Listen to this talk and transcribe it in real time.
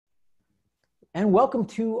And welcome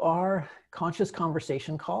to our conscious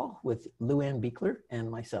conversation call with LuAnn Buechler and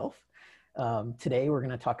myself. Today we're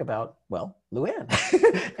going to talk about, well, LuAnn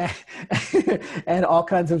and all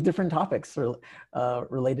kinds of different topics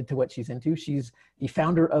related to what she's into. She's the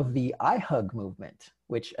founder of the iHug movement,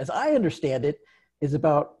 which, as I understand it, is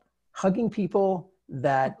about hugging people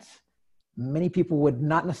that many people would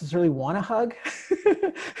not necessarily want to hug.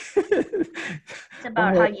 It's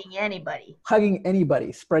about hugging anybody. Hugging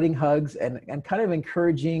anybody, spreading hugs, and kind of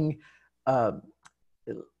encouraging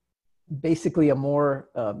basically a more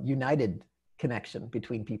united connection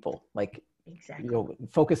between people. Like, exactly. You know,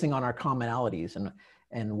 focusing on our commonalities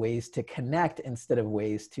and ways to connect instead of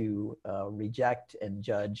ways to reject and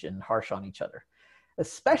judge and harsh on each other.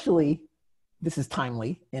 Especially, this is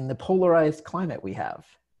timely, in the polarized climate we have,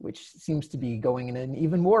 which seems to be going in an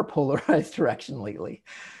even more polarized direction lately,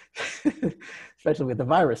 especially with the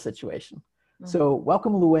virus situation. Mm-hmm. So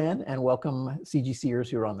welcome, LuAnn, and welcome CGCers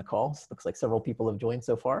who are on the call. Looks like several people have joined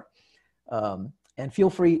so far. And feel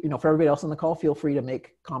free, you know, for everybody else on the call, feel free to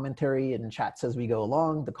make commentary and chats as we go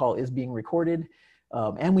along. The call is being recorded.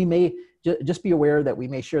 And we may just be aware that we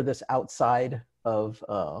may share this outside of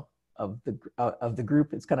the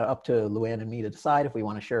group. It's kind of up to LuAnn and me to decide if we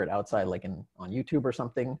want to share it outside, like on YouTube or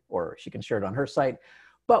something, or she can share it on her site.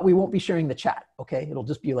 But we won't be sharing the chat, okay? It'll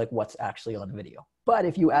just be like what's actually on video. But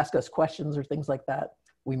if you ask us questions or things like that,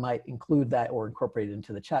 we might include that or incorporate it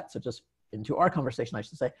into the chat. So just into our conversation, I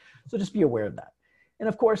should say. So just be aware of that. And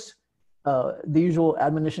of course, the usual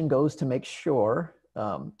admonition goes to make sure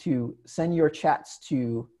to send your chats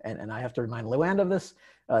to, and I have to remind LuAnn of this,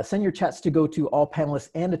 send your chats to go to all panelists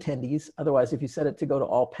and attendees. Otherwise, if you set it to go to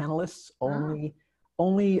all panelists, only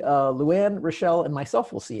LuAnn, Rochelle, and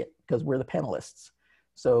myself will see it because we're the panelists.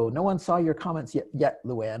 So no one saw your comments yet,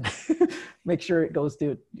 LuAnn. Make sure it goes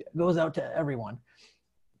out to everyone.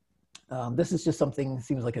 This is just something that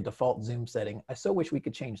seems like a default Zoom setting. I so wish we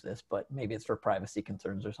could change this, but maybe it's for privacy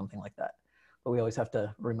concerns or something like that. But we always have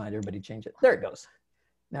to remind everybody to change it. There it goes.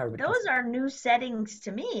 Now everybody Those are new settings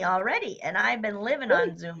to me already, and I've been living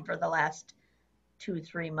on Zoom for the last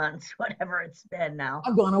 2-3 months, whatever it's been now.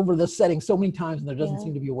 I've gone over this setting so many times, and there doesn't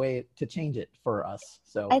seem to be a way to change it for us.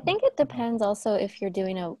 So I think it depends also if you're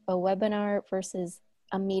doing a webinar versus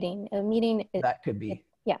a meeting. A meeting, that could be.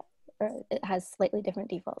 It has slightly different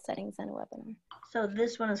default settings than a webinar. So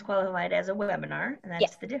this one is qualified as a webinar, and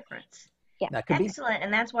that's the difference. Yeah, that could excellent. be.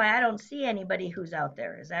 And that's why I don't see anybody who's out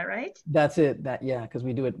there. Is that right? That's it. Because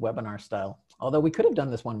we do it webinar style. Although we could have done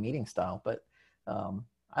this one meeting style, but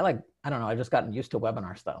I don't know. I've just gotten used to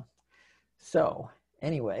webinar style. So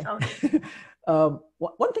anyway,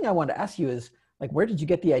 one thing I wanted to ask you is, like, where did you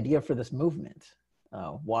get the idea for this movement?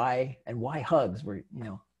 Why hugs? Where'd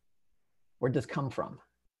this come from?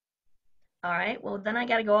 All right, well, then I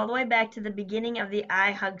got to go all the way back to the beginning of the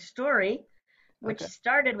iHug story, which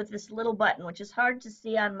started with this little button, which is hard to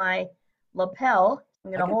see on my lapel. I'm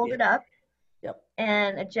going to hold it up. Yep.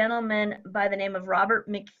 And a gentleman by the name of Robert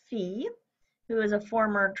McPhee, who is a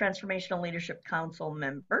former Transformational Leadership Council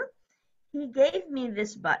member, he gave me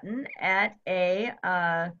this button at a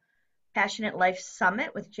Passionate Life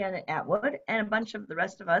Summit with Janet Atwood and a bunch of the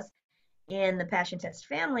rest of us in the Passion Test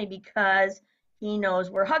family, because he knows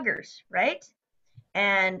we're huggers, right?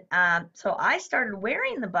 And so I started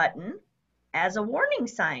wearing the button as a warning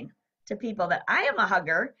sign to people that I am a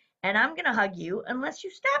hugger and I'm going to hug you unless you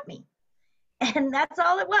stop me. And that's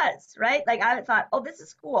all it was, right? Like, I thought, oh, this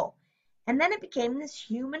is cool. And then it became this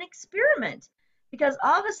human experiment, because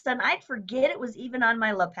all of a sudden I'd forget it was even on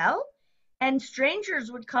my lapel, and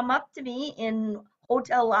strangers would come up to me in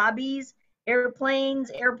hotel lobbies, airplanes,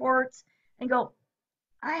 airports, and go,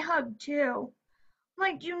 I hug too.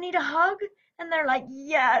 I'm like, do you need a hug? And they're like,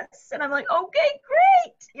 yes. And I'm like, okay,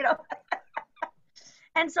 great. You know.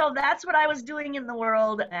 And so that's what I was doing in the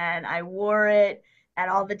world, and I wore it at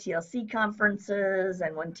all the TLC conferences,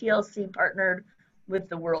 and when TLC partnered with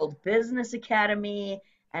the World Business Academy,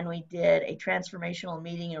 and we did a transformational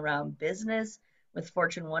meeting around business with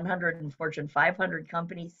Fortune 100 and Fortune 500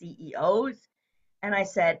 company CEOs, and I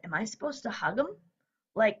said, am I supposed to hug them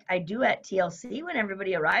like I do at TLC when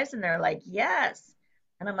everybody arrives? And they're like, yes.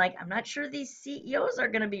 And I'm like, I'm not sure these CEOs are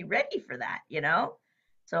going to be ready for that, you know?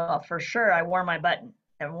 So for sure, I wore my button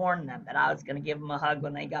and warned them that I was going to give them a hug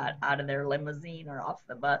when they got out of their limousine or off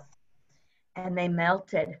the bus. And they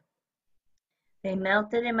melted. They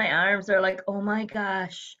melted in my arms. They're like, oh my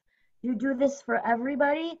gosh, you do this for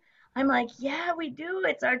everybody? I'm like, yeah, we do.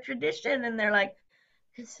 It's our tradition. And they're like,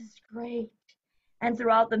 this is great. And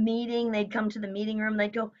throughout the meeting, they'd come to the meeting room.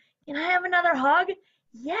 They'd go, can I have another hug?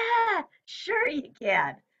 Yeah, sure you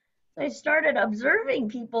can. So I started observing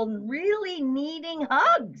people really needing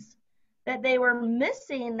hugs, that they were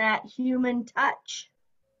missing that human touch.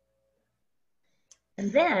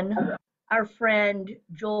 And then our friend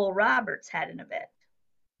Joel Roberts had an event.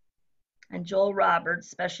 And Joel Roberts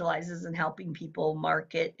specializes in helping people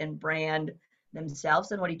market and brand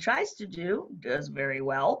themselves. And what he tries to do, does very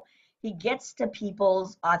well, he gets to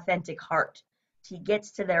people's authentic heart. He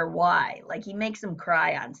gets to their why. Like he makes them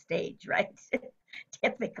cry on stage, right?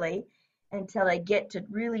 Typically, until they get to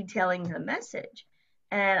really telling the message.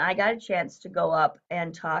 And I got a chance to go up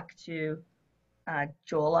and talk to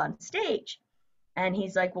Joel on stage. And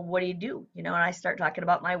he's like, well, what do you do? You know, and I start talking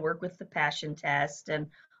about my work with the passion test and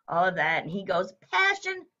all of that. And he goes,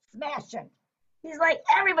 passion smashing. He's like,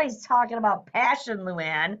 everybody's talking about passion,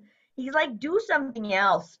 LuAnn. He's like, do something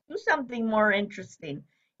else. Do something more interesting.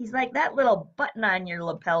 He's like, that little button on your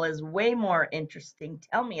lapel is way more interesting.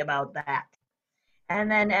 Tell me about that.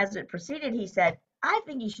 And then as it proceeded, he said, I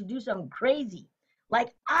think you should do something crazy,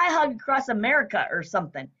 like iHug across America or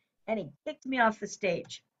something. And he kicked me off the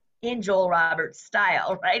stage in Joel Roberts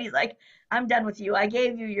style, right? He's like, I'm done with you. I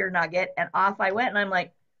gave you your nugget, and off I went. And I'm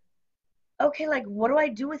like, okay, like, what do I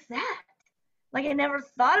do with that? Like, I never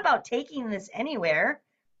thought about taking this anywhere.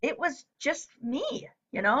 It was just me,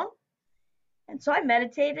 you know? And so I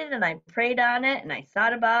meditated and I prayed on it and I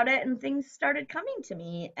thought about it, and things started coming to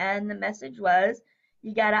me. And the message was,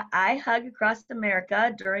 you got to iHug across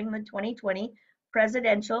America during the 2020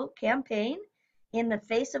 presidential campaign in the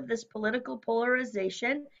face of this political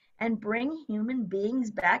polarization and bring human beings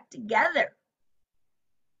back together.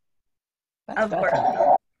 That's Of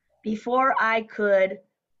course, before I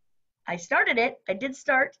started it. I did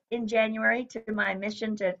start in January to my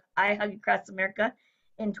mission to iHug across America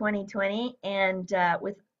in 2020, and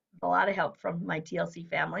with a lot of help from my TLC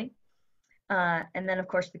family. And then, of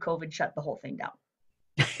course, the COVID shut the whole thing down.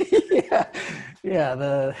 yeah, yeah.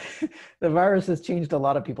 The virus has changed a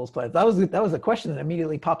lot of people's plans. That was a question that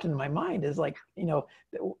immediately popped into my mind. Is like, you know,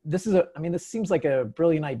 this seems like a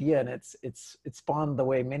brilliant idea, and it's spawned the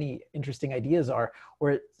way many interesting ideas are,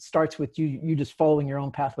 where it starts with you just following your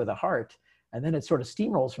own path with a heart, and then it sort of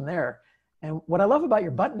steamrolls from there. And what I love about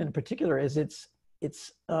your button in particular is it's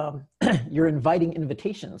you're inviting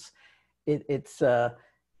invitations. It's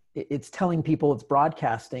telling people, it's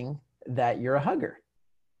broadcasting that you're a hugger.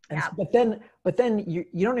 And yeah. But then you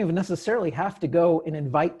don't even necessarily have to go and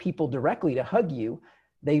invite people directly to hug you.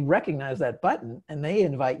 They recognize that button and they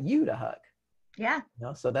invite you to hug. Yeah. You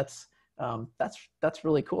know, so that's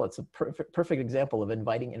really cool. It's a perfect example of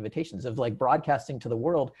inviting invitations, of like broadcasting to the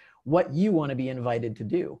world what you want to be invited to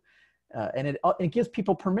do, and it gives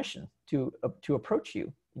people permission to approach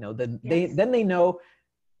you. You know, then yes. they know,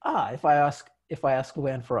 if I ask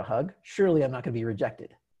LuAnn for a hug, surely I'm not going to be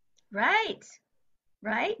rejected. Right.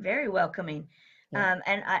 Right. Very welcoming. Yeah.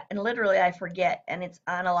 And literally I forget, and it's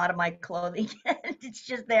on a lot of my clothing. It's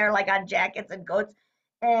just there, like on jackets and coats.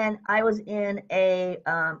 And I was in a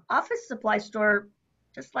office supply store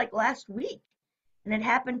just like last week, and it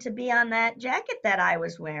happened to be on that jacket that I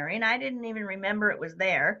was wearing. I didn't even remember it was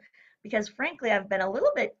there, because frankly, I've been a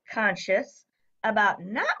little bit conscious about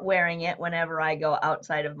not wearing it whenever I go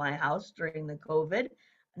outside of my house during the COVID.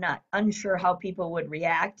 Not unsure how people would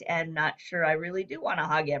react, and not sure I really do want to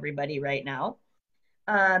hug everybody right now.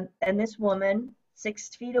 And this woman,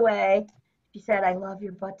 6 feet away, she said, I love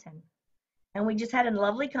your button. And we just had a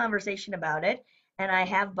lovely conversation about it. And I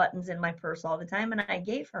have buttons in my purse all the time, and I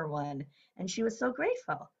gave her one, and she was so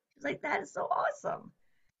grateful. She's like, that is so awesome.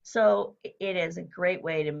 So it is a great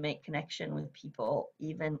way to make connection with people,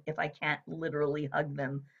 even if I can't literally hug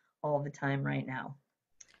them all the time right now.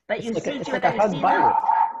 But it's like a hug virus.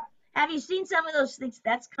 Have you seen some of those things?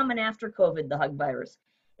 That's coming after COVID, the hug virus.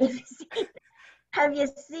 Have you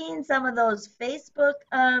seen some of those Facebook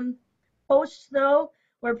posts, though,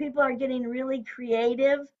 where people are getting really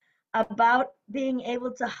creative about being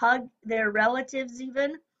able to hug their relatives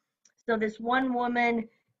even? So this one woman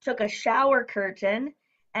took a shower curtain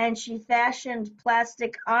and she fashioned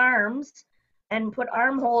plastic arms and put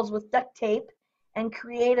armholes with duct tape and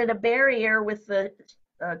created a barrier with the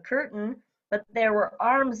curtain, but there were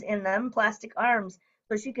arms in them, plastic arms,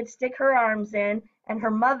 so she could stick her arms in, and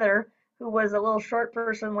her mother, who was a little short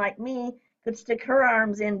person like me, could stick her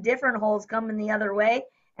arms in different holes coming the other way,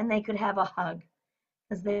 and they could have a hug,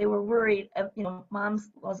 because they were worried. Mom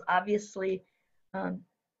was obviously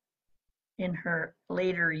in her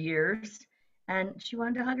later years, and she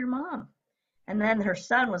wanted to hug her mom. And then her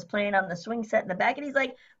son was playing on the swing set in the back, and he's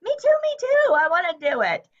like, me too, I want to do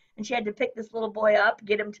it. And she had to pick this little boy up,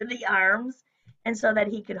 get him to the arms, and so that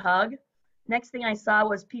he could hug. Next thing I saw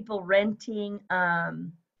was people renting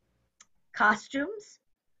costumes,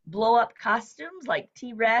 blow up costumes like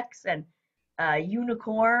T-Rex and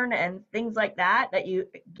unicorn and things like that that you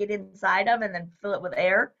get inside of and then fill it with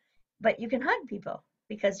air. But you can hug people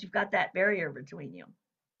because you've got that barrier between you.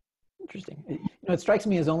 Interesting. It strikes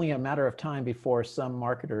me as only a matter of time before some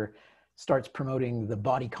marketer starts promoting the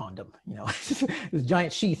body condom, this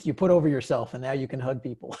giant sheath you put over yourself and now you can hug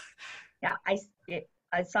people. Yeah,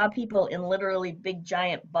 I saw people in literally big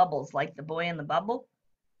giant bubbles like the boy in the bubble.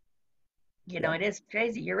 It is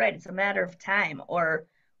crazy. You're right. It's a matter of time, or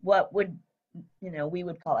what would, we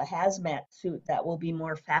would call a hazmat suit that will be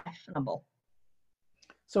more fashionable.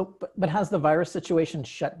 So, but has the virus situation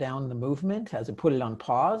shut down the movement? Has it put it on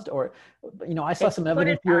pause? Or, I saw some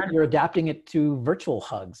evidence you're adapting it to virtual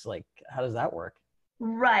hugs. Like, how does that work?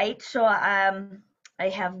 Right. So I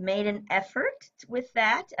have made an effort with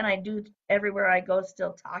that, and I do everywhere I go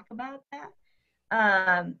still talk about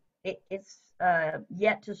that. It's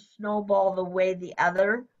yet to snowball the way the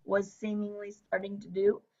other was seemingly starting to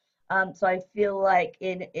do. So I feel like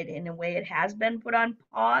in a way it has been put on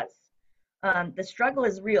pause. The struggle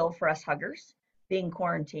is real for us huggers being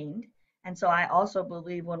quarantined. And so I also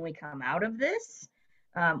believe when we come out of this,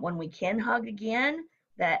 when we can hug again,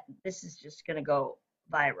 that this is just going to go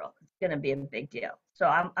viral. It's going to be a big deal. So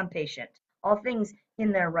I'm patient. All things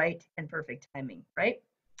in their right and perfect timing, right?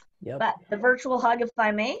 Yep. But the virtual hug, if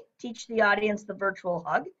I may teach the audience, the virtual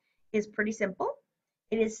hug is pretty simple.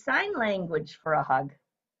 It is sign language for a hug.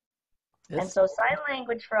 Yes. And so sign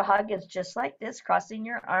language for a hug is just like this, crossing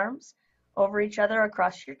your arms over each other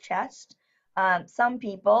across your chest. Some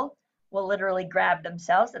people will literally grab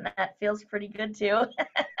themselves, and that feels pretty good too.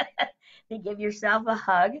 To give yourself a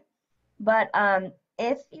hug. But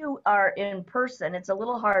if you are in person, it's a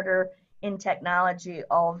little harder in technology,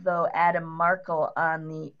 although Adam Markle on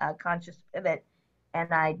the Conscious Pivot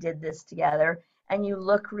and I did this together, and you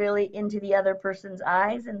look really into the other person's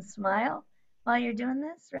eyes and smile while you're doing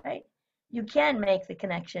this, right? You can make the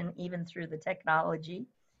connection even through the technology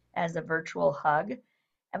as a virtual hug.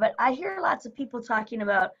 But I hear lots of people talking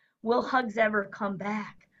about, will hugs ever come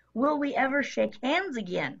back? Will we ever shake hands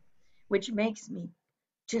again? Which makes me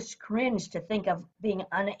just cringe to think of being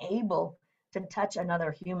unable to touch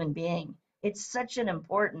another human being. It's such an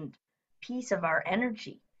important piece of our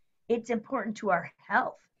energy. It's important to our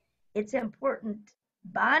health. It's important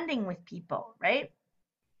bonding with people, right?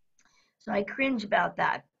 So I cringe about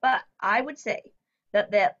that. But I would say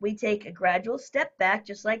that we take a gradual step back,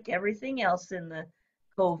 just like everything else in the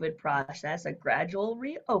COVID process, a gradual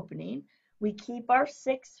reopening. We keep our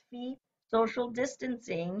 6 feet social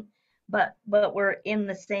distancing, but we're in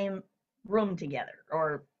the same room together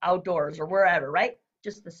or outdoors or wherever, right?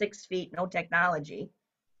 Just the 6 feet, no technology.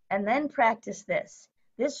 And then practice this.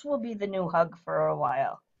 This will be the new hug for a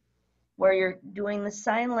while, where you're doing the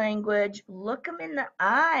sign language. Look them in the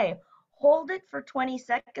eye. Hold it for 20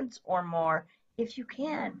 seconds or more if you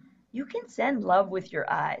can. You can send love with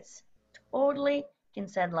your eyes. Totally can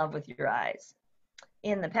send love with your eyes.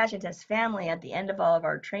 In the Passion Test family, at the end of all of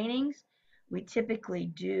our trainings, we typically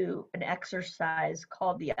do an exercise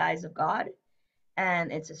called the Eyes of God.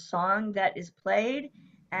 And it's a song that is played,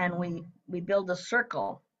 and we build a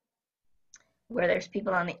circle where there's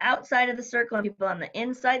people on the outside of the circle and people on the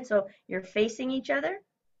inside. So you're facing each other,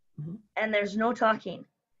 and there's no talking.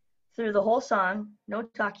 Through the whole song, no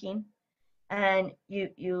talking. And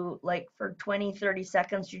you like for 20, 30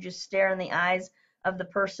 seconds, you just stare in the eyes of the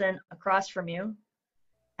person across from you.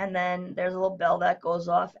 And then there's a little bell that goes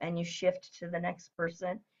off, and you shift to the next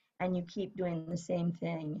person, and you keep doing the same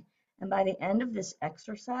thing. And by the end of this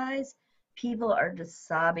exercise, people are just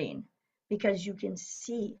sobbing because you can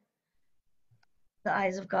see the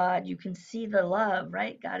eyes of God. You can see the love,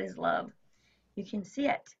 right? God is love. You can see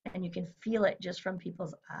it, and you can feel it just from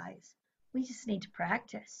people's eyes. We just need to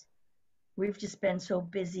practice. We've just been so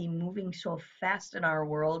busy moving so fast in our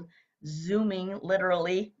world, zooming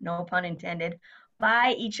literally, no pun intended,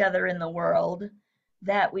 by each other in the world,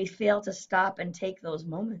 that we fail to stop and take those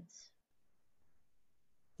moments.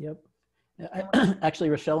 Yep. Actually,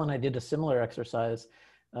 Rochelle and I did a similar exercise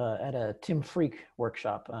at a Tim Freak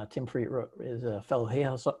workshop. Tim Freak is a fellow Hay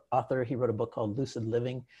House author. He wrote a book called Lucid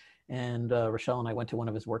Living. And Rochelle and I went to one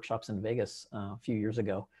of his workshops in Vegas a few years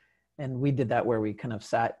ago. And we did that where we kind of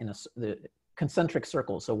sat in the concentric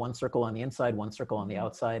circles. So one circle on the inside, one circle on the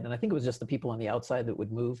outside. And I think it was just the people on the outside that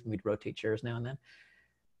would move. We'd rotate chairs now and then.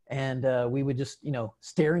 And we would just,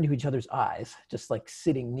 stare into each other's eyes, just like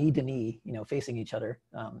sitting knee to knee, facing each other,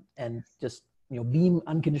 and just, beam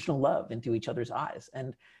unconditional love into each other's eyes.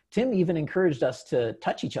 And Tim even encouraged us to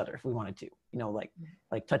touch each other if we wanted to,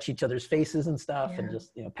 like touch each other's faces and stuff, and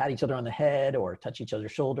just, pat each other on the head or touch each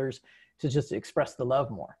other's shoulders to just express the love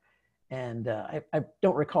more. And I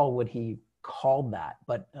don't recall what he called that,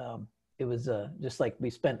 but it was just like we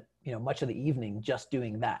spent, much of the evening just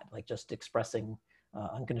doing that, like just expressing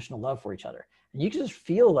unconditional love for each other. And you can just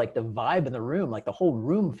feel like the vibe in the room, like the whole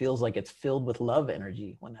room feels like it's filled with love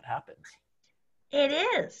energy when that happens. It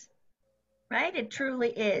is, right? It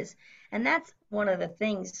truly is. And that's one of the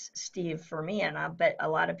things, Steve, for me, and I bet a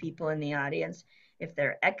lot of people in the audience, if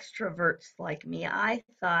they're extroverts like me, I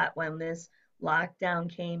thought when this lockdown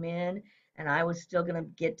came in and I was still going to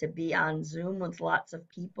get to be on Zoom with lots of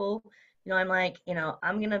people, I'm like,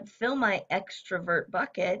 I'm going to fill my extrovert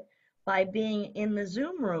bucket by being in the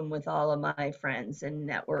Zoom room with all of my friends and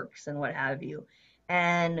networks and what have you.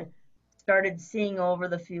 And started seeing over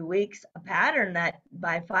the few weeks a pattern that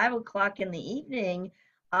by 5 o'clock in the evening,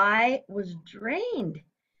 I was drained.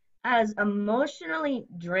 I was emotionally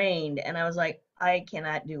drained. And I was like, I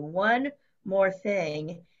cannot do one more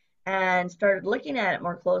thing. And started looking at it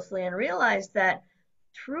more closely and realized that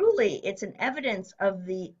truly it's an evidence of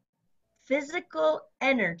the physical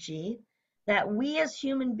energy that we as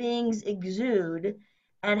human beings exude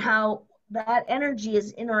and how that energy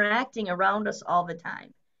is interacting around us all the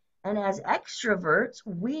time. And as extroverts,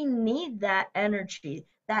 we need that energy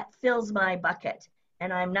that fills my bucket.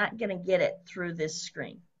 And I'm not going to get it through this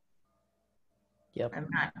screen. Yep. I'm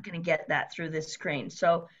not going to get that through this screen.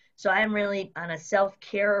 So I'm really on a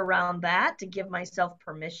self-care around that to give myself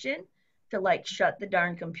permission to like shut the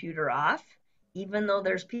darn computer off, even though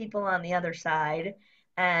there's people on the other side,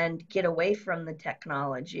 and get away from the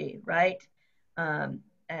technology, right? And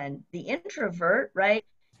the introvert, right,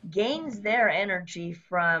 gains their energy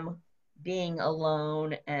from being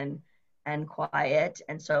alone and quiet.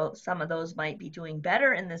 And so some of those might be doing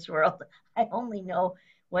better in this world. I only know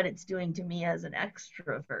what it's doing to me as an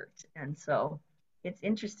extrovert. And so it's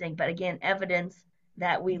interesting, but again, evidence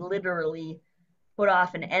that we literally put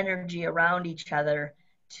off an energy around each other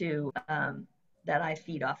to that I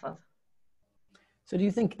feed off of. So do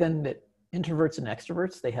you think then that introverts and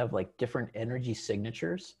extroverts, they have like different energy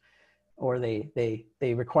signatures, or they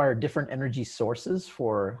require different energy sources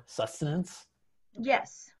for sustenance?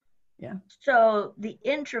 Yes. Yeah. So the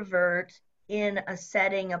introvert in a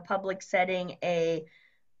setting, a public setting, a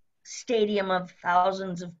stadium of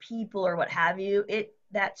thousands of people or what have you,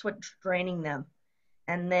 that's what's draining them.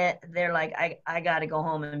 And they're like, I got to go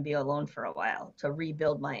home and be alone for a while to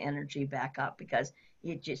rebuild my energy back up because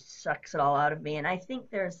it just sucks it all out of me. And I think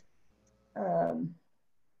there's, I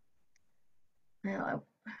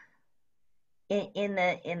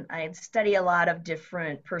study a lot of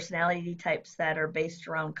different personality types that are based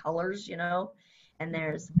around colors, and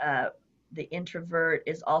there's the introvert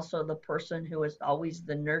is also the person who is always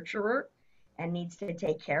the nurturer and needs to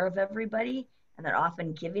take care of everybody, and they're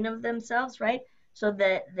often giving of themselves, right? So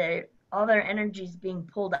that all their energy is being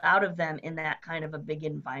pulled out of them in that kind of a big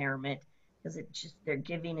environment because they're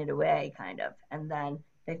giving it away kind of, and then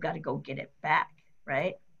they've got to go get it back,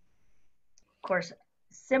 right? Of course,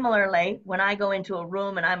 similarly, when I go into a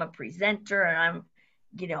room and I'm a presenter and I'm,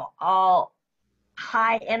 all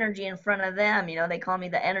high energy in front of them, they call me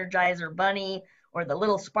the Energizer Bunny or the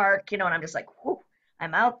little spark, and I'm just like, whoo,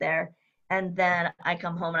 I'm out there. And then I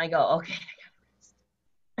come home and I go, okay, I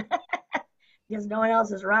gotta rest. Because no one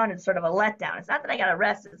else is around. It's sort of a letdown. It's not that I gotta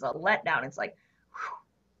rest, it's a letdown. It's like, whew,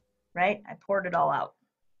 right? I poured it all out.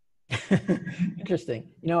 Interesting.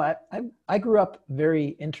 I grew up very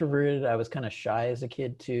introverted. I was kind of shy as a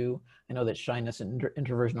kid too. I know that shyness and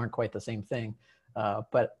introversion aren't quite the same thing.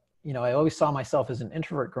 But I always saw myself as an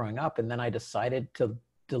introvert growing up. And then I decided to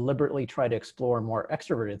deliberately try to explore more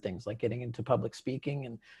extroverted things, like getting into public speaking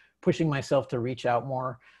and pushing myself to reach out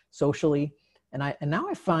more socially. And now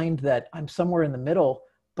I find that I'm somewhere in the middle,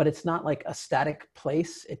 but it's not like a static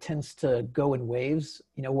place. It tends to go in waves,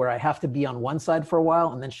 where I have to be on one side for a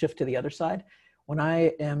while and then shift to the other side. When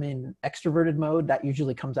I am in extroverted mode, that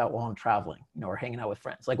usually comes out while I'm traveling, or hanging out with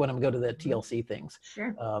friends. Like when I'm going to the TLC things,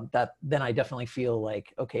 sure. Then I definitely feel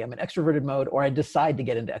like, okay, I'm in extroverted mode, or I decide to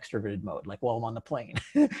get into extroverted mode, like while I'm on the plane,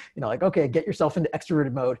 like, okay, get yourself into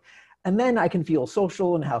extroverted mode. And then I can feel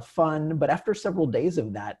social and have fun. But after several days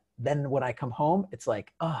of that, then when I come home, it's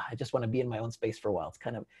like, I just want to be in my own space for a while. It's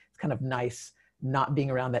kind of nice not being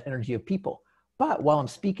around that energy of people. But while I'm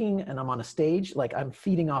speaking and I'm on a stage, like I'm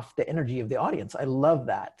feeding off the energy of the audience. I love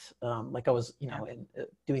that. Like I was,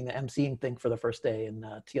 doing the emceeing thing for the first day in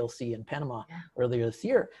TLC in Panama earlier this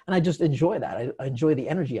year. And I just enjoy that. I enjoy the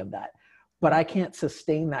energy of that. But I can't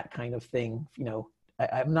sustain that kind of thing.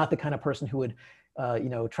 I'm not the kind of person who would,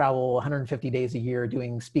 travel 150 days a year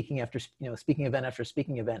doing speaking event after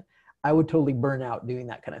speaking event. I would totally burn out doing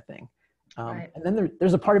that kind of thing. Right. And then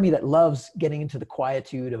there's a part of me that loves getting into the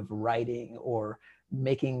quietude of writing or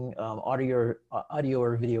making audio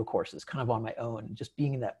or video courses kind of on my own, just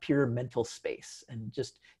being in that pure mental space, and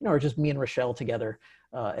just, or just me and Rochelle together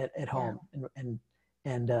at home.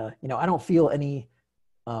 And I don't feel any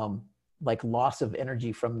like loss of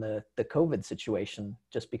energy from the COVID situation,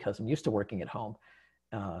 just because I'm used to working at home.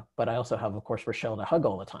 But I also have, of course, Rochelle to hug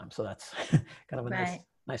all the time. So that's kind of a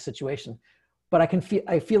nice situation. But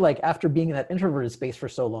I feel like after being in that introverted space for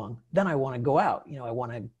so long, then I want to go out, I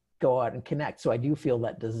want to go out and connect. So I do feel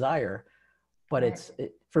that desire, but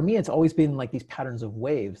for me, it's always been like these patterns of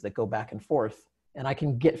waves that go back and forth, and I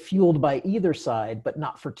can get fueled by either side, but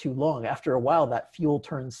not for too long. After a while, that fuel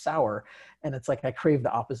turns sour, and it's like I crave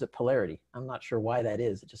the opposite polarity. I'm not sure why that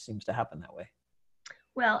is. It just seems to happen that way.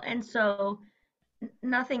 Well, and so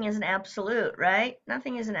nothing is an absolute, right?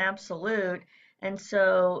 Nothing is an absolute. And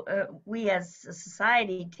so we as a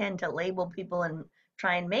society tend to label people and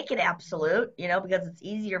try and make it absolute, because it's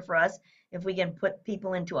easier for us if we can put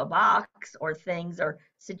people into a box, or things or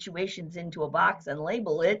situations into a box and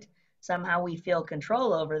label it. Somehow we feel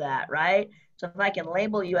control over that, right? So if I can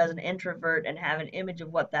label you as an introvert and have an image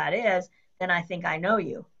of what that is, then I think I know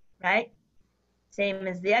you, right? Same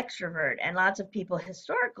as the extrovert. And lots of people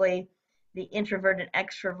historically, the introvert and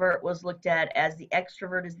extrovert was looked at as the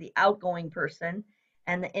extrovert is the outgoing person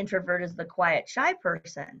and the introvert is the quiet, shy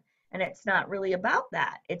person. And it's not really about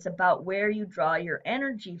that. It's about where you draw your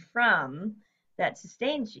energy from that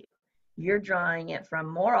sustains you. You're drawing it from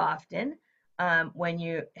more often when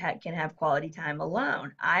you can have quality time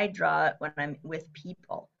alone. I draw it when I'm with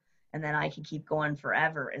people, and then I can keep going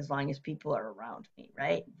forever as long as people are around me,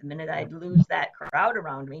 right? The minute I lose that crowd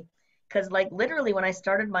around me, because like literally when I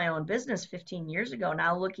started my own business 15 years ago,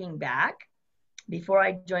 now looking back, before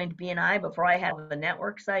I joined BNI, before I had the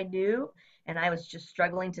networks I do, and I was just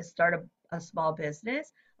struggling to start a small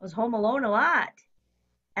business, I was home alone a lot.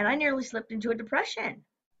 And I nearly slipped into a depression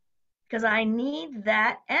because I need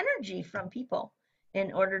that energy from people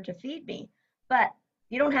in order to feed me. But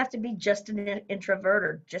you don't have to be just an introvert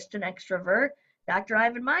or just an extrovert. Dr.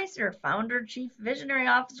 Ivan Meiser, founder, chief visionary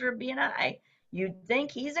officer of BNI, you'd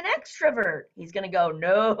think he's an extrovert. He's going to go,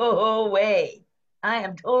 no way. I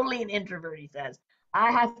am totally an introvert, he says.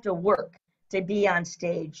 I have to work to be on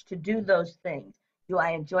stage, to do those things. Do I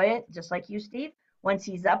enjoy it? Just like you, Steve, once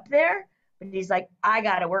he's up there, but he's like, I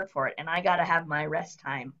got to work for it, and I got to have my rest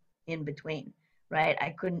time in between, right? I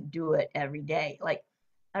couldn't do it every day. Like,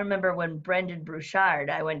 I remember when Brendan Bouchard,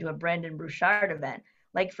 I went to a Brendan Bouchard event,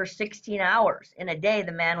 like for 16 hours in a day,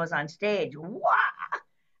 the man was on stage. Wow,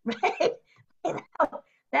 right?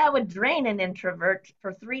 That would drain an introvert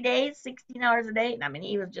for 3 days, 16 hours a day. I mean,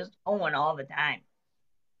 he was just going all the time.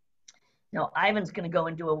 Ivan's going to go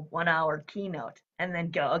and do a 1-hour keynote and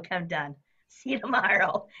then go, okay, I'm done. See you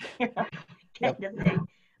tomorrow, kind of thing.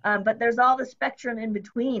 But there's all the spectrum in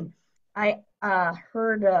between. I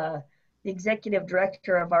heard the executive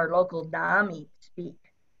director of our local NAMI speak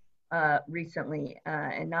recently,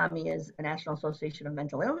 and NAMI is the National Association of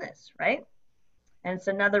Mental Illness, right? And it's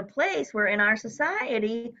another place where in our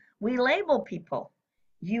society, we label people.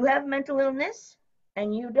 You have mental illness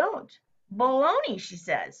and you don't. Baloney, she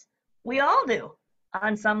says. We all do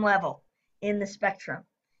on some level in the spectrum.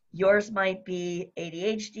 Yours might be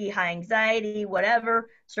ADHD, high anxiety, whatever,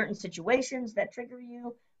 certain situations that trigger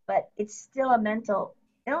you, but it's still a mental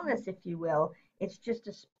illness, if you will. It's just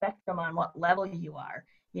a spectrum on what level you are.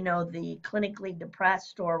 The clinically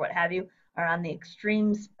depressed or what have you are on the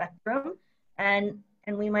extreme spectrum, and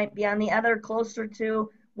we might be on the other, closer to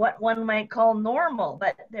what one might call normal,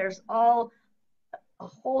 but there's all a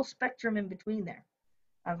whole spectrum in between there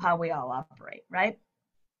of how we all operate, right?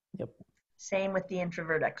 Yep. Same with the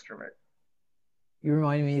introvert extrovert. You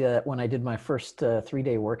remind me that when I did my first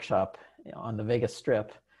 3-day workshop on the Vegas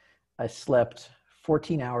Strip, I slept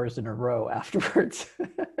 14 hours in a row afterwards.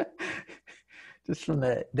 Just from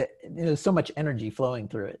so much energy flowing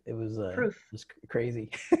through it. It was just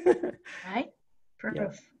crazy. Right?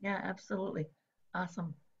 Proof. Yeah, absolutely.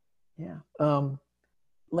 Awesome. Yeah.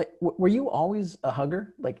 Like, were you always a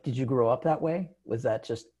hugger? Like, did you grow up that way? Was that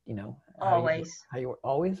just, always. How you were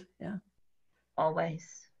always? Yeah.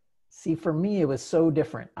 Always. See, for me, it was so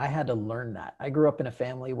different. I had to learn that. I grew up in a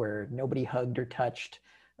family where nobody hugged or touched.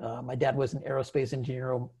 My dad was an aerospace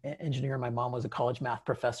engineer. My mom was a college math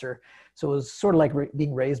professor. So it was sort of like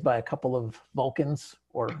being raised by a couple of Vulcans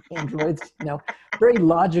or androids, very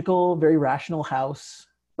logical, very rational house,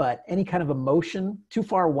 but any kind of emotion too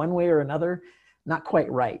far one way or another, not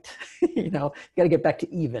quite right. You got to get back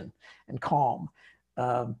to even and calm.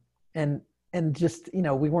 And just,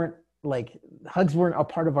 we weren't like hugs weren't a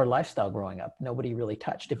part of our lifestyle growing up. Nobody really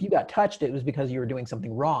touched. If you got touched, it was because you were doing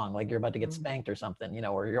something wrong, like you're about to get spanked or something, you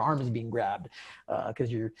know, or your arm is being grabbed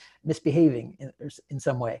because you're misbehaving in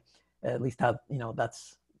some way. At least how, you know,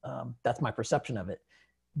 that's my perception of it.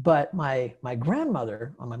 But my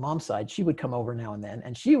grandmother on my mom's side, she would come over now and then,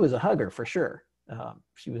 and she was a hugger for sure.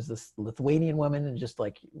 She was this Lithuanian woman and just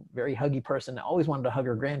like very huggy person. I always wanted to hug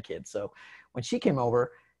her grandkids. So when she came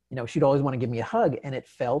over, you know, she'd always want to give me a hug, and it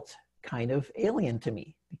felt kind of alien to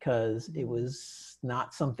me because it was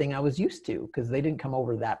not something I was used to, because they didn't come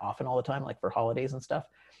over that often all the time, like for holidays and stuff.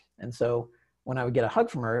 And so when I would get a hug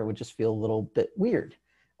from her, it would just feel a little bit weird.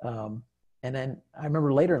 And then I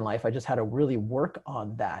remember later in life, I just had to really work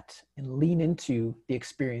on that and lean into the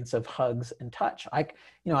experience of hugs and touch.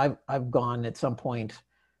 I've gone at some point,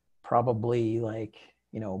 probably like,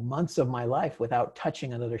 you know, months of my life without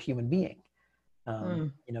touching another human being.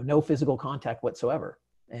 You know, no physical contact whatsoever.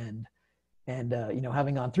 And you know,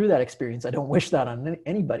 having gone through that experience, I don't wish that on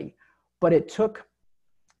anybody, but it took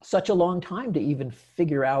such a long time to even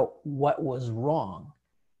figure out what was wrong.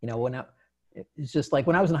 You know, it's just like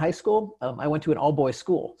when I was in high school, I went to an all boys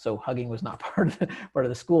school. So hugging was not part of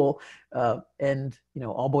the school, and, you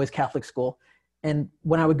know, all boys Catholic school. And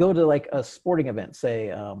when I would go to like a sporting event,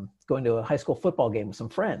 say going to a high school football game with some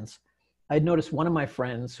friends, I'd noticed one of my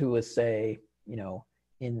friends who was, say, you know,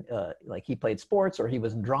 in like he played sports or he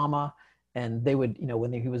was in drama, and they would, you know,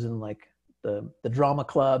 when he was in like the drama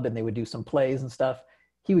club and they would do some plays and stuff,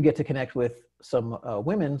 he would get to connect with some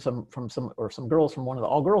women, some girls from one of the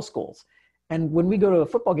all girls schools. And when we go to a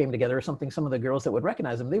football game together or something, some of the girls that would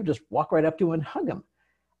recognize him, they would just walk right up to him and hug him.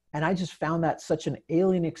 And I just found that such an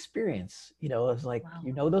alien experience. You know, it was like, wow.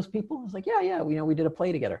 You know those people? I was like, yeah, we know, we did a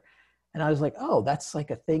play together. And I was like, oh, that's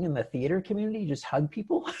like a thing in the theater community. You just hug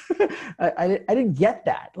people. I didn't get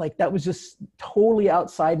that. Like, that was just totally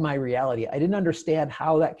outside my reality. I didn't understand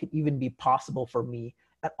how that could even be possible for me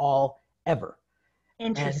at all, ever.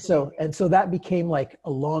 Interesting. And so that became like a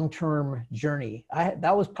long-term journey.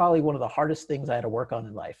 That was probably one of the hardest things I had to work on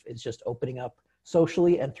in life, is just opening up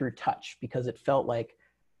socially and through touch, because it felt like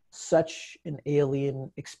such an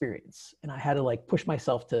alien experience. And I had to like push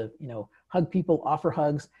myself to, you know, hug people, offer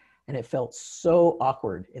hugs. And it felt so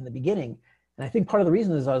awkward in the beginning. And I think part of the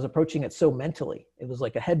reason is I was approaching it so mentally. It was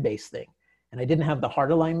like a head-based thing. And I didn't have the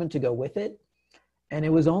heart alignment to go with it. And it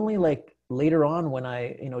was only like later on when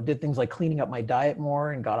I, you know, did things like cleaning up my diet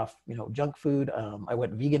more and got off, you know, junk food. I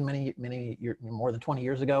went vegan many years, more than 20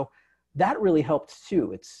 years ago. That really helped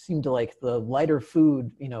too. It seemed to like the lighter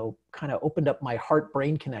food, you know, kind of opened up my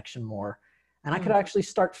heart-brain connection more. And I could actually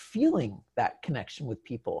start feeling that connection with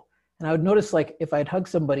people. And I would notice, like, if I'd hug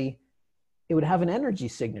somebody, it would have an energy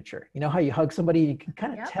signature. You know how you hug somebody, you can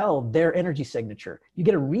kind of tell their energy signature. You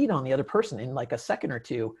get a read on the other person in like a second or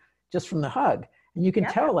two just from the hug. And you can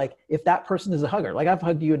tell, like, if that person is a hugger. Like, I've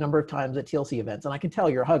hugged you a number of times at TLC events, and I can tell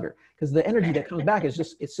you're a hugger because the energy that comes back is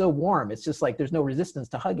just, it's so warm. It's just like there's no resistance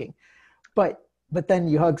to hugging. But then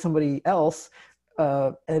you hug somebody else,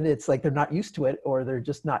 and it's like they're not used to it, or they're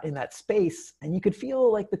just not in that space. And you could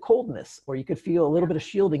feel like the coldness, or you could feel a little bit of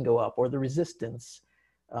shielding go up, or the resistance.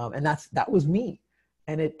 And that was me.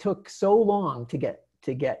 And it took so long to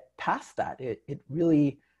get past that. It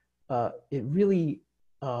really, you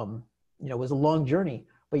know, was a long journey.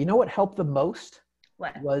 But you know what helped the most?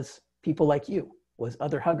 What? Was people like you, was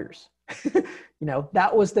other huggers. You know,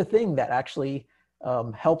 that was the thing that actually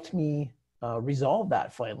helped me resolve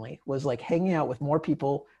that finally, was like hanging out with more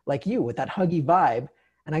people like you with that huggy vibe.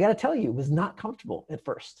 And I got to tell you, it was not comfortable at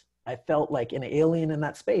first. I felt like an alien in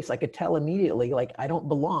that space. I could tell immediately, like, I don't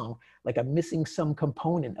belong, like I'm missing some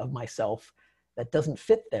component of myself that doesn't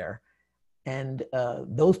fit there. And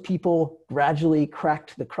those people gradually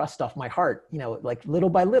cracked the crust off my heart, you know, like little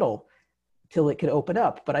by little, till it could open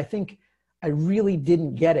up. But I think I really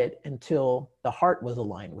didn't get it until the heart was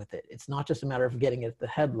aligned with it. It's not just a matter of getting it at the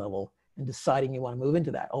head level and deciding you want to move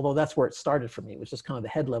into that. Although that's where it started for me. It was just kind of the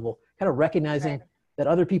head level, kind of recognizing that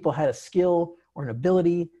other people had a skill or an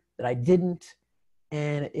ability that I didn't.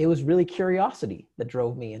 And it was really curiosity that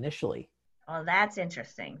drove me initially. Oh, that's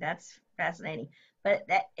interesting. That's fascinating. But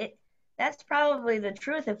that's probably the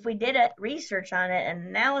truth. If we did a research on it, an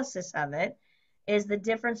analysis of it, is the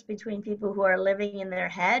difference between people who are living in their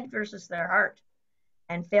head versus their heart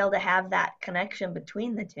and fail to have that connection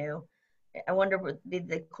between the two. I wonder what would be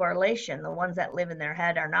the correlation. The ones that live in their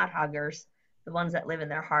head are not huggers. The ones that live in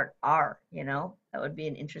their heart are, you know. That would be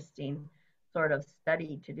an interesting sort of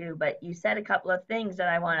study to do. But you said a couple of things that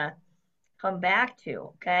I want to come back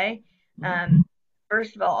to, okay?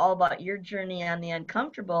 First of all about your journey on the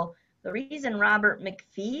uncomfortable. The reason Robert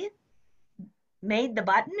McPhee made the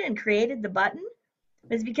button and created the button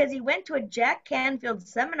was because he went to a Jack Canfield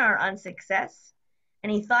seminar on success,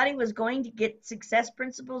 and he thought he was going to get success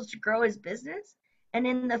principles to grow his business. And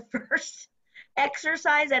in the first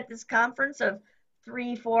exercise at this conference of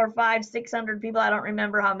 3, 4, 5, 600 people, I don't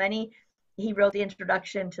remember how many, he wrote the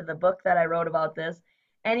introduction to the book that I wrote about this.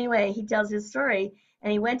 Anyway, he tells his story,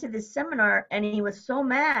 and he went to this seminar, and he was so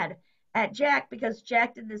mad at Jack because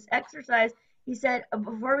Jack did this exercise. He said,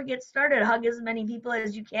 before we get started, hug as many people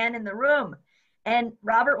as you can in the room. And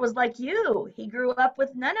Robert was like you. He grew up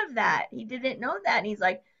with none of that. He didn't know that. And he's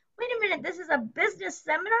like, wait a minute, this is a business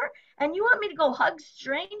seminar and you want me to go hug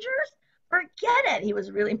strangers? Forget it. He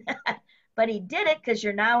was really mad. But he did it because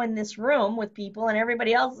you're now in this room with people and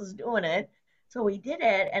everybody else is doing it. So he did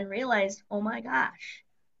it and realized, oh my gosh,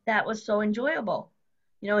 that was so enjoyable.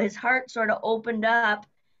 You know, his heart sort of opened up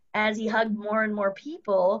as he hugged more and more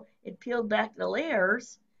people. It peeled back the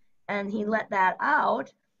layers and he let that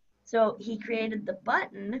out. So he created the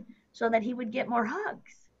button so that he would get more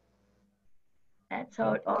hugs. That's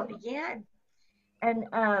how it all began. And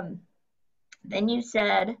then you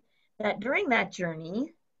said that during that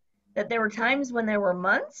journey, that there were times when there were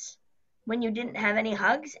months when you didn't have any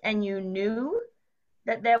hugs and you knew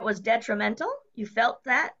that that was detrimental. You felt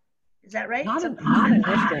that. Is that right? Not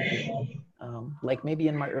initially. Like maybe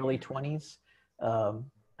in my early 20s,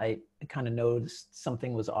 I kind of noticed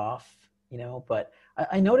something was off, you know, but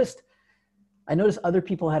I noticed other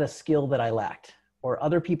people had a skill that I lacked, or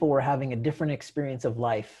other people were having a different experience of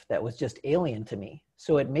life that was just alien to me.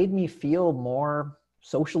 So it made me feel more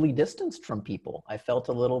socially distanced from people. I felt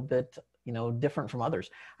a little bit, you know, different from others.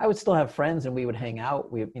 I would still have friends and we would hang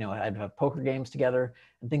out. We, you know, I'd have poker games together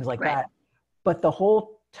and things like that. But the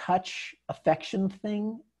whole touch affection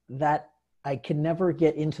thing, that I could never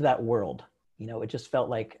get into that world. You know, it just felt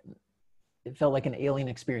like an alien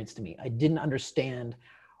experience to me. I didn't understand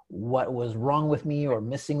what was wrong with me or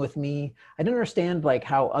missing with me. I didn't understand like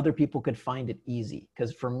how other people could find it easy.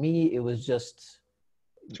 Because for me, it was just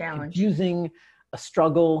confusing, a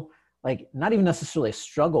struggle, like not even necessarily a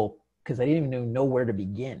struggle, because I didn't even know where to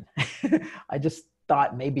begin. I just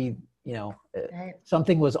thought maybe, you know,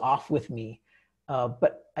 something was off with me.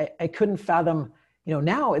 But I couldn't fathom, you know,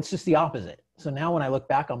 now it's just the opposite. So now when I look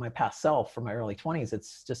back on my past self from my early 20s,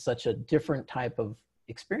 it's just such a different type of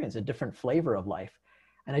experience, a different flavor of life.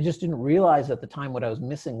 And I just didn't realize at the time what I was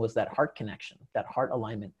missing was that heart connection, that heart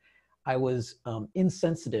alignment. I was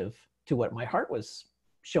insensitive to what my heart was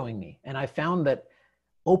showing me. And I found that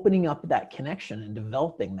opening up that connection and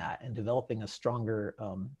developing that and developing a stronger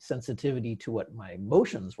sensitivity to what my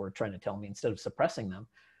emotions were trying to tell me instead of suppressing them,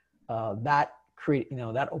 that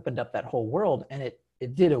opened up that whole world. And it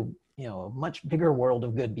did a much bigger world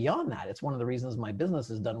of good beyond that. It's one of the reasons my business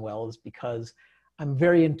has done well, is because I'm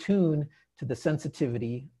very in tune to the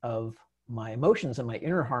sensitivity of my emotions and my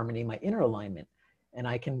inner harmony, my inner alignment. And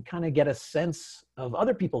I can kind of get a sense of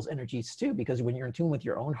other people's energies too, because when you're in tune with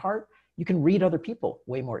your own heart, you can read other people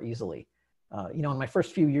way more easily. You know, in my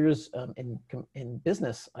first few years in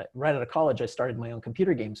business, right out of college, I started my own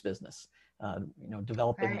computer games business, you know,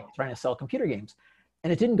 trying to sell computer games.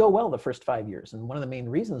 And it didn't go well the first 5 years. And one of the main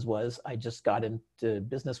reasons was I just got into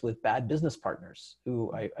business with bad business partners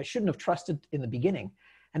who I shouldn't have trusted in the beginning.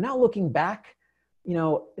 And now looking back, you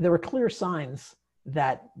know, there were clear signs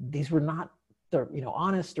that these were not the, you know,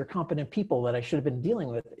 honest or competent people that I should have been dealing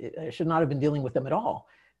with. I should not have been dealing with them at all.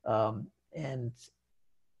 But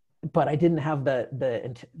I didn't have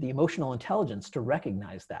the emotional intelligence to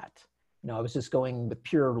recognize that. You know, I was just going with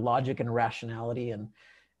pure logic and rationality and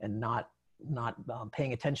not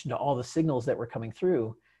paying attention to all the signals that were coming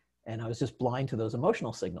through. And I was just blind to those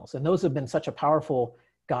emotional signals. And those have been such a powerful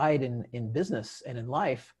guide in business and in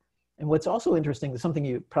life. And what's also interesting, something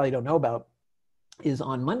you probably don't know about, is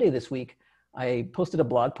on Monday this week, I posted a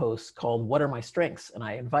blog post called "What Are My Strengths?" And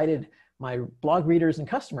I invited my blog readers and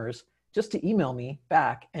customers just to email me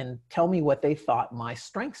back and tell me what they thought my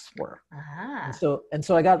strengths were. And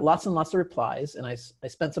so I got lots and lots of replies, and I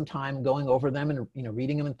spent some time going over them and, you know,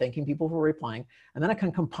 reading them and thanking people for replying. And then I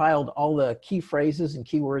compiled all the key phrases and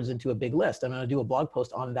keywords into a big list. I'm going to do a blog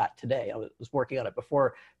post on that today. I was working on it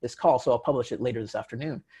before this call, so I'll publish it later this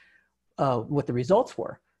afternoon, what the results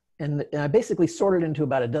were. And I basically sorted into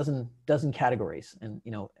about a dozen categories, and,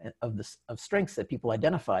 you know, of strengths that people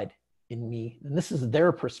identified in me. And this is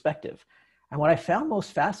their perspective. And what I found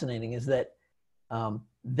most fascinating is that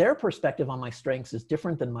their perspective on my strengths is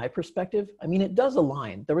different than my perspective. I mean, it does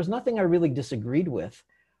align. There was nothing I really disagreed with,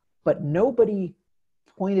 but nobody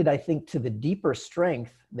pointed, I think, to the deeper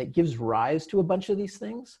strength that gives rise to a bunch of these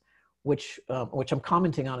things, which I'm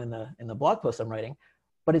commenting on in the blog post I'm writing.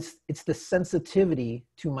 but it's the sensitivity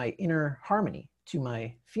to my inner harmony, to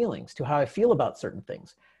my feelings, to how I feel about certain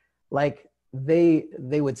things. Like they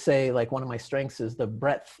would say, like, one of my strengths is the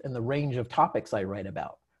breadth and the range of topics I write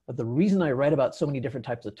about. But the reason I write about so many different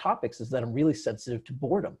types of topics is that I'm really sensitive to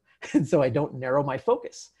boredom. And so I don't narrow my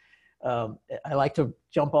focus. I like to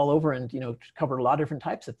jump all over and, cover a lot of different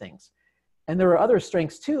types of things. And there are other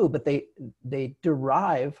strengths too, but they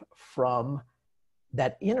derive from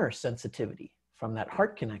that inner sensitivity, from that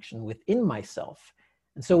heart connection within myself.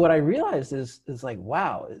 And so what I realized is like,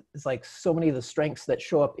 wow, it's like so many of the strengths that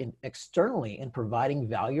show up externally in providing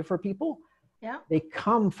value for people, Yeah. they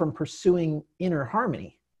come from pursuing inner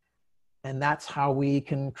harmony. And that's how we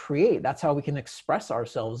can create, that's how we can express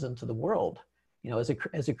ourselves into the world, as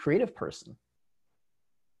a creative person.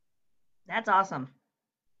 That's awesome.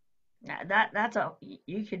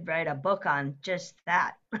 You could write a book on just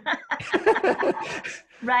that.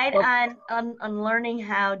 Right? Well, on learning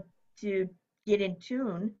how to get in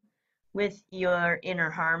tune with your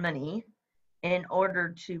inner harmony in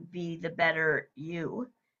order to be the better you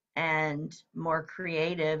and more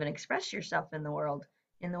creative and express yourself in the world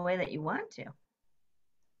in the way that you want to.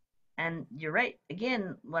 And you're right.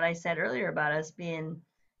 Again, what I said earlier about us being,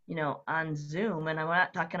 on Zoom, and I'm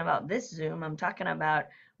not talking about this Zoom, I'm talking about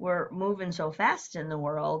we're moving so fast in the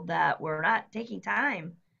world that we're not taking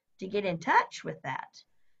time to get in touch with that.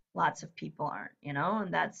 Lots of people aren't,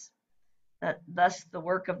 and thus the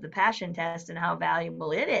work of the passion test and how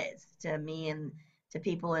valuable it is to me and to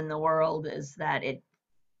people in the world is that it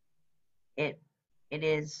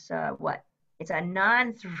is what it's a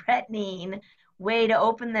non-threatening way to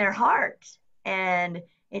open their heart, and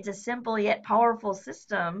it's a simple yet powerful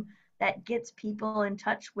system that gets people in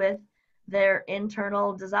touch with their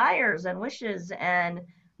internal desires and wishes and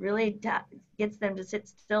really gets them to sit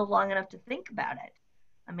still long enough to think about it.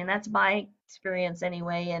 I mean, that's my experience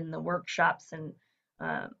anyway in the workshops and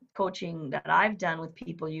coaching that I've done with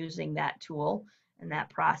people using that tool and that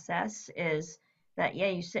process is that, yeah,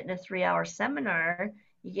 you sit in a 3-hour seminar,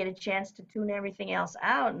 you get a chance to tune everything else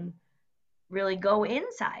out and really go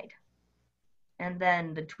inside. And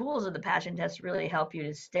then the tools of the passion test really help you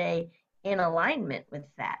to stay in alignment with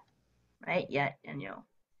that, right? Yet, and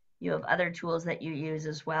you have other tools that you use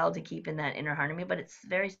as well to keep in that inner harmony, but it's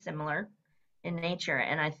very similar in nature.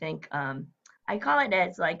 And I think I call it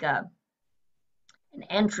as like an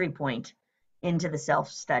entry point into the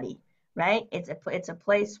self-study, right? It's a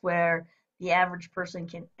place where the average person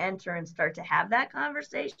can enter and start to have that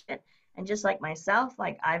conversation. And just like myself,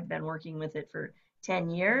 like I've been working with it for 10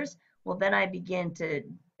 years, well, then I begin to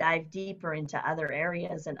dive deeper into other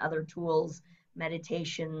areas and other tools,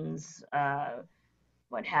 meditations,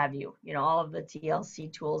 what have you, all of the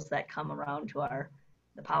TLC tools that come around to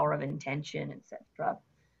the power of intention, etc.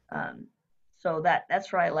 So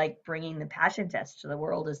that's where I like bringing the passion test to the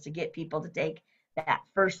world, is to get people to take that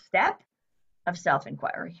first step of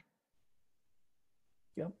self-inquiry.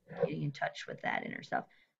 Yep. Getting in touch with that inner self.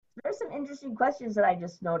 There's some interesting questions that I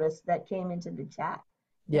just noticed that came into the chat.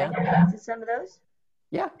 Yeah. Can I get to some of those?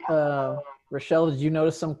 Yeah. Rochelle, did you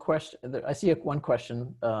notice some question? I see one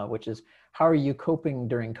question, which is, how are you coping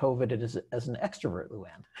during COVID as an extrovert,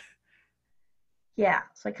 LuAnn? Yeah.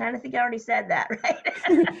 So I kind of think I already said that,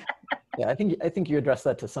 right? Yeah, I think you addressed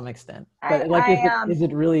that to some extent. But is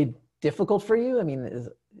it really difficult for you? I mean,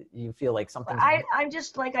 you feel like something's I'm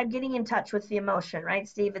just like, I'm getting in touch with the emotion, right,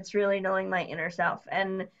 Steve? It's really knowing my inner self.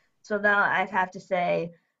 And so now I have to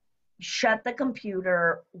say, shut the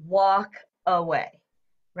computer, walk away,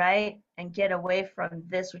 right? And get away from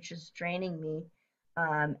this, which is draining me.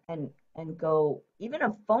 And go, even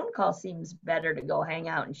a phone call seems better to go hang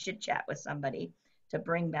out and chit chat with somebody to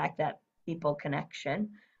bring back that people connection.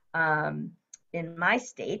 In my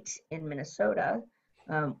state, in Minnesota,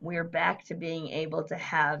 we're back to being able to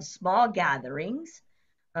have small gatherings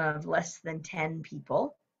of less than 10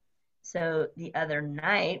 people. So the other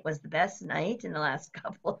night was the best night in the last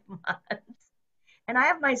couple of months. And I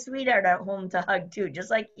have my sweetheart at home to hug too, just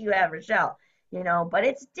like you have, Rochelle, but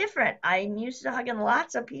it's different. I'm used to hugging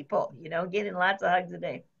lots of people, getting lots of hugs a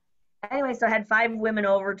day. Anyway, so I had 5 women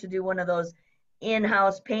over to do one of those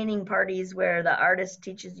in-house painting parties where the artist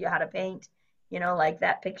teaches you how to paint. Like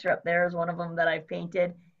that picture up there is one of them that I've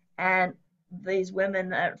painted. And these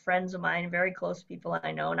women, friends of mine, very close people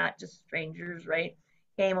I know, not just strangers, right,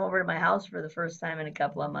 came over to my house for the first time in a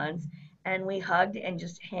couple of months. And we hugged and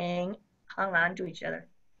just hung on to each other.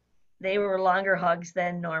 They were longer hugs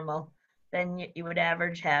than normal, than you would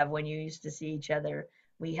average have when you used to see each other.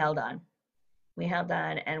 We held on. We held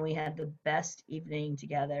on, and we had the best evening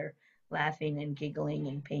together, laughing and giggling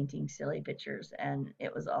and painting silly pictures, and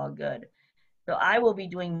it was all good. So I will be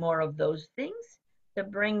doing more of those things to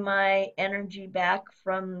bring my energy back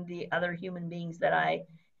from the other human beings that I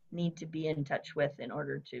need to be in touch with in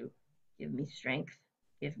order to give me strength,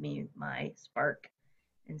 give me my spark,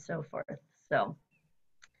 and so forth. So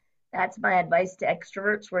that's my advice to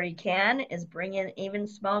extroverts where you can, is bring in even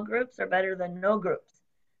small groups are better than no groups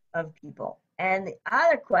of people. And the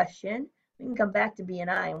other question, we can come back to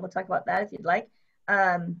BNI and we'll talk about that if you'd like,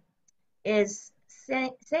 is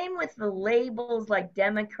same with the labels like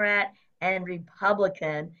Democrat and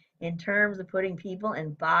Republican in terms of putting people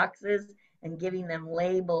in boxes and giving them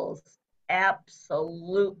labels.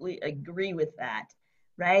 Absolutely agree with that,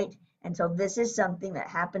 right? And so this is something that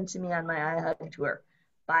happened to me on my iHug tour.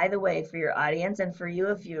 By the way, for your audience and for you,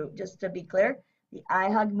 if you, just to be clear, the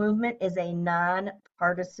iHug movement is a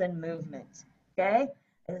nonpartisan movement, okay?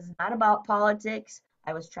 It is not about politics.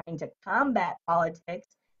 I was trying to combat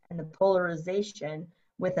politics and the polarization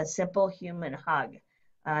with a simple human hug.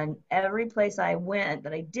 And every place I went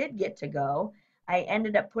that I did get to go, I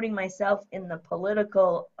ended up putting myself in the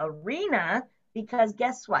political arena because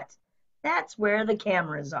guess what? That's where the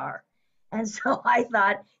cameras are. And so I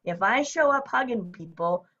thought if I show up hugging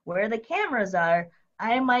people where the cameras are,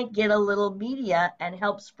 I might get a little media and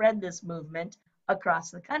help spread this movement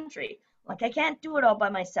across the country. Like I can't do it all by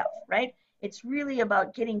myself, right? It's really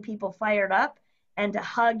about getting people fired up and to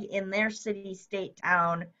hug in their city, state,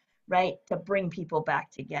 town, right? To bring people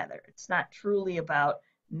back together. It's not truly about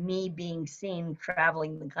me being seen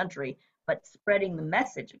traveling the country, but spreading the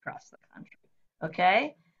message across the country.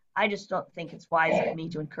 Okay? I just don't think it's wise of me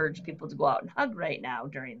to encourage people to go out and hug right now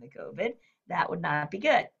during the COVID. That would not be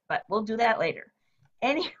good, but we'll do that later.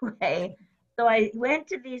 Anyway, so I went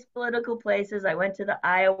to these political places. I went to the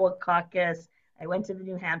Iowa caucus. I went to the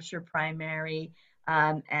New Hampshire primary.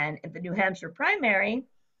 And at the New Hampshire primary,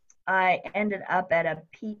 I ended up at a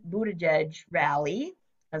Pete Buttigieg rally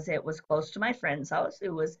because it was close to my friend's house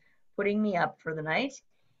who was putting me up for the night.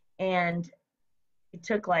 And it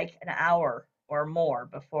took like an hour or more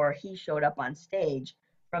before he showed up on stage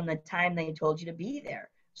from the time they told you to be there.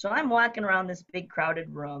 So I'm walking around this big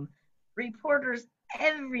crowded room, reporters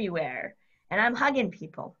everywhere, and I'm hugging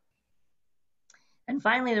people. And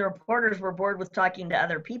finally, the reporters were bored with talking to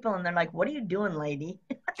other people, and they're like, "What are you doing, lady?"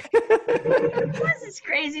 What's this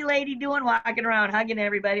crazy lady doing walking around hugging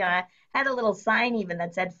everybody? And I had a little sign even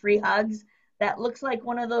that said free hugs that looks like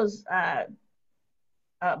one of those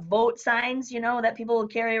vote signs, you know, that people will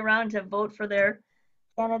carry around to vote for their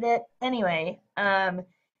candidate. Anyway, and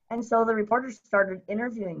so the reporters started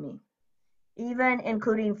interviewing me, even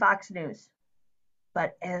including Fox News.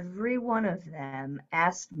 But every one of them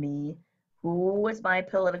asked me who was my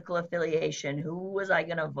political affiliation, who was I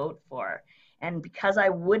going to vote for. And because I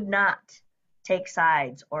would not take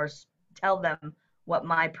sides or tell them what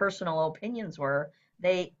my personal opinions were,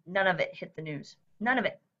 none of it hit the news. None of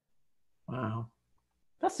it. Wow.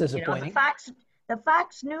 That's You know, disappointing. the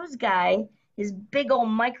Fox News guy, his big old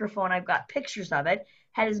microphone, I've got pictures of it,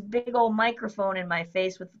 had his big old microphone in my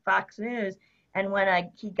face with the Fox News. And when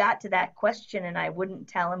he got to that question and I wouldn't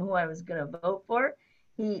tell him who I was going to vote for,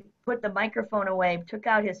 he put the microphone away, took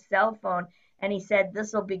out his cell phone, and he said,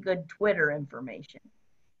 "This will be good Twitter information."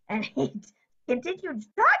 And he continued to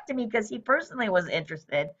talk to me because he personally was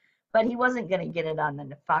interested, but he wasn't going to get it on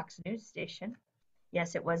the Fox News station.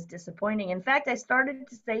 Yes, it was disappointing. In fact, I started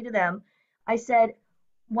to say to them, I said,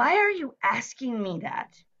 "Why are you asking me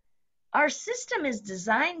that? Our system is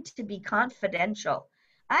designed to be confidential.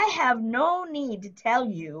 I have no need to tell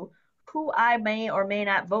you who I may or may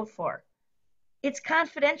not vote for. It's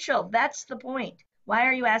confidential. That's the point. Why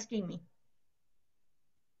are you asking me?"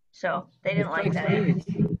 So they didn't like that.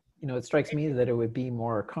 It strikes me that it would be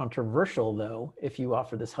more controversial, though, if you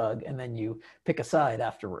offer this hug and then you pick a side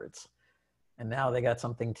afterwards. And now they got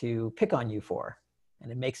something to pick on you for.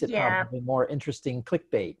 And it makes it probably more interesting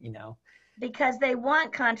clickbait, Because they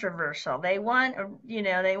want controversial. They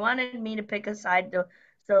wanted me to pick a side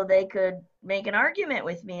so they could make an argument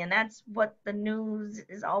with me. And that's what the news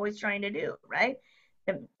is always trying to do, right?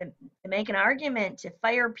 To make an argument, to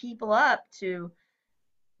fire people up, to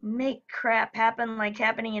make crap happen like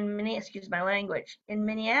happening in excuse my language, in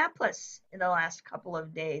Minneapolis in the last couple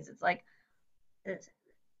of days. It's like, it's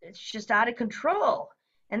just out of control.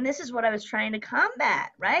 And this is what I was trying to combat,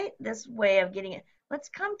 right? This way of getting it. Let's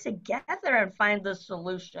come together and find the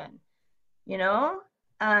solution, you know?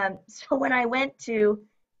 So when I went to,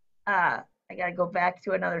 I got to go back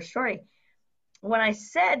to another story. When I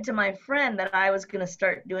said to my friend that I was going to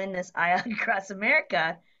start doing this iHug Across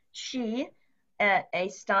America, she, a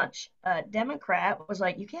staunch Democrat, was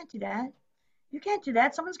like, "You can't do that. You can't do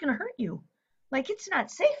that. Someone's going to hurt you. Like, it's not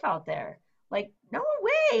safe out there. Like, no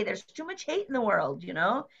way, there's too much hate in the world, you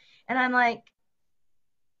know? And I'm like,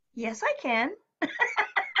 yes, I can.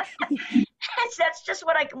 That's just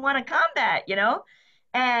what I want to combat, you know?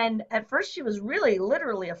 And at first she was really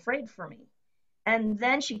literally afraid for me. And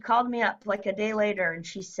then she called me up like a day later and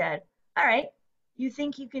she said, all right, you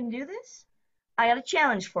think you can do this? I got a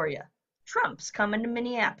challenge for you. Trump's coming to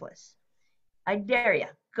Minneapolis. I dare you.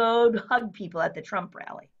 Go hug people at the Trump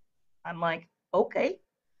rally. I'm like, okay,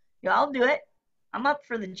 yeah, I'll do it. I'm up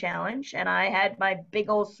for the challenge. And I had my big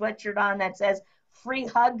old sweatshirt on that says free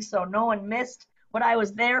hug so no one missed what I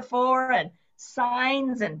was there for, and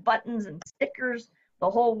signs and buttons and stickers, the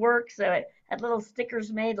whole works. So it had little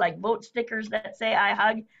stickers made like vote stickers that say I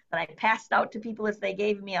hug that I passed out to people if they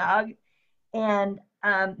gave me a hug. And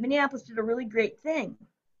Minneapolis did a really great thing.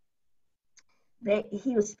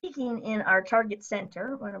 He was speaking in our Target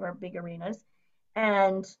Center, one of our big arenas,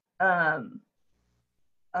 and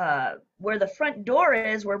where the front door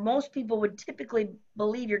is, where most people would typically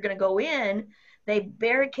believe you're going to go in, they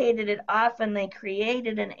barricaded it off and they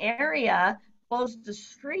created an area, closed the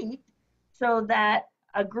street so that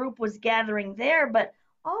a group was gathering there. But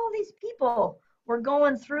all these people were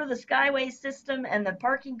going through the skyway system and the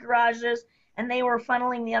parking garages, and they were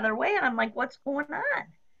funneling the other way. And I'm like, what's going on?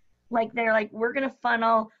 Like, they're like, we're going to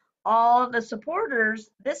funnel all the supporters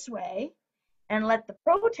this way and let the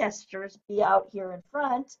protesters be out here in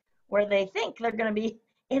front where they think they're going to be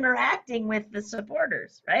interacting with the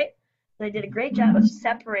supporters, right? They did a great job of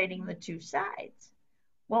separating the two sides.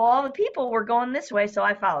 Well, all the people were going this way, so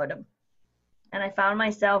I followed them. And I found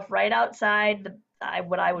myself right outside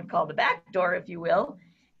what I would call the back door, if you will,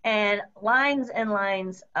 and lines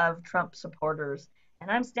of Trump supporters. And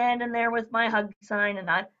I'm standing there with my hug sign,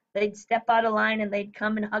 and they'd step out of line and they'd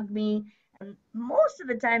come and hug me. And most of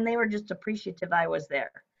the time, they were just appreciative I was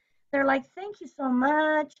there. They're like, thank you so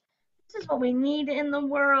much. This is what we need in the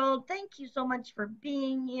world. Thank you so much for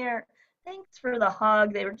being here. Thanks for the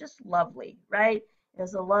hug. They were just lovely, right? It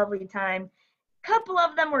was a lovely time. A couple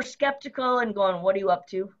of them were skeptical and going, what are you up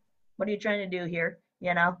to? What are you trying to do here?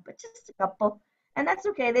 You know, but just a couple. And that's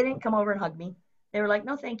okay. They didn't come over and hug me. They were like,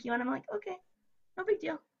 no, thank you. And I'm like, okay, no big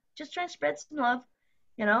deal. Just trying to spread some love.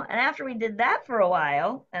 You know, and after we did that for a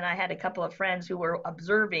while, and I had a couple of friends who were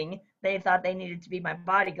observing, they thought they needed to be my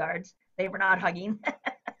bodyguards. They were not hugging.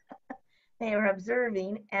 They were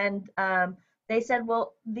observing, and they said,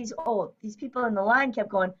 well, these people in the line kept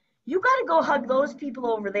going, you got to go hug those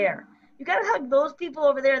people over there. You got to hug those people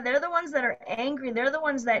over there. They're the ones that are angry. They're the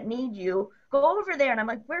ones that need you. Go over there. And I'm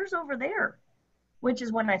like, where's over there? Which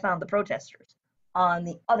is when I found the protesters on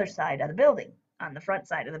the other side of the building, on the front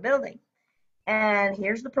side of the building. And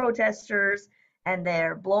here's the protesters, and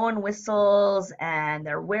they're blowing whistles and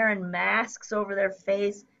they're wearing masks over their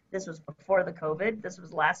face. This was before the COVID. This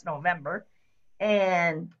was last November.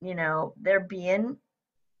 And, you know, they're being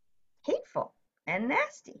hateful and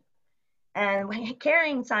nasty and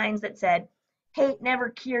carrying signs that said, hate never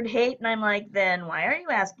cured hate. And I'm like, then why are you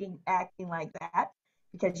acting like that?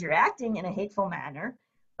 Because you're acting in a hateful manner.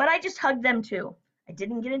 But I just hugged them too. I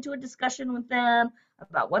didn't get into a discussion with them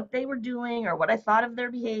about what they were doing or what I thought of their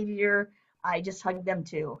behavior. I just hugged them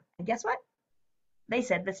too. And guess what? They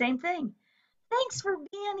said the same thing. Thanks for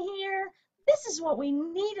being here. This is what we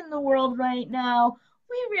need in the world right now.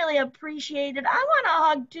 We really appreciate it. I want a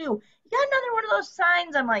hug too. You got another one of those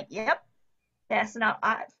signs? I'm like, yep. Passing out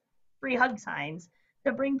free hug signs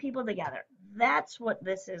to bring people together. That's what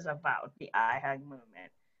this is about, the iHug movement,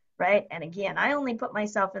 right? And again, I only put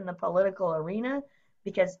myself in the political arena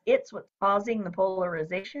because it's what's causing the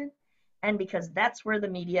polarization, and because that's where the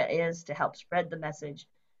media is to help spread the message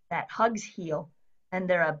that hugs heal, and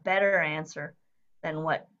they're a better answer than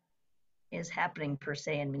what is happening per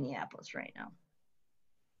se in Minneapolis right now.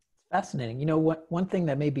 Fascinating. You know, one thing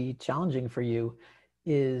that may be challenging for you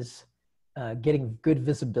is getting good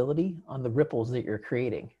visibility on the ripples that you're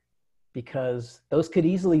creating, because those could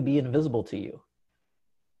easily be invisible to you.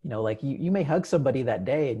 You know, like you may hug somebody that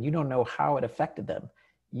day and you don't know how it affected them.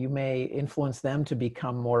 You may influence them to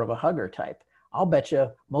become more of a hugger type. I'll bet you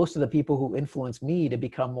most of the people who influenced me to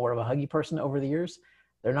become more of a huggy person over the years,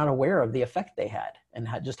 they're not aware of the effect they had and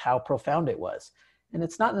just how profound it was. And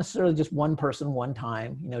it's not necessarily just one person, one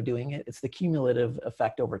time, you know, doing it. It's the cumulative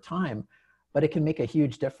effect over time, but it can make a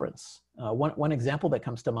huge difference. One example that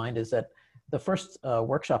comes to mind is that the first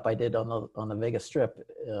workshop I did on the Vegas Strip,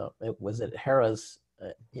 it was at Harrah's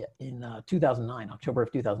in 2009, October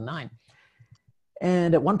of 2009.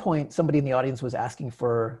 And at one point, somebody in the audience was asking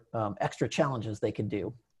for extra challenges they could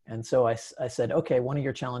do. And so I said, okay, one of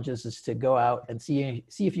your challenges is to go out and see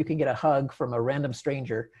if you can get a hug from a random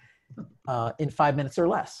stranger in 5 minutes or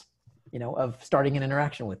less. of starting an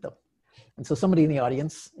interaction with them. And so somebody in the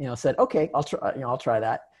audience, said, okay, I'll try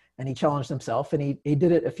that. And he challenged himself, and he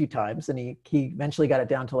did it a few times, and he eventually got it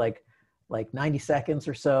down to like 90 seconds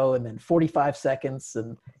or so, and then 45 seconds,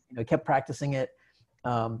 and kept practicing it. He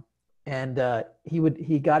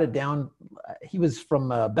got it down. He was from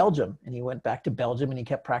Belgium, and he went back to Belgium, and he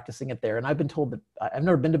kept practicing it there. And I've been told that I've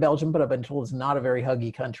never been to Belgium, but I've been told it's not a very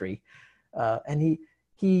huggy country. And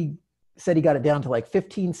he said he got it down to like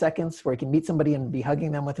 15 seconds where he can meet somebody and be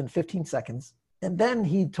hugging them within 15 seconds. And then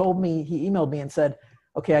he emailed me and said,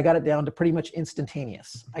 okay, I got it down to pretty much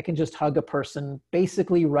instantaneous. I can just hug a person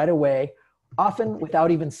basically right away, often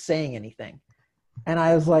without even saying anything. And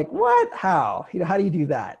I was like, what? How? How do you do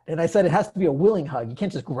that? And I said, it has to be a willing hug. You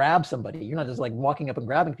can't just grab somebody. You're not just like walking up and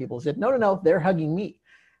grabbing people. He said, no, they're hugging me.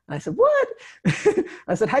 And I said, what?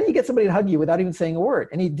 I said, how do you get somebody to hug you without even saying a word?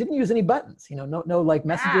 And he didn't use any buttons, no like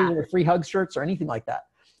messages or free hug shirts or anything like that.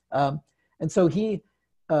 And so he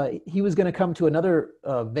was going to come to another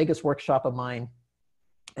Vegas workshop of mine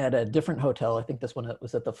at a different hotel. I think this one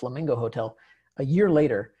was at the Flamingo Hotel a year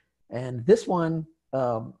later. And this one,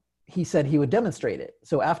 he said he would demonstrate it.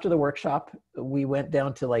 So after the workshop, we went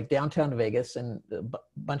down to like downtown Vegas, and a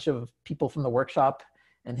bunch of people from the workshop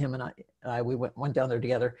and him and I we went down there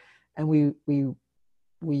together, and we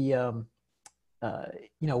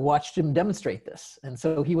watched him demonstrate this. And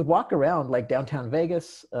so he would walk around like downtown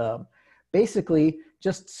Vegas, basically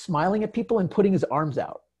just smiling at people and putting his arms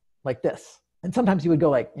out like this. And sometimes he would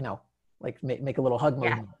go like, make a little hug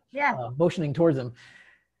motion, motioning towards him.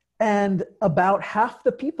 And about half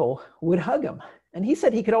the people would hug him. And he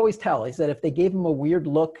said he could always tell. He said if they gave him a weird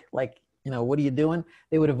look, like, what are you doing?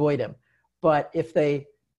 They would avoid him. But if they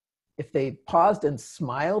paused and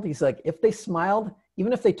smiled, he's like, if they smiled,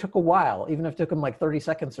 even if they took a while, even if it took them like 30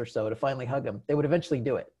 seconds or so to finally hug him, they would eventually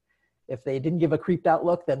do it. If they didn't give a creeped out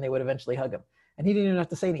look, then they would eventually hug him. And he didn't even have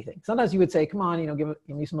to say anything. Sometimes you would say, come on, give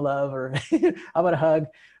me some love, or how about a hug?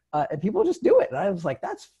 And people just do it. And I was like,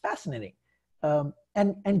 that's fascinating.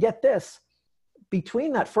 And get this,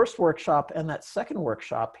 between that first workshop and that second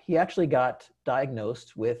workshop, he actually got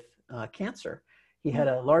diagnosed with cancer. He had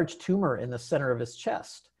a large tumor in the center of his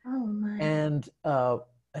chest. Oh my. And I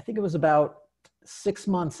think it was about 6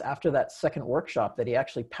 months after that second workshop that he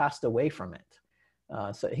actually passed away from it.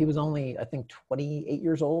 So he was only, I think, 28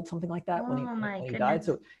 years old, something like that, when he died.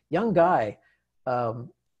 So young guy.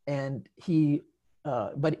 And he,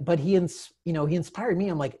 but he inspired me.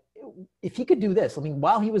 I'm like, if he could do this, I mean,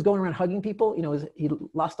 while he was going around hugging people, he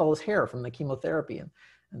lost all his hair from the chemotherapy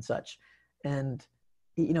and such. And,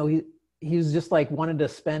 he was just like wanted to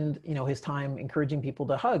spend, his time encouraging people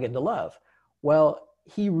to hug and to love. Well,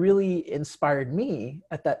 he really inspired me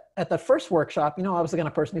at that first workshop. I was the kind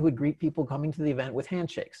of person who would greet people coming to the event with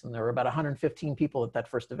handshakes. And there were about 115 people at that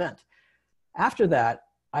first event. After that,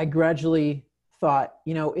 I gradually thought,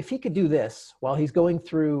 if he could do this while he's going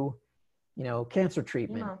through, cancer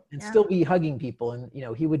treatment and still be hugging people, and,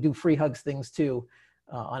 he would do free hugs things too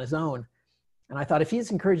on his own. And I thought, if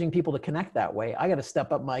he's encouraging people to connect that way, I got to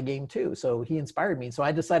step up my game too. So he inspired me. So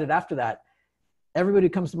I decided after that, everybody who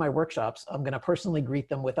comes to my workshops, I'm going to personally greet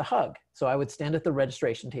them with a hug. So I would stand at the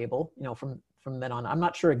registration table, from then on. I'm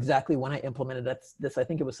not sure exactly when I implemented this. I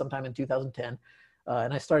think it was sometime in 2010.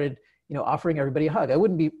 And I started, offering everybody a hug. I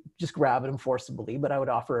wouldn't be just grabbing them forcibly, but I would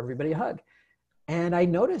offer everybody a hug. And I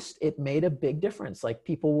noticed it made a big difference. Like,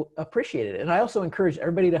 people appreciated it. And I also encouraged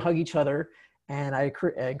everybody to hug each other. And I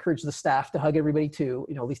encouraged the staff to hug everybody too,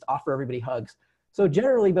 at least offer everybody hugs. So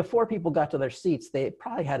generally, before people got to their seats, they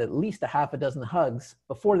probably had at least a half a dozen hugs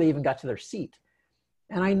before they even got to their seat.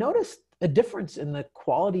 And I noticed a difference in the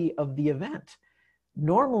quality of the event.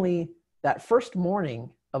 Normally, that first morning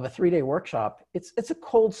of a 3-day workshop, it's a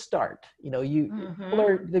cold start.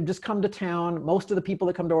 People they've just come to town. Most of the people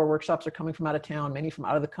that come to our workshops are coming from out of town, many from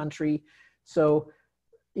out of the country. So,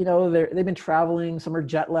 they've been traveling. Some are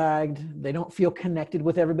jet lagged. They don't feel connected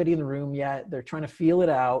with everybody in the room yet. They're trying to feel it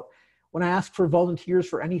out. When I asked for volunteers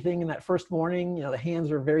for anything in that first morning, the hands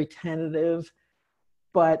were very tentative.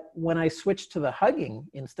 But when I switched to the hugging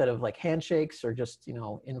instead of like handshakes or just,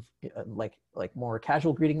 like more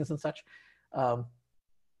casual greetings and such,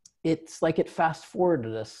 it's like it fast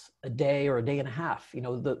forwarded us a day or a day and a half.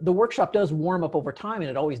 The workshop does warm up over time, and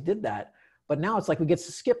it always did that. But now it's like we get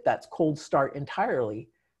to skip that cold start entirely,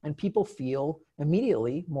 and people feel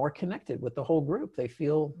immediately more connected with the whole group. They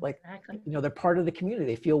feel like, they're part of the community.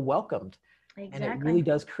 They feel welcomed. Exactly. And it really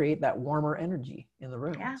does create that warmer energy in the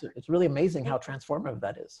room. Yeah. It's really amazing how transformative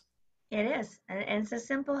that is. It is. And it's a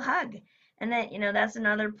simple hug. And then, that's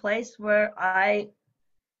another place where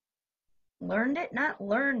not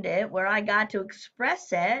learned it, where I got to express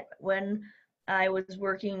it when I was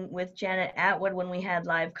working with Janet Atwood when we had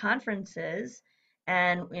live conferences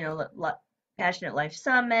and, Passionate Life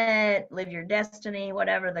Summit, Live Your Destiny,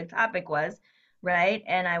 whatever the topic was, right?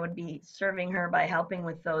 And I would be serving her by helping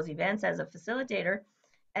with those events as a facilitator.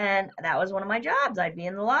 And that was one of my jobs. I'd be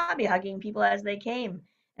in the lobby hugging people as they came.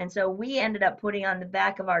 And so we ended up putting on the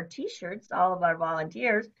back of our t-shirts, all of our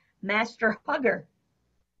volunteers, Master Hugger.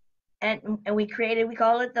 And we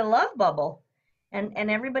called it the love bubble. And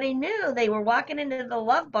everybody knew they were walking into the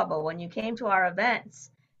love bubble when you came to our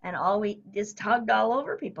events. And we just hugged all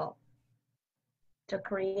over people to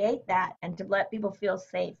create that and to let people feel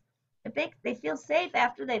safe. If they feel safe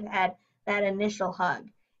after they've had that initial hug.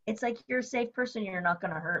 It's like, you're a safe person, you're not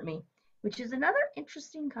going to hurt me, which is another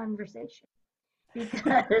interesting conversation. Because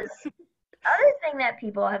other thing that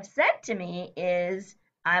people have said to me is,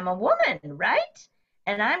 I'm a woman, right?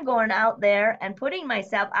 And I'm going out there and putting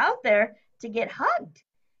myself out there to get hugged.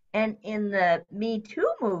 And in the Me Too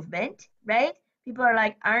movement, right? People are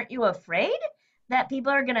like, aren't you afraid that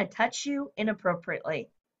people are going to touch you inappropriately?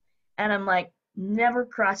 And I'm like, never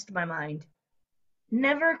crossed my mind.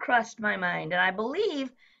 Never crossed my mind. And I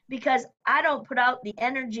believe because I don't put out the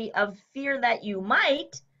energy of fear that you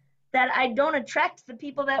might, that I don't attract the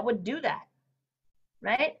people that would do that.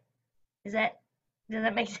 Right? Does that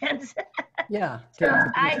make sense? Yeah. So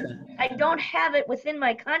I don't have it within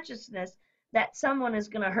my consciousness that someone is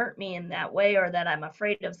going to hurt me in that way, or that I'm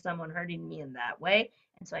afraid of someone hurting me in that way.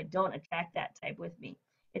 And so I don't attract that type with me.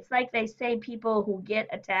 It's like they say, people who get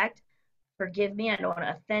attacked, forgive me, I don't want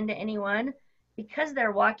to offend anyone, because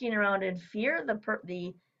they're walking around in fear. What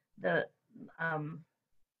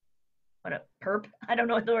a perp, I don't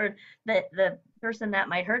know the word, the person that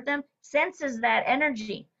might hurt them senses that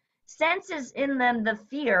energy, senses in them the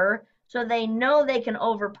fear, so they know they can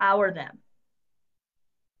overpower them,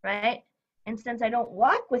 right? And since I don't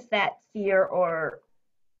walk with that fear or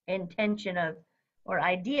intention of, or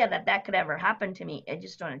idea that could ever happen to me, I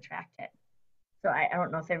just don't attract it. So I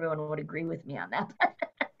don't know if everyone would agree with me on that.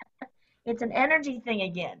 It's an energy thing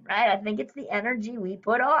again, right? I think it's the energy we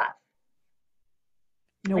put off.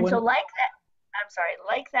 So like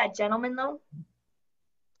that gentleman though,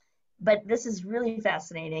 but this is really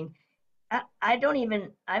fascinating.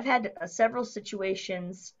 I've had several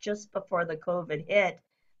situations just before the COVID hit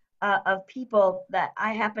of people that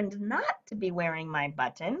I happened not to be wearing my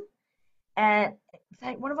button. And in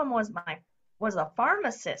fact, one of them was a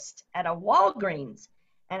pharmacist at a Walgreens,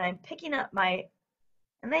 and I'm picking up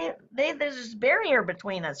and there's this barrier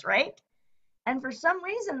between us, right? And for some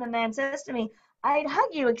reason, the man says to me, I'd hug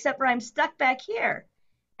you, except for I'm stuck back here.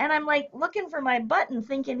 And I'm like looking for my button,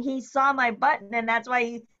 thinking he saw my button, and that's why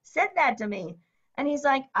he said that to me. And he's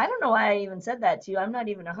like, I don't know why I even said that to you. I'm not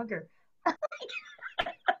even a hugger.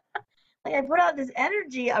 Like, I put out this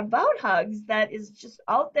energy about hugs that is just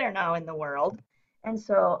out there now in the world. And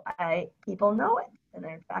so people know it, and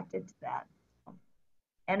they're attracted to that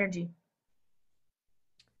energy.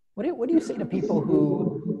 What do you say to people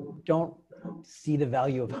who don't see the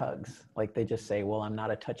value of hugs? Like, they just say, well, I'm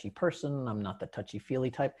not a touchy person. I'm not the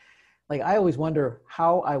touchy-feely type. Like, I always wonder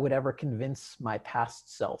how I would ever convince my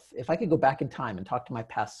past self. If I could go back in time and talk to my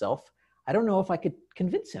past self, I don't know if I could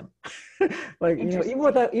convince him. Like,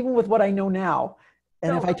 even with what I know now.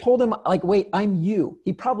 And if I told him, like, wait, I'm you,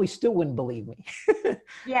 he probably still wouldn't believe me.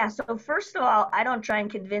 Yeah. So first of all, I don't try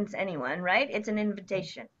and convince anyone, right? It's an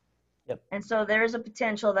invitation. Yep. And so there's a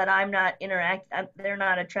potential that they're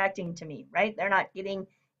not attracting to me, right? They're not getting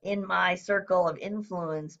in my circle of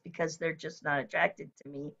influence because they're just not attracted to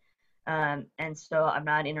me. And so I'm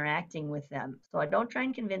not interacting with them. So I don't try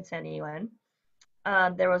and convince anyone.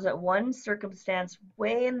 There was one circumstance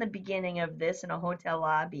way in the beginning of this in a hotel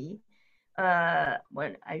lobby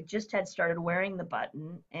when I just had started wearing the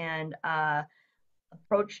button, and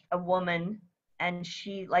approached a woman, and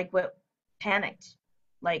she panicked.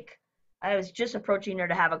 Like, I was just approaching her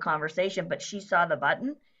to have a conversation, but she saw the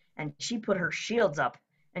button and she put her shields up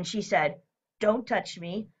and she said, don't touch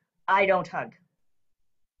me. I don't hug.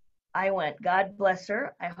 I went, God bless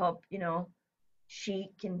her. I hope, she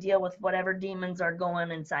can deal with whatever demons are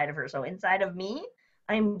going inside of her. So inside of me,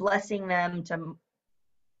 I'm blessing them to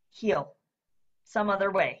heal some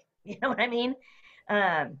other way. You know what I mean?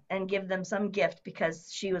 And give them some gift,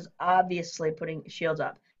 because she was obviously putting shields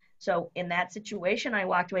up. So in that situation, I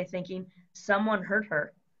walked away thinking someone hurt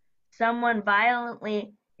her. Someone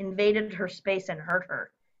violently invaded her space and hurt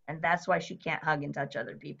her. And that's why she can't hug and touch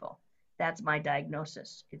other people. That's my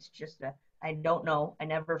diagnosis. It's just I don't know. I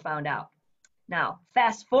never found out. Now,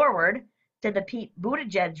 fast forward to the Pete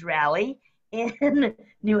Buttigieg rally in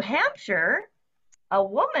New Hampshire, a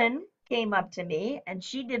woman came up to me and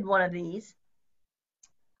she did one of these.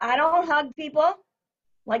 I don't hug people,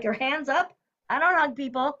 like her hands up. I don't hug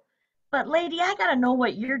people. But lady, I got to know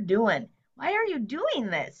what you're doing. Why are you doing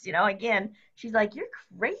this? Again, she's like, you're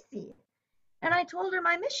crazy. And I told her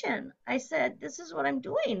my mission. I said, this is what I'm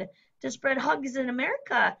doing to spread hugs in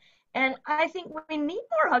America. And I think we need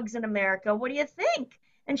more hugs in America. What do you think?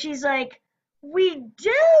 And she's like, we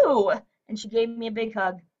do. And she gave me a big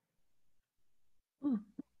hug.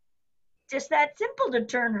 Just that simple to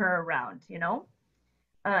turn her around,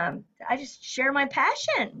 I just share my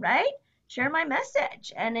passion, right? Share my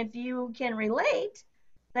message. And if you can relate,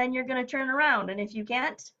 then you're going to turn around. And if you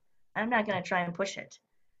can't, I'm not going to try and push it.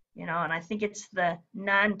 And I think it's the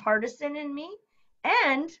nonpartisan in me.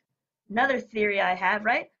 And another theory I have,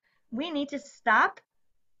 right? We need to stop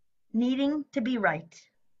needing to be right.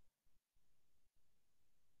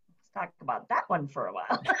 Let's talk about that one for a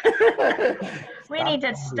while. We need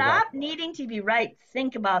to stop needing to be right.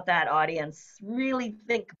 Think about that, audience. Really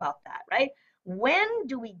think about that, right? When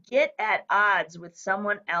do we get at odds with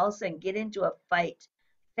someone else and get into a fight?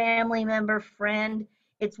 Family member, friend.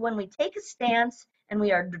 It's when we take a stance and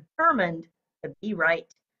we are determined to be right,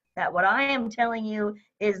 that what I am telling you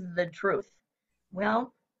is the truth.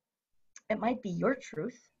 Well, it might be your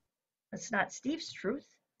truth. It's not Steve's truth.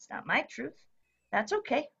 It's not my truth. That's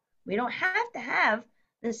okay. We don't have to have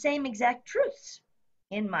the same exact truths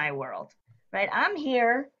in my world, right? I'm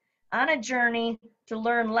here on a journey to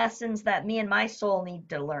learn lessons that me and my soul need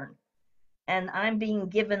to learn. And I'm being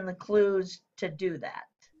given the clues to do that.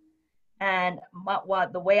 And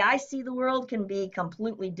the way I see the world can be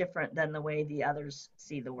completely different than the way the others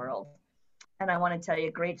see the world. And I want to tell you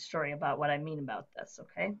a great story about what I mean about this,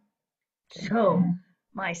 okay? So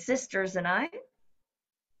my sisters and I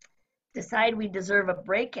decide we deserve a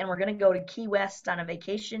break and we're going to go to Key West on a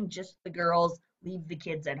vacation, just the girls, leave the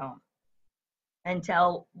kids at home.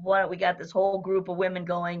 Until we got this whole group of women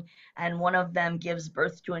going, and one of them gives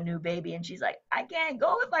birth to a new baby, and she's like, I can't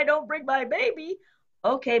go if I don't bring my baby.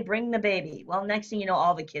 Okay, bring the baby. Well, next thing you know,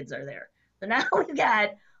 all the kids are there. So now we've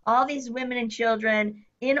got all these women and children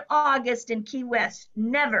in August in Key West.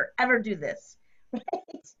 Never, ever do this,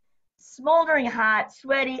 right? Smoldering hot,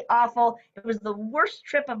 sweaty, awful. It was the worst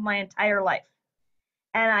trip of my entire life.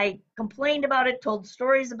 And I complained about it, told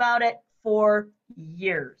stories about it for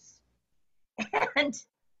years. And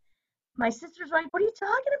my sister's like, what are you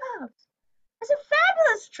talking about? It's a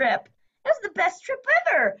fabulous trip. It was the best trip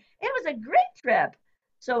ever. It was a great trip.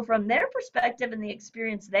 So from their perspective and the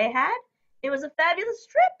experience they had, it was a fabulous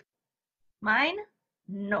trip. Mine,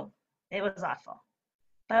 no, it was awful.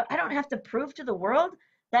 But I don't have to prove to the world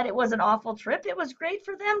that it was an awful trip. It was great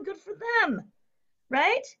for them, good for them,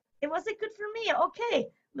 right? It wasn't good for me. Okay,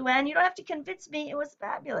 LuAnn, you don't have to convince me it was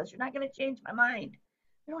fabulous. You're not going to change my mind.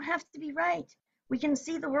 We don't have to be right. We can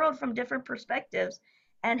see the world from different perspectives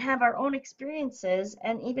and have our own experiences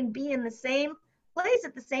and even be in the same place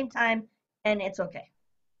at the same time, and it's okay.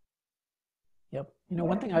 Yep.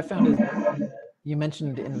 One thing I found is you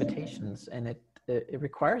mentioned invitations, and it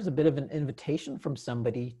requires a bit of an invitation from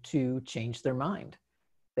somebody to change their mind.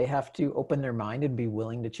 They have to open their mind and be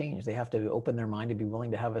willing to change. They have to open their mind and be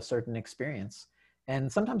willing to have a certain experience. And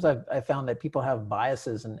sometimes I've found that people have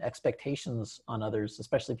biases and expectations on others,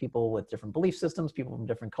 especially people with different belief systems, people from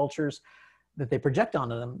different cultures, that they project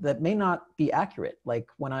onto them that may not be accurate. Like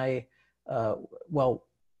when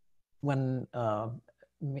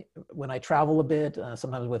when I travel a bit,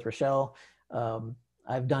 sometimes with Rochelle,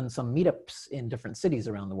 I've done some meetups in different cities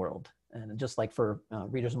around the world. And just like for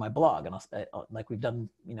readers of my blog, and like we've done,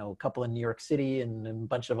 a couple in New York City and a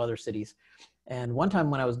bunch of other cities. And one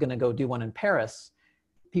time when I was going to go do one in Paris,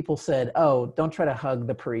 people said, "Oh, don't try to hug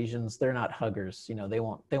the Parisians. They're not huggers. They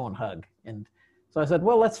won't hug." And so I said,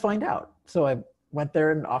 "Well, let's find out." So I went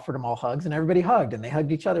there and offered them all hugs, and everybody hugged, and they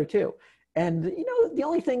hugged each other too. And the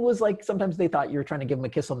only thing was, like, sometimes they thought you were trying to give them a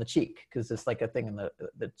kiss on the cheek because it's like a thing in the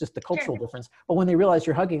just the cultural difference. But when they realized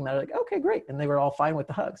you're hugging, they're like, "Okay, great," and they were all fine with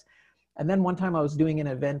the hugs. And then one time I was doing an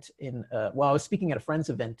event I was speaking at a friend's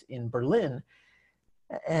event in Berlin,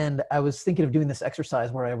 and I was thinking of doing this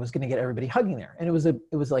exercise where I was going to get everybody hugging there. And it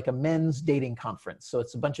was like a men's dating conference. So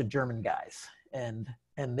it's a bunch of German guys. And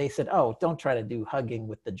they said, "Oh, don't try to do hugging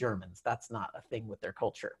with the Germans. That's not a thing with their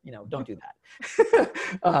culture. Don't do that."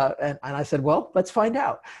 And I said, "Well, let's find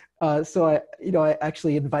out." So I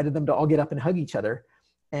actually invited them to all get up and hug each other.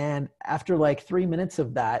 And after like 3 minutes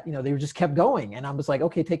of that, they just kept going. And I was like,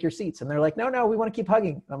 "Okay, take your seats." And they're like, No, we want to keep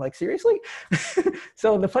hugging." And I'm like, "Seriously?"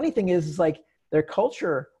 So the funny thing is like, their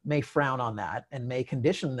culture may frown on that and may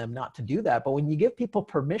condition them not to do that. But when you give people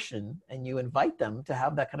permission and you invite them to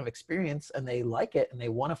have that kind of experience and they like it and they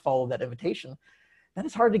want to follow that invitation, then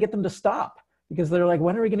it's hard to get them to stop, because they're like,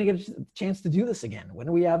 when are we going to get a chance to do this again? When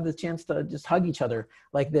do we have the chance to just hug each other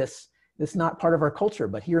like this? It's not part of our culture,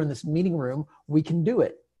 but here in this meeting room, we can do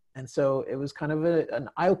it. And so it was kind of an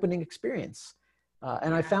eye-opening experience.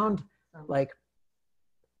 And I found like,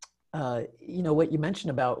 you know, what you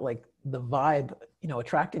mentioned about like the vibe, you know,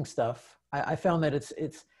 attracting stuff. I found that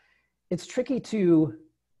it's tricky to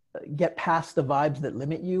get past the vibes that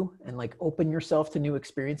limit you and like open yourself to new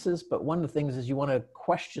experiences. But one of the things is you want to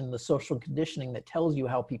question the social conditioning that tells you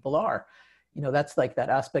how people are. You know, that's like that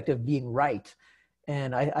aspect of being right.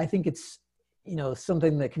 And I think it's, you know,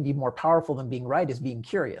 something that can be more powerful than being right is being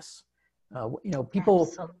curious. You know, people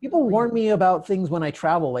warn me about things when I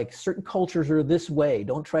travel, like certain cultures are this way,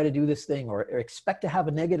 don't try to do this thing, or expect to have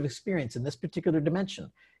a negative experience in this particular dimension.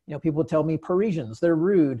 You know, people tell me Parisians, they're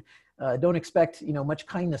rude, don't expect, you know, much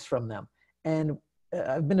kindness from them. And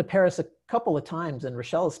I've been to Paris a couple of times, and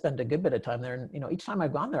Rochelle has spent a good bit of time there. And, you know, each time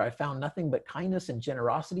I've gone there, I found nothing but kindness and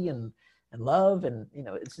generosity and love. And, you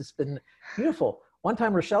know, it's just been beautiful. One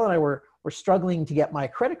time, Rochelle and I were struggling to get my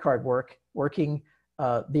credit card working.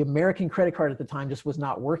 The American credit card at the time just was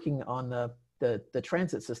not working on the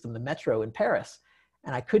transit system, the metro in Paris.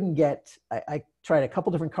 And I couldn't get, I tried a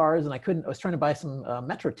couple different cards, and I was trying to buy some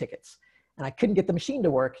metro tickets, and I couldn't get the machine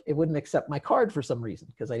to work. It wouldn't accept my card for some reason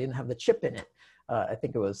because I didn't have the chip in it. I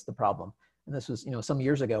think it was the problem. And this was, you know, some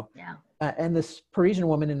years ago. Yeah. And this Parisian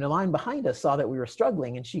woman in the line behind us saw that we were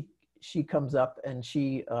struggling, and she comes up and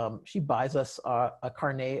she buys us a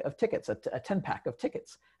carnet of tickets, a 10-pack of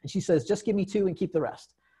tickets. And she says, just give me 2 and keep the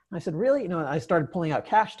rest. And I said, really? You know, I started pulling out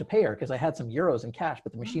cash to pay her because I had some euros in cash,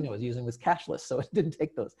 but the machine I was using was cashless, so it didn't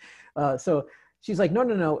take those. So she's like,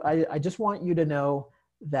 no, I just want you to know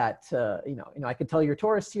that, you know, I could tell you're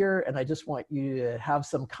tourists here, and I just want you to have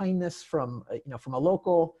some kindness from, you know, from a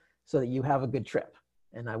local, so that you have a good trip.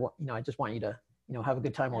 And I just want you to, you know, have a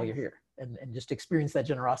good time while you're here. And just experience that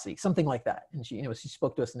generosity, something like that. And she, you know, she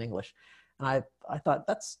spoke to us in English, and I thought,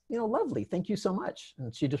 that's, you know, lovely. Thank you so much.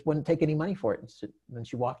 And she just wouldn't take any money for it. And then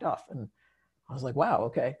she walked off, and I was like, wow,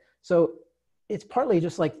 okay. So it's partly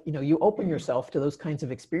just like, you know, you open yourself to those kinds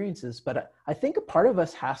of experiences, but I think a part of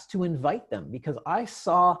us has to invite them, because I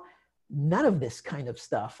saw none of this kind of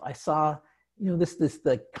stuff. I saw, you know,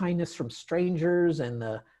 the kindness from strangers, and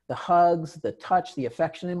the hugs, the touch, the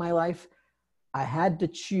affection in my life. I had to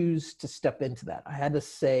choose to step into that. I had to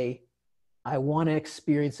say, I want to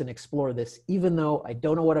experience and explore this, even though I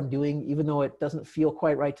don't know what I'm doing, even though it doesn't feel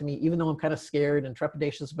quite right to me, even though I'm kind of scared and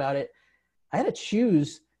trepidatious about it. I had to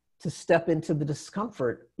choose to step into the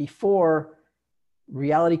discomfort before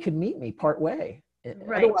reality could meet me part way.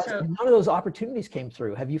 Right. Otherwise, so, none of those opportunities came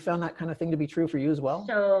through. Have you found that kind of thing to be true for you as well?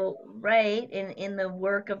 So, right, in the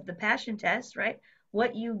work of the passion test, right,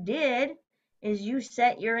 what you did is you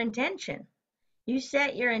set your intention. You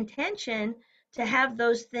set your intention to have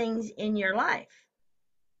those things in your life.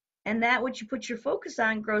 And that which you put your focus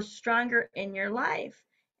on grows stronger in your life,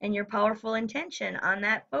 and your powerful intention on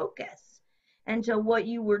that focus. And so what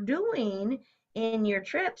you were doing in your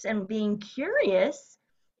trips and being curious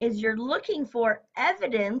is you're looking for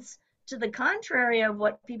evidence to the contrary of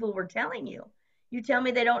what people were telling you. You tell me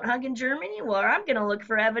they don't hug in Germany? Well, I'm going to look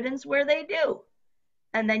for evidence where they do.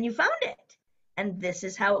 And then you found it. And this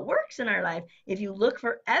is how it works in our life. If you look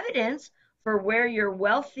for evidence for where you're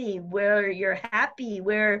wealthy, where you're happy,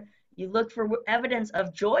 where you look for evidence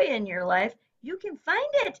of joy in your life, you can find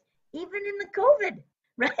it even in the COVID,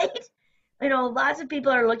 right? You know, lots of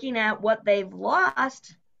people are looking at what they've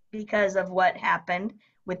lost because of what happened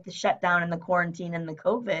with the shutdown and the quarantine and the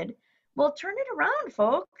COVID. Well, turn it around,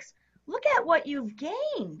 folks. Look at what you've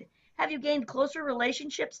gained. Have you gained closer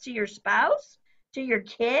relationships to your spouse, to your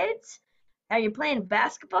kids? Are you playing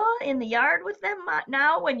basketball in the yard with them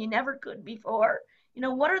now when you never could before? You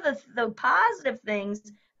know, what are the positive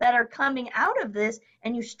things that are coming out of this?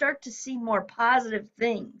 And you start to see more positive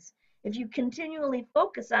things. If you continually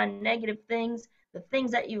focus on negative things, the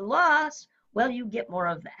things that you lost, well, you get more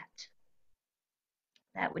of that.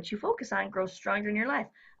 That which you focus on grows stronger in your life.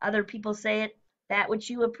 Other people say it, that which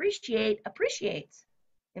you appreciate appreciates.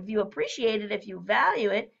 If you appreciate it, if you value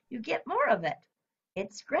it, you get more of it.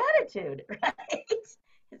 It's gratitude, right?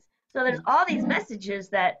 So there's all these messages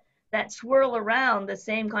that swirl around the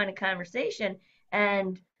same kind of conversation,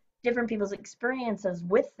 and different people's experiences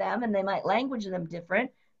with them, and they might language them different,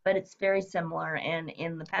 but it's very similar. And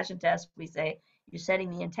in the passion test, we say you're setting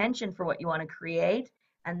the intention for what you want to create,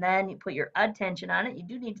 and then you put your attention on it. You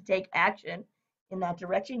do need to take action in that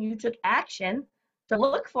direction. You took action to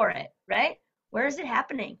look for it, right? Where is it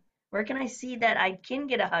happening? Where can I see that I can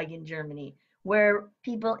get a hug in Germany? Where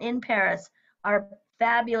people in Paris are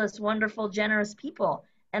fabulous, wonderful, generous people.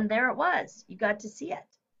 And there it was. You got to see it.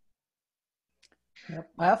 Yep.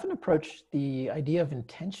 I often approach the idea of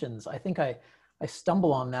intentions. I think I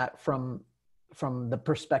stumble on that from the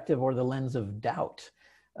perspective or the lens of doubt.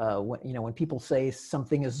 When people say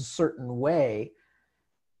something is a certain way,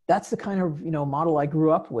 that's the kind of model I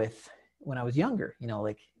grew up with when I was younger.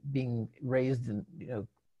 Like being raised in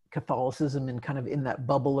Catholicism and kind of in that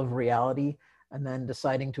bubble of reality, and then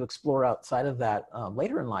deciding to explore outside of that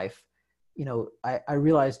later in life. I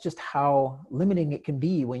realized just how limiting it can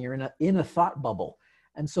be when you're in a thought bubble.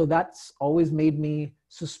 And so that's always made me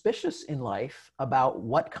suspicious in life about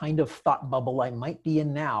what kind of thought bubble I might be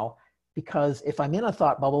in now, because if I'm in a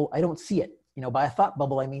thought bubble, I don't see it. By a thought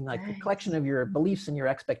bubble, I mean like a collection of your beliefs and your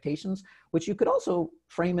expectations, which you could also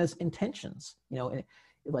frame as intentions.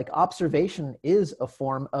 Like observation is a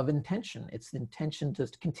form of intention. It's the intention to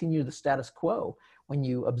continue the status quo. When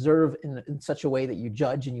you observe in such a way that you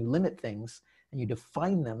judge and you limit things and you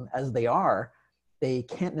define them as they are, they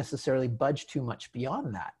can't necessarily budge too much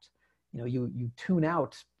beyond that. You tune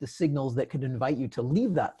out the signals that could invite you to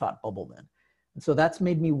leave that thought bubble then. And so that's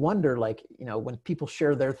made me wonder, like, when people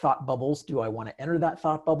share their thought bubbles, do I want to enter that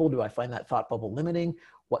thought bubble? Do I find that thought bubble limiting?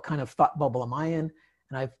 What kind of thought bubble am I in?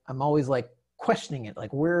 And I'm always like questioning it,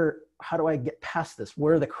 like how do I get past this?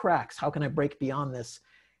 Where are the cracks? How can I break beyond this?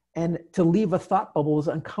 And to leave a thought bubble is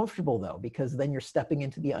uncomfortable though, because then you're stepping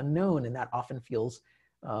into the unknown, and that often feels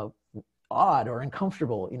odd or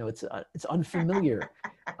uncomfortable. It's unfamiliar.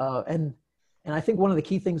 And I think one of the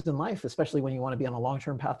key things in life, especially when you want to be on a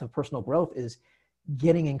long-term path of personal growth, is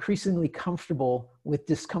getting increasingly comfortable with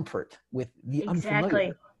discomfort, with the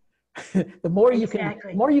unfamiliar. The more you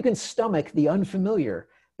can stomach the unfamiliar,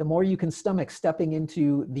 the more you can stomach stepping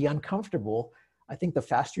into the uncomfortable, I think the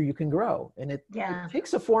faster you can grow. And it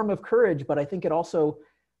takes a form of courage, but I think it also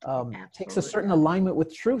takes a certain alignment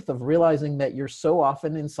with truth of realizing that you're so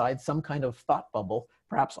often inside some kind of thought bubble,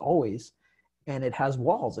 perhaps always, and it has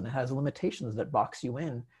walls and it has limitations that box you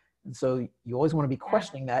in. And so you always want to be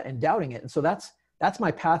questioning that and doubting it. And so that's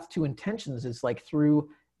my path to intentions, is like through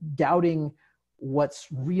doubting what's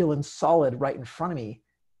real and solid right in front of me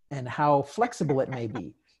and how flexible it may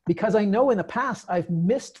be. Because I know in the past, I've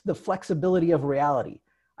missed the flexibility of reality.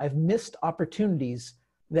 I've missed opportunities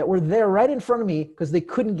that were there right in front of me because they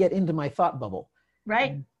couldn't get into my thought bubble.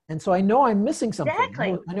 Right. And so I know I'm missing something.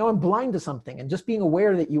 Exactly. I know I'm blind to something. And just being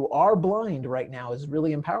aware that you are blind right now is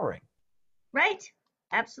really empowering. Right.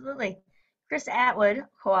 Absolutely. Chris Atwood,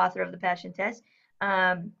 co-author of The Passion Test,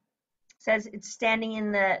 says it's standing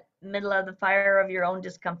in the middle of the fire of your own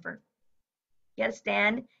discomfort. You got to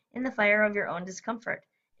stand in the fire of your own discomfort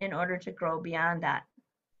in order to grow beyond that.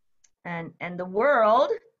 And the world,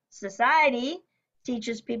 society,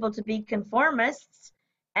 teaches people to be conformists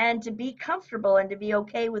and to be comfortable and to be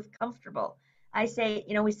okay with comfortable. I say,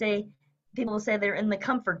 people will say they're in the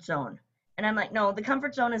comfort zone. And I'm like, no, the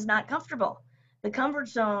comfort zone is not comfortable. The comfort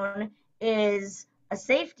zone is a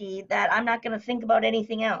safety that I'm not going to think about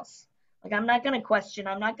anything else. Like, I'm not going to question.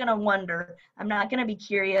 I'm not going to wonder. I'm not going to be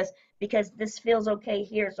curious because this feels okay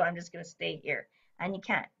here. So I'm just going to stay here. And you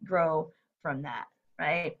can't grow from that,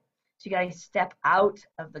 right? So you got to step out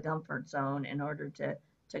of the comfort zone in order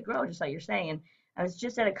to grow, just like you're saying. And I was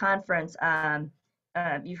just at a conference.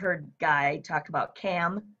 You've heard Guy talk about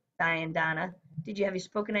CAM, Guy and Donna. Have you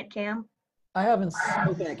spoken at CAM? I haven't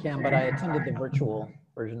spoken at CAM, but I attended the virtual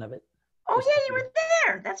version of it. Oh, yeah, you were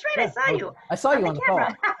there. That's right. Yeah, I saw you. I saw you on the call.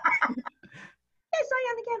 Yeah, I saw you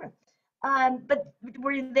on the camera. But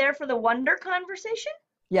were you there for the Wonder conversation?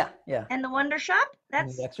 Yeah. And the Wonder Shop?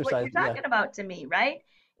 That's what you're talking about to me, right?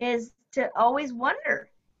 Is to always wonder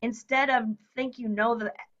instead of think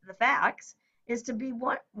the facts, is to be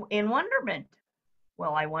in wonderment.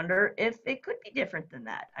 Well, I wonder if it could be different than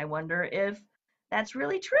that. I wonder if that's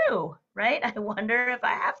really true, right? I wonder if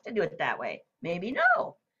I have to do it that way. Maybe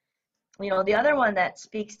no. The other one that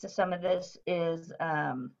speaks to some of this is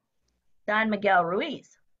Don Miguel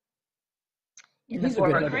Ruiz in the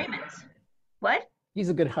Four Agreements. What? He's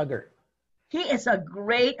a good hugger. He is a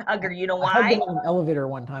great hugger. You know why? I hugged him in an elevator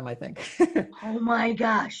one time, I think. Oh my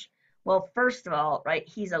gosh. Well, first of all, right,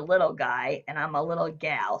 he's a little guy and I'm a little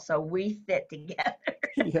gal, so we fit together.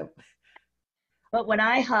 Yep. But when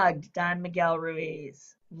I hugged Don Miguel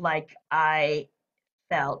Ruiz, like I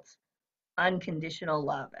felt unconditional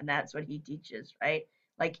love, and that's what he teaches, right?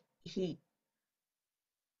 Like he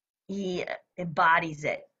embodies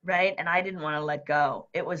it, right? And I didn't want to let go.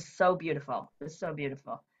 It was so beautiful. It was so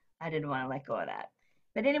beautiful. I didn't want to let go of that.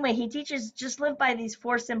 But anyway, he teaches just live by these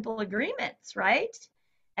 4 simple agreements, right?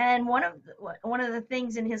 And one of the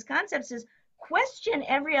things in his concepts is question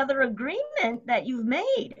every other agreement that you've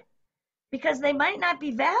made, because they might not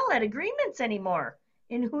be valid agreements anymore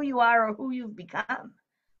in who you are or who you've become.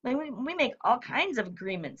 I mean, we make all kinds of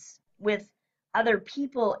agreements with other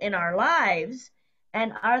people in our lives,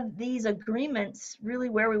 and are these agreements really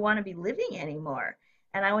where we want to be living anymore?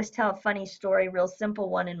 And I always tell a funny story, real simple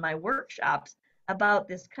one in my workshops about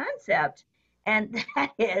this concept, and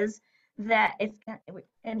that is that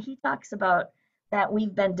and he talks about that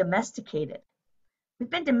we've been domesticated. We've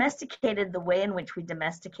been domesticated the way in which we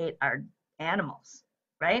domesticate our animals,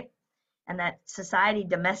 right? And that society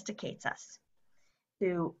domesticates us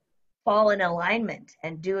to fall in alignment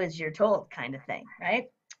and do as you're told, kind of thing, right?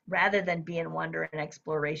 Rather than be in wonder and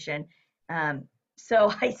exploration.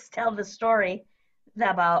 So I tell the story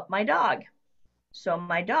about my dog. So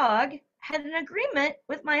my dog had an agreement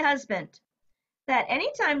with my husband that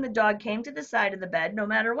anytime the dog came to the side of the bed, no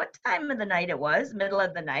matter what time of the night it was, middle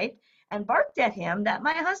of the night, and barked at him, that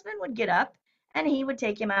my husband would get up and he would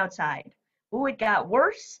take him outside. Ooh, it got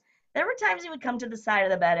worse. There were times he would come to the side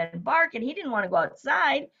of the bed and bark, and he didn't want to go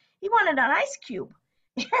outside. He wanted an ice cube.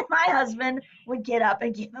 And my husband would get up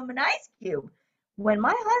and give him an ice cube. When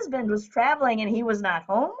my husband was traveling and he was not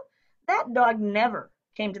home, that dog never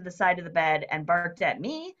came to the side of the bed and barked at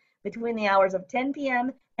me between the hours of 10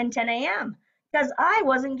 p.m. and 10 a.m. because I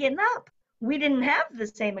wasn't getting up. We didn't have the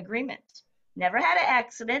same agreement. Never had an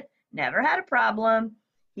accident, never had a problem.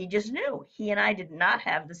 He just knew he and I did not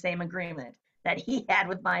have the same agreement that he had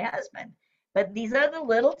with my husband. But these are the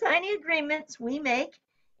little tiny agreements we make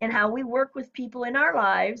in how we work with people in our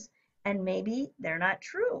lives, and maybe they're not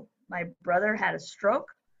true. My brother had a stroke,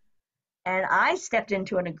 and I stepped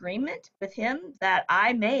into an agreement with him that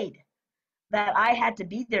I made, that I had to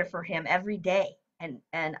be there for him every day.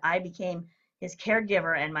 And I became his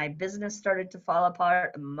caregiver, and my business started to fall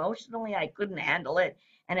apart. Emotionally, I couldn't handle it.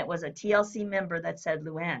 And it was a TLC member that said,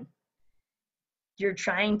 LuAnn, you're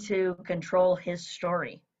trying to control his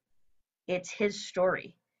story. It's his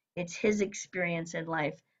story. It's his experience in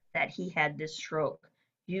life that he had this stroke.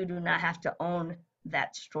 You do not have to own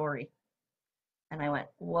that story. And I went,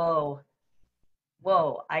 whoa,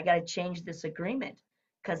 I got to change this agreement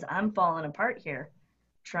because I'm falling apart here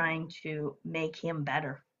trying to make him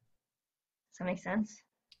better. Does that make sense?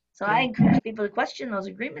 So I encourage people to question those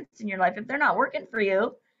agreements in your life. If they're not working for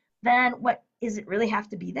you, then what, is it really have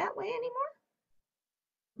to be that way anymore?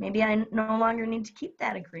 Maybe I no longer need to keep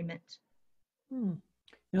that agreement. You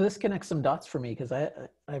know, this connects some dots for me because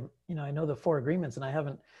I know the 4 agreements, and I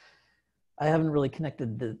haven't really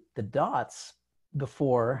connected the dots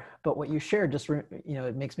before. But what you shared just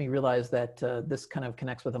it makes me realize that this kind of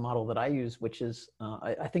connects with a model that I use, which is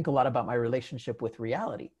I think a lot about my relationship with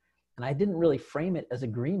reality, and I didn't really frame it as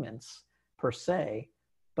agreements per se,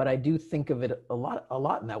 but I do think of it a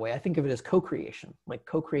lot in that way. I think of it as co-creation, like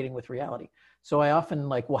co-creating with reality. So I often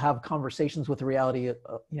will have conversations with reality,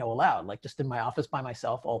 aloud, like just in my office by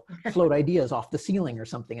myself. I'll float ideas off the ceiling or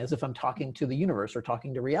something as if I'm talking to the universe or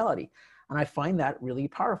talking to reality. And I find that really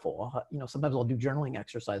powerful. Sometimes I'll do journaling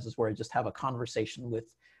exercises where I just have a conversation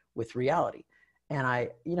with reality. And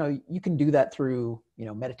you can do that through,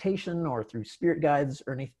 meditation or through spirit guides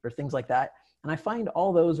or things like that. And I find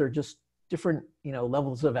all those are just different,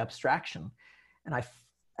 levels of abstraction. And I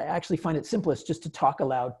actually find it simplest just to talk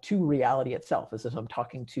aloud to reality itself, as if I'm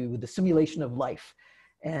talking to the simulation of life.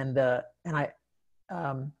 And I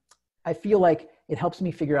feel like it helps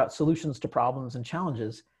me figure out solutions to problems and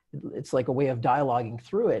challenges. It's like a way of dialoguing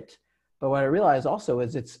through it. But what I realize also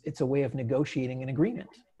is it's a way of negotiating an agreement,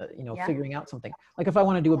 figuring out something. Like if I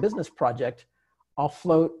want to do a business project, I'll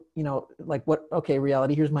float, okay,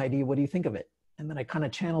 reality, here's my idea. What do you think of it? And then I kind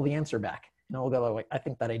of channel the answer back. We'll go like, I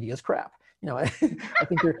think that idea is crap. I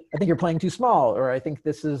think you're playing too small, or I think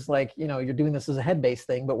this is you're doing this as a head-based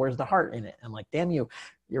thing, but where's the heart in it? I'm like, damn you,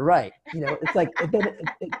 you're right. It's like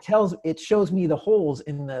it shows me the holes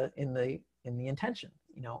in the intention,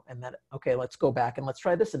 and that, okay, let's go back and let's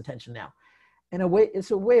try this intention now. In a way,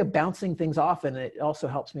 it's a way of bouncing things off, and it also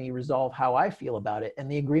helps me resolve how I feel about it and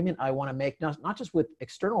the agreement I want to make, not just with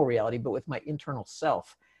external reality, but with my internal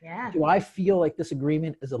self. Yeah. Do I feel like this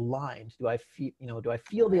agreement is aligned? Do I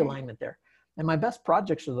feel the alignment there? And my best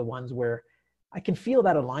projects are the ones where I can feel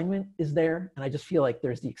that alignment is there, and I just feel like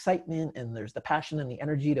there's the excitement and there's the passion and the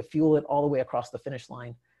energy to fuel it all the way across the finish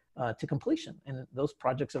line to completion. And those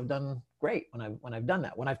projects have done great when I've done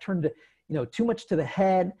that. When I've turned too much to the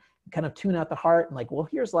head, kind of tune out the heart, and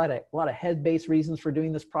here's a lot of head-based reasons for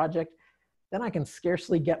doing this project. then I can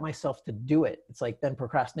scarcely get myself to do it. It's like then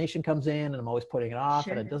procrastination comes in and I'm always putting it off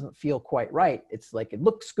and it doesn't feel quite right. It's like it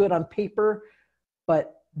looks good on paper,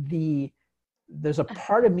 but there's a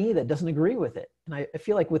part of me that doesn't agree with it. And I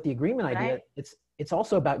feel like with the agreement idea, it's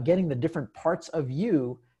also about getting the different parts of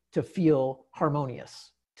you to feel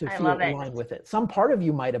harmonious, to feel aligned with it. Some part of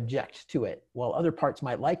you might object to it while other parts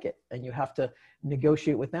might like it. And you have to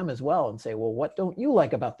negotiate with them as well and say, well, what don't you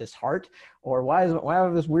like about this heart? Or why I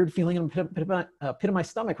have this weird feeling in the pit of my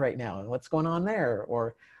stomach right now? And what's going on there?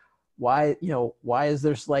 Or why is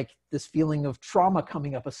there like this feeling of trauma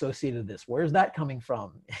coming up associated with this? Where's that coming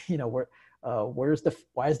from?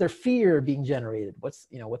 Why is there fear being generated? What's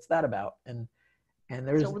that about? And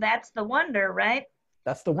so that's the wonder, right?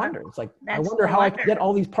 That's the wonder. It's like, I wonder how I can get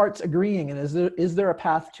all these parts agreeing. And is there a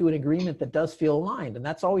path to an agreement that does feel aligned? And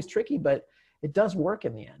that's always tricky, but it does work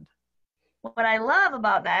in the end. What I love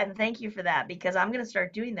about that, and thank you for that, because I'm going to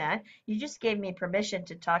start doing that. You just gave me permission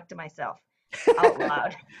to talk to myself out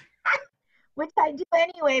loud, which I do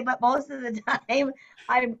anyway, but most of the time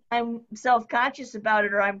I'm self-conscious about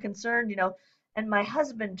it, or I'm concerned, and my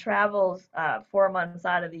husband travels 4 months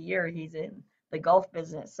out of the year. He's in the golf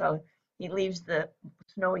business. So he leaves the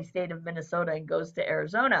snowy state of Minnesota and goes to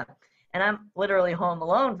Arizona. And I'm literally home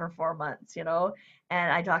alone for 4 months,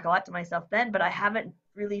 and I talk a lot to myself then, but I haven't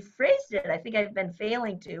really phrased it. I think I've been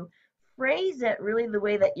failing to phrase it really the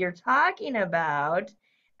way that you're talking about,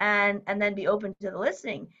 and then be open to the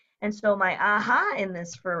listening. And so my aha in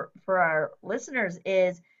this for our listeners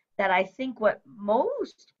is that I think what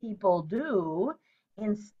most people do,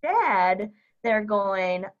 instead, they're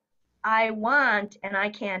going, I want and I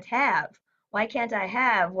can't have. Why can't I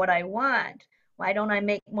have what I want? Why don't I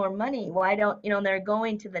make more money? Why don't, they're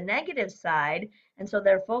going to the negative side. And so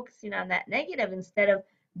they're focusing on that negative instead of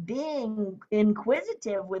being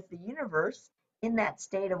inquisitive with the universe in that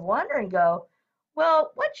state of wonder and go,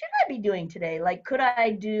 well, what should I be doing today? Like, could I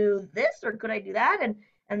do this or could I do that?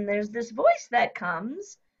 And there's this voice that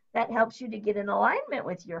comes that helps you to get in alignment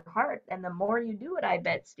with your heart. And the more you do it, I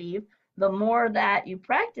bet, Steve, the more that you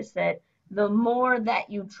practice it, the more that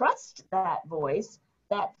you trust that voice,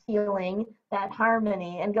 that feeling, that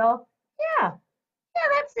harmony, and go, yeah,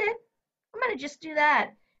 that's it. I'm going to just do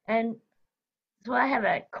that. And so I had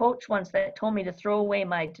a coach once that told me to throw away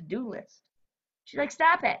my to-do list. She's like,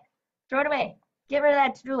 stop it. Throw it away. Get rid of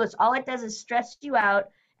that to-do list. All it does is stress you out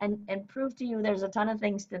and prove to you there's a ton of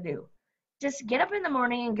things to do. Just get up in the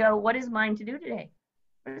morning and go, what is mine to do today?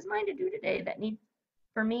 What is mine to do today that needs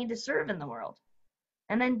for me to serve in the world?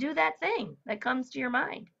 And then do that thing that comes to your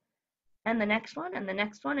mind. And the next one, and the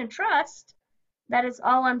next one, and trust that it's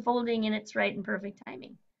all unfolding in its right and perfect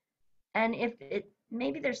timing. And if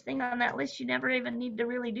maybe there's things on that list you never even need to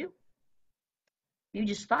really do. You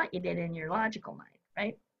just thought you did in your logical mind,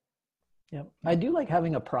 right? Yeah, I do like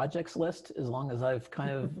having a projects list as long as I've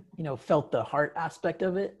kind of, felt the heart aspect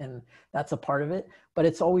of it, and that's a part of it, but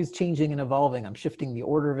it's always changing and evolving. I'm shifting the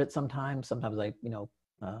order of it sometimes. Sometimes I,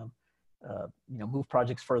 move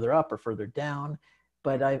projects further up or further down,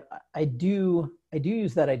 but I do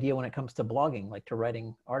use that idea when it comes to blogging, like to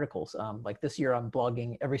writing articles. Like this year, I'm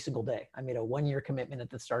blogging every single day. I made a 1-year commitment at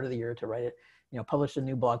the start of the year to write it, publish a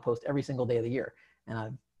new blog post every single day of the year, and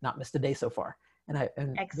I've not missed a day so far. But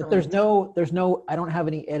there's no, I don't have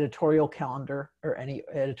any editorial calendar or any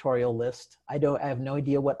editorial list. I have no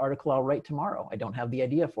idea what article I'll write tomorrow. I don't have the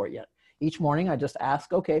idea for it yet. Each morning I just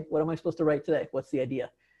ask, okay, what am I supposed to write today? What's the idea?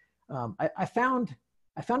 I found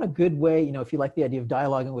a good way, if you like the idea of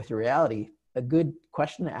dialoguing with your reality, a good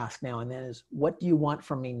question to ask now and then is, what do you want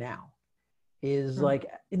from me now? Is like,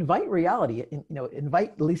 invite reality,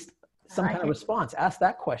 invite at least some kind of response. Ask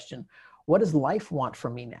that question. What does life want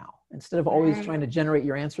from me now? Instead of always trying to generate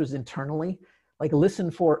your answers internally, like listen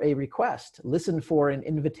for a request, listen for an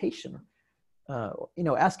invitation.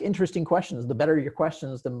 Ask interesting questions. The better your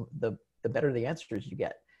questions, the better the answers you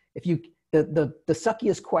get. The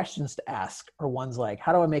suckiest questions to ask are ones like,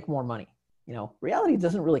 how do I make more money? Reality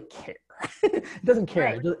doesn't really care. It doesn't care.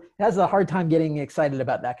 Right. It has a hard time getting excited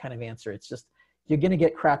about that kind of answer. It's just, you're going to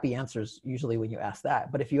get crappy answers usually when you ask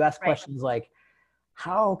that. But if you ask questions like,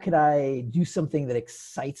 how could I do something that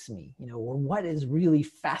excites me, or what is really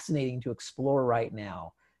fascinating to explore right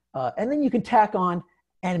now? And then you can tack on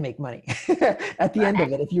and make money at the end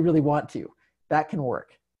of it if you really want to. That can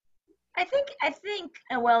work. I think,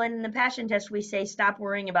 well, in the passion test, we say, stop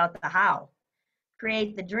worrying about the how,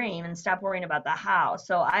 create the dream and stop worrying about the how.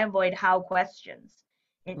 So I avoid how questions,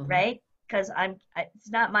 right? Because it's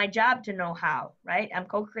not my job to know how, right? I'm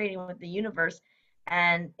co-creating with the universe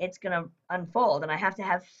and it's going to unfold. And I have to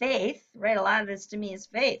have faith, right? A lot of this to me is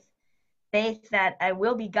faith that I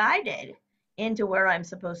will be guided into where I'm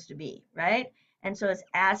supposed to be, right? And so it's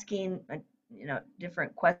asking,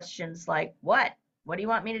 different questions like, what do you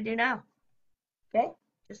want me to do now? Okay,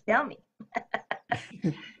 just tell me.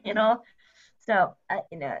 you know. So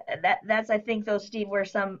that's, I think, those, Steve, where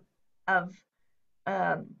some of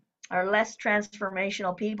um, our less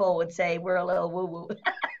transformational people would say we're a little woo woo.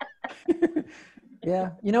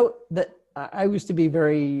 Yeah, that I used to be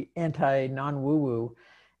very anti non woo woo,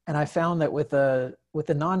 and I found that with a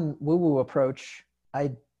non woo woo approach,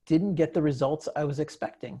 I didn't get the results I was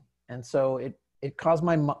expecting, and so it caused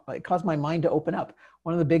my mind to open up.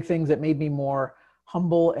 One of the big things that made me more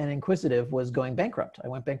humble and inquisitive was going bankrupt. I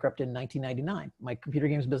went bankrupt in 1999. My computer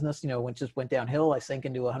games business, went downhill. I sank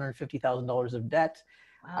into $150,000 of debt.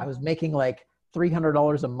 Wow. I was making like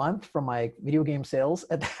 $300 a month from my video game sales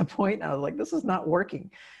at that point. I was like, this is not working.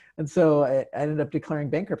 And so I ended up declaring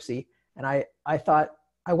bankruptcy. And I thought,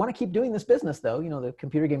 I want to keep doing this business though. The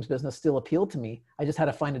computer games business still appealed to me. I just had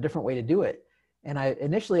to find a different way to do it. And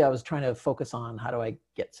initially I was trying to focus on how do I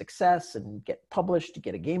get success and get published,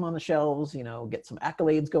 get a game on the shelves, get some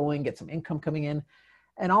accolades going, get some income coming in.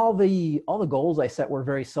 And all the goals I set were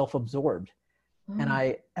very self-absorbed.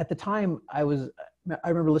 And at the time I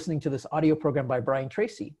remember listening to this audio program by Brian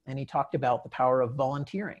Tracy, and he talked about the power of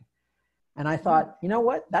volunteering. And I thought, you know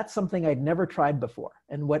what, that's something I'd never tried before.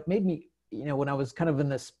 And what made me, when I was kind of in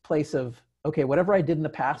this place of, okay, whatever I did in the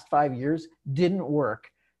past 5 years didn't work.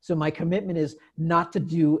 So my commitment is not to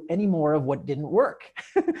do any more of what didn't work.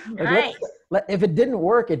 Nice. If it didn't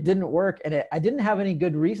work, it didn't work. And I didn't have any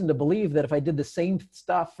good reason to believe that if I did the same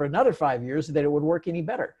stuff for another 5 years, that it would work any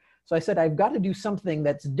better. So I said, I've got to do something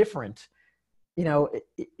that's different.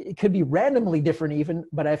 It could be randomly different even,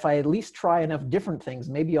 but if I at least try enough different things,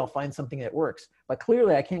 maybe I'll find something that works. But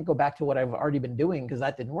clearly I can't go back to what I've already been doing because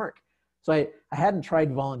that didn't work. So I hadn't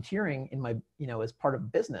tried volunteering in my, as part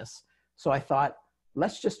of business. So I thought,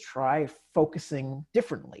 let's just try focusing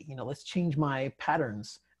differently. Let's change my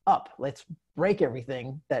patterns up. Let's break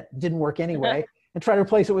everything that didn't work anyway and try to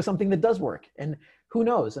replace it with something that does work. And who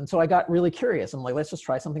knows? And so I got really curious. I'm like, let's just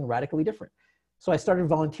try something radically different. So I started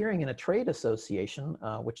volunteering in a trade association,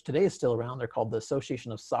 which today is still around. They're called the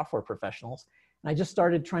Association of Software Professionals. And I just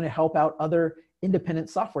started trying to help out other independent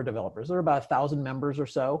software developers. There are about 1,000 members or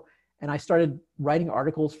so. And I started writing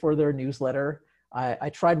articles for their newsletter. I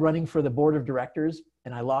tried running for the board of directors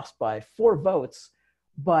and I lost by 4 votes,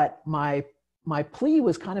 but my plea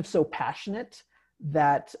was kind of so passionate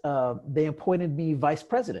that they appointed me vice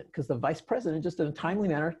president because the vice president just in a timely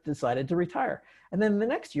manner decided to retire. And then the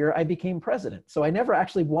next year I became president. So I never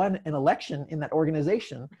actually won an election in that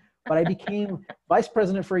organization, but I became vice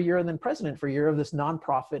president for a year and then president for a year of this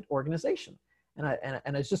nonprofit organization.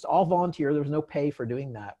 And it's just all volunteer. There was no pay for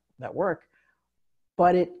doing that work,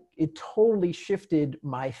 but it totally shifted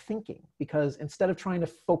my thinking because instead of trying to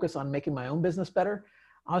focus on making my own business better,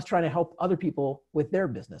 I was trying to help other people with their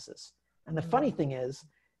businesses. And the funny thing is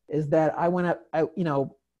that I went up,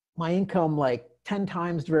 my income like 10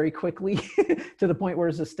 times very quickly to the point where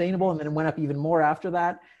it's sustainable. And then it went up even more after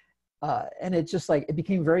that. And it just it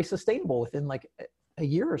became very sustainable within like a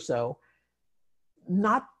year or so,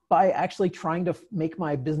 not by actually trying to make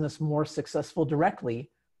my business more successful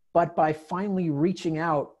directly, but by finally reaching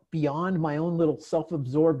out beyond my own little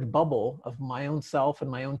self-absorbed bubble of my own self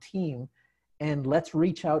and my own team. And let's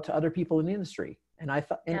reach out to other people in the industry. And I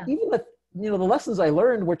thought, and even with, the lessons I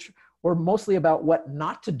learned, which were mostly about what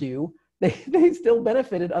not to do, they still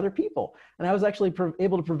benefited other people. And I was actually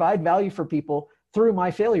able to provide value for people through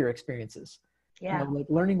my failure experiences. Yeah. Like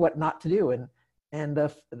learning what not to do. And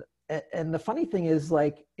the funny thing is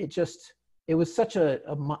it was such a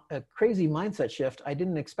crazy mindset shift. I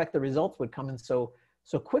didn't expect the results would come in so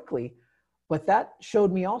quickly, but that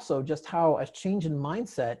showed me also just how a change in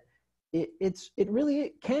mindset, it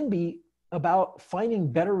really can be about finding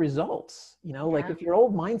better results. Like if your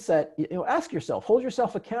old mindset, ask yourself, hold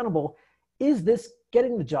yourself accountable. Is this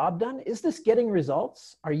getting the job done? Is this getting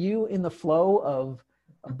results? Are you in the flow of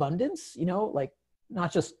abundance? Like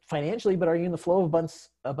not just financially, but are you in the flow of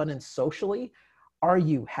abundance socially? Are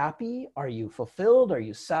you happy? Are you fulfilled? Are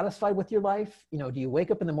you satisfied with your life? Do you wake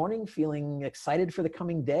up in the morning feeling excited for the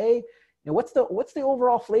coming day? What's the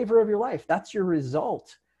overall flavor of your life? That's your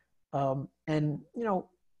result.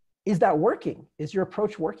 Is that working? Is your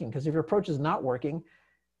approach working? Because if your approach is not working,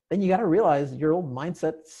 then you got to realize your old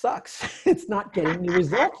mindset sucks. It's not getting the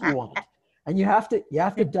results you want. And you have to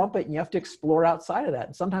dump it and you have to explore outside of that.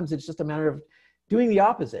 And sometimes it's just a matter of doing the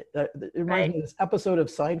opposite. It reminds me of this episode of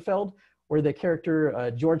Seinfeld where the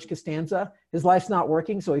character, George Costanza, his life's not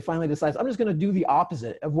working. So he finally decides, I'm just going to do the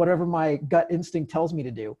opposite of whatever my gut instinct tells me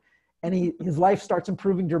to do. And his life starts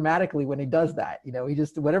improving dramatically when he does that. You know, he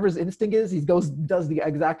just, whatever his instinct is, he does the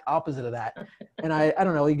exact opposite of that. And I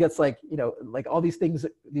don't know, he gets like, you know, like all these things,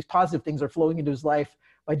 these positive things are flowing into his life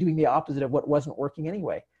by doing the opposite of what wasn't working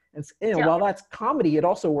anyway. And you know, while that's comedy, it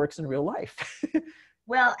also works in real life.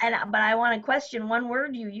 Well, but I want to question one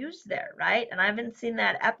word you used there, right? And I haven't seen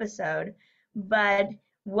that episode, but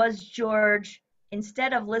was George,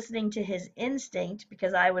 instead of listening to his instinct,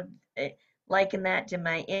 because I would liken that to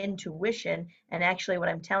my intuition, and actually what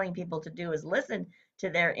I'm telling people to do is listen to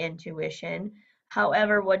their intuition.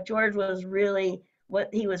 However, what George was really, what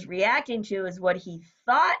he was reacting to is what he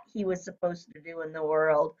thought he was supposed to do in the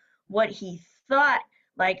world, what he thought,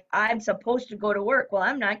 like, I'm supposed to go to work. Well,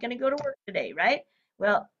 I'm not going to go to work today, right?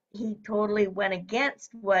 Well, he totally went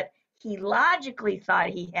against what he logically thought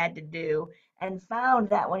he had to do and found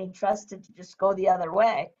that when he trusted to just go the other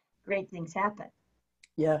way, great things happen.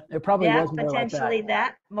 Yeah, it probably was more like that. Potentially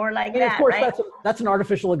more like I mean, that, of course, right? that's an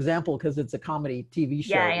artificial example because it's a comedy TV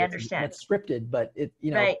show. Yeah, I understand. That's scripted, but it,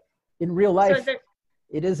 you know, right. in real life,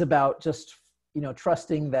 it is about just, you know,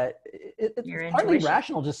 trusting that it's partly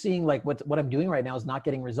rational, just seeing like what I'm doing right now is not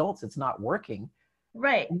getting results. It's not working.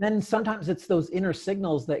 Right. And then sometimes it's those inner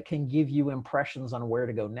signals that can give you impressions on where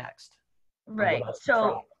to go next. Right.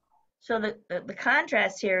 So the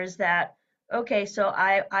contrast here is that, okay, so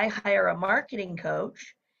I hire a marketing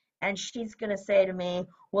coach and she's going to say to me,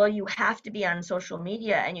 well, you have to be on social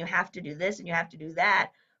media and you have to do this and you have to do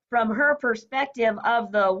that from her perspective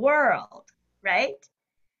of the world, right?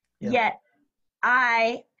 Yeah. Yet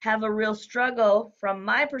I have a real struggle from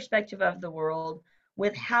my perspective of the world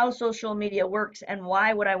with how social media works and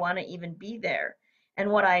why would I want to even be there. And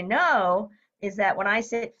what I know is that when I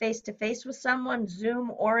sit face to face with someone,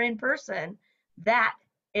 Zoom or in person, that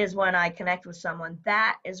is when I connect with someone.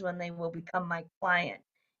 That is when they will become my client.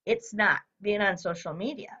 It's not being on social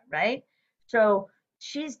media, right? So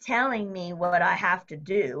she's telling me what I have to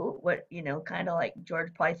do, what, you know, kind of like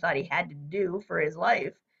George probably thought he had to do for his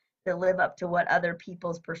life to live up to what other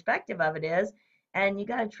people's perspective of it is. And you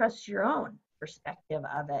got to trust your own perspective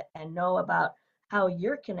of it and know about how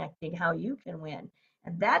you're connecting, how you can win.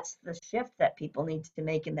 And that's the shift that people need to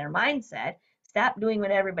make in their mindset. Stop doing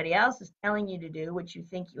what everybody else is telling you to do, which you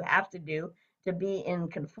think you have to do to be in to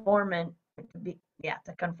conform in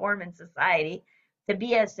society. To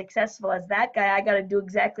be as successful as that guy, I got to do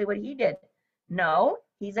exactly what he did. No,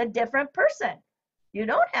 he's a different person. You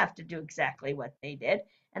don't have to do exactly what they did,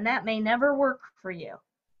 and that may never work for you.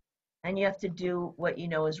 And you have to do what you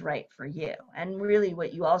know is right for you. And really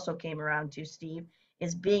what you also came around to, Steve,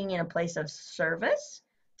 is being in a place of service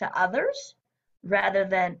to others rather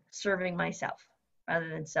than serving myself, rather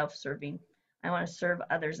than self-serving. I want to serve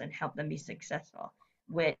others and help them be successful,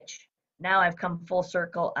 which now I've come full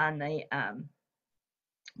circle on the,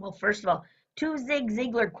 well, first of all, 2 Zig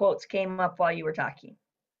Ziglar quotes came up while you were talking,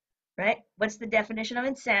 right? What's the definition of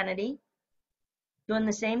insanity? Doing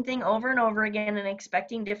the same thing over and over again and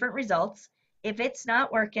expecting different results. If it's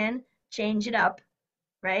not working, change it up,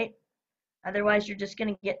 right? Otherwise, you're just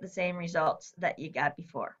going to get the same results that you got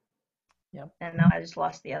before. Yep. And now I just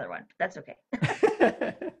lost the other one. But that's okay.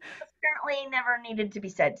 Apparently never needed to be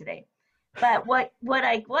said today. But what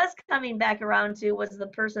I was coming back around to was the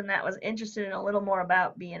person that was interested in a little more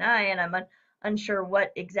about BNI, and I'm unsure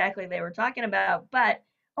what exactly they were talking about. But,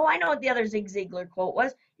 I know what the other Zig Ziglar quote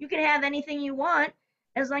was. You can have anything you want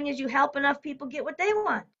as long as you help enough people get what they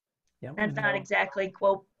want. Yep, that's not exactly,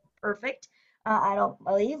 quote, perfect, I don't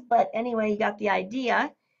believe. But anyway, you got the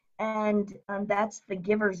idea. And that's the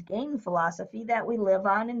giver's gain philosophy that we live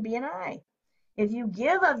on in BNI. If you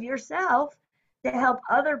give of yourself to help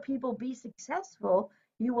other people be successful,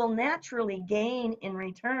 you will naturally gain in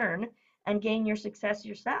return and gain your success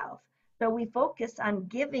yourself. So we focus on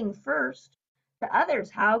giving first to others.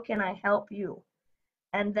 How can I help you?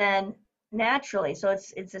 And then naturally, so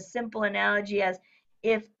it's a simple analogy as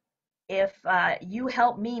if you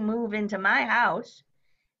help me move into my house,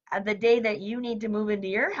 the day that you need to move into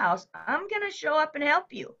your house, I'm going to show up and help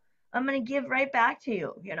you. I'm going to give right back to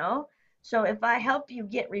you, you know? So if I help you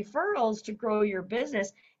get referrals to grow your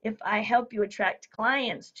business, if I help you attract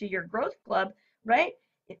clients to your growth club, right?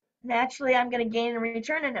 Naturally, I'm going to gain in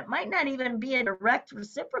return. And it might not even be a direct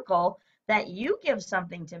reciprocal that you give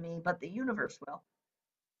something to me, but the universe will.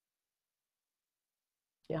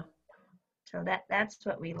 Yeah. So that's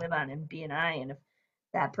what we live on in BNI. And if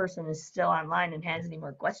that person is still online and has any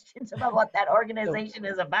more questions about what that organization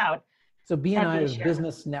is about. So BNI is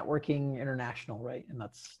Business Networking International, right? And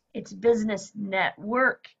it's Business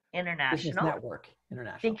Network International. Business Network.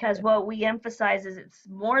 International. Because what we emphasize is it's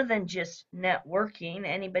more than just networking.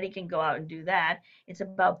 Anybody can go out and do that. It's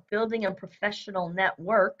about building a professional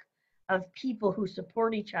network of people who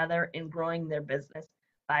support each other in growing their business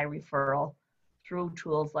by referral through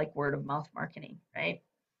tools like word of mouth marketing, right?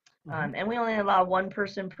 And we only allow one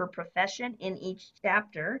person per profession in each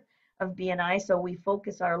chapter of BNI, so we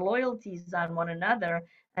focus our loyalties on one another.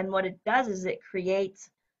 And what it does is it creates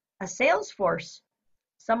a sales force.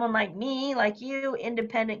 Someone like me, like you,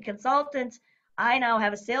 independent consultants, I now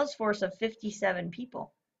have a sales force of 57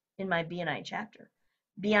 people in my BNI chapter.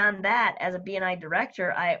 Beyond that, as a BNI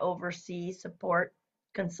director, I oversee, support,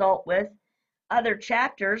 consult with other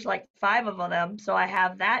chapters, like 5 of them, so I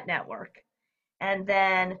have that network. And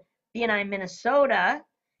then BNI Minnesota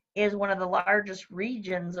is one of the largest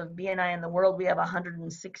regions of BNI in the world. We have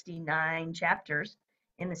 169 chapters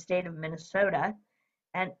in the state of Minnesota.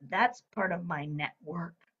 And that's part of my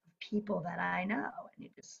network of people that I know. And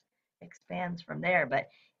it just expands from there. But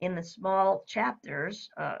in the small chapters,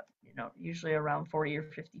 usually around 40 or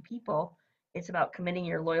 50 people, it's about committing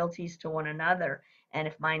your loyalties to one another. And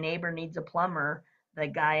if my neighbor needs a plumber, the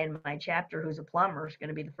guy in my chapter who's a plumber is going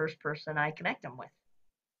to be the first person I connect them with.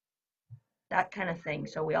 That kind of thing.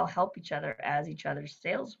 So we all help each other as each other's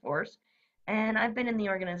sales force. And I've been in the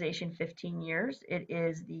organization 15 years. It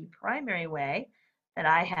is the primary way that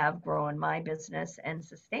I have grown my business and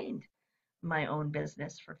sustained my own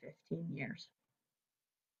business for 15 years.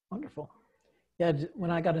 Wonderful. Yeah,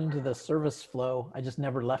 when I got into the service flow, I just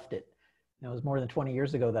never left it. It was more than 20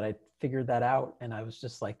 years ago that I figured that out. And I was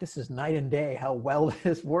just like, this is night and day how well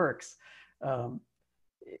this works.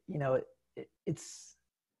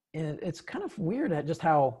 It's kind of weird at just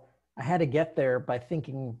how I had to get there by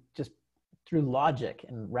thinking just through logic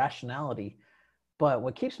and rationality. But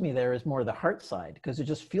what keeps me there is more the heart side, because it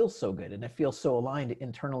just feels so good and it feels so aligned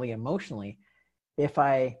internally, emotionally. If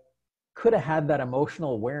I could have had that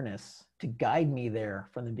emotional awareness to guide me there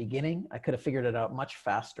from the beginning, I could have figured it out much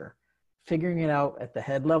faster. Figuring it out at the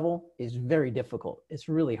head level is very difficult. It's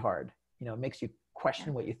really hard. It makes you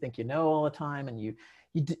question what you think you know all the time. And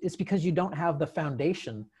it's because you don't have the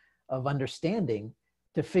foundation of understanding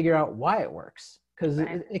to figure out why it works. Because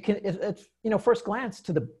it's first glance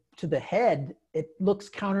to the head, it looks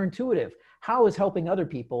counterintuitive. How is helping other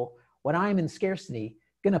people when I'm in scarcity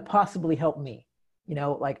going to possibly help me?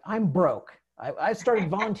 Like I'm broke. I started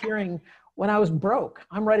volunteering when I was broke.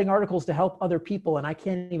 I'm writing articles to help other people and I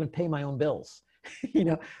can't even pay my own bills.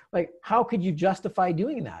 Like how could you justify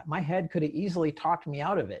doing that? My head could have easily talked me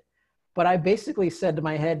out of it. But I basically said to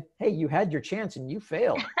my head, hey, you had your chance and you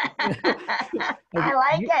failed. I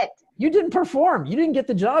like it. You didn't perform. You didn't get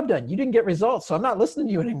the job done. You didn't get results. So I'm not listening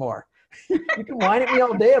to you anymore. You can whine at me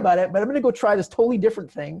all day about it, but I'm going to go try this totally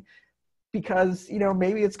different thing because,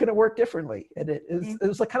 maybe it's going to work differently. And it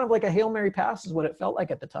was like kind of like a Hail Mary pass is what it felt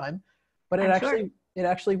like at the time, but it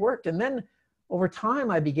actually worked. And then over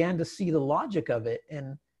time I began to see the logic of it.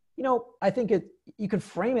 And, I think you can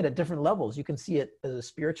frame it at different levels. You can see it at a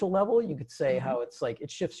spiritual level. You could say how it's like,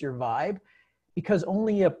 it shifts your vibe, because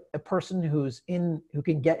only a person who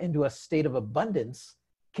can get into a state of abundance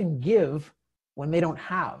can give when they don't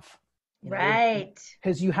have. Right.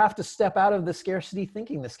 Because you have to step out of the scarcity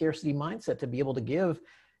thinking, the scarcity mindset, to be able to give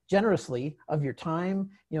generously of your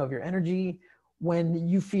time, of your energy, when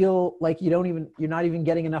you feel like you're not even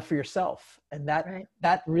getting enough for yourself. And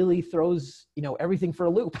that really throws, everything for a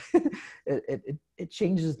loop. It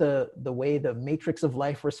changes the way the matrix of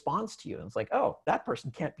life responds to you. And it's like, oh, that person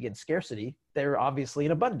can't be in scarcity. They're obviously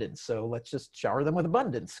in abundance. So let's just shower them with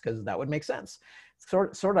abundance, because that would make sense.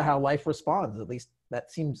 Sort of how life responds. At least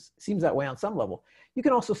that seems that way on some level. You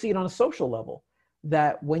can also see it on a social level,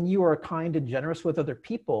 that when you are kind and generous with other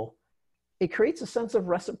people, it creates a sense of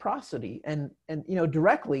reciprocity, and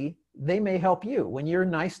directly they may help you. When you're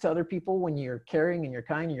nice to other people, when you're caring and you're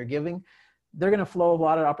kind and you're giving, they're going to flow a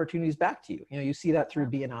lot of opportunities back to you. You see that through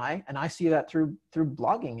BNI, and I see that through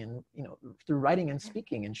blogging and through writing and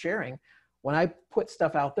speaking and sharing. When I put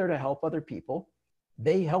stuff out there to help other people,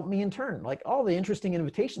 they help me in turn. Like all the interesting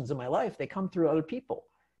invitations in my life, they come through other people.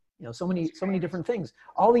 So many different things.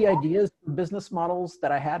 All the ideas, business models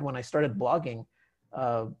that I had when I started blogging,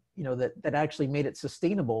 that actually made it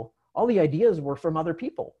sustainable. All the ideas were from other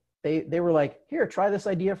people. They were like, here, try this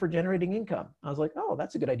idea for generating income. I was like, oh,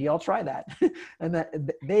 that's a good idea. I'll try that. And that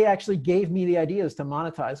they actually gave me the ideas to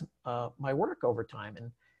monetize my work over time.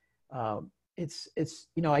 And it's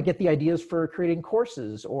I get the ideas for creating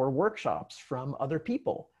courses or workshops from other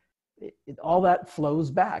people. All that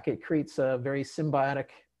flows back. It creates a very symbiotic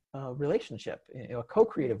relationship, a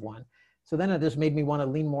co-creative one. So then it just made me want to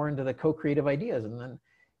lean more into the co-creative ideas. And then,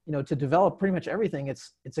 to develop pretty much everything,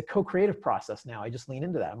 it's a co-creative process now. I just lean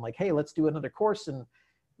into that. I'm like, hey, let's do another course, and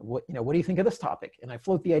what do you think of this topic? And I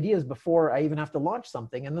float the ideas before I even have to launch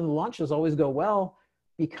something. And then the launches always go well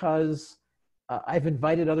because I've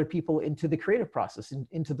invited other people into the creative process,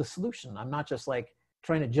 into the solution. I'm not just like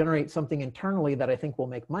trying to generate something internally that I think will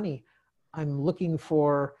make money. I'm looking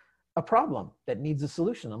for a problem that needs a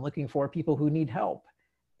solution. I'm looking for people who need help.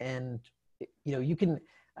 And,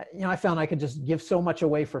 I found I could just give so much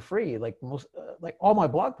away for free. Like like all my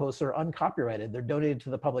blog posts are uncopyrighted. They're donated to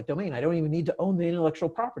the public domain. I don't even need to own the intellectual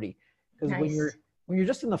property, because Nice. when you're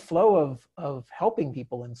just in the flow of helping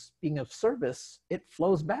people and being of service, it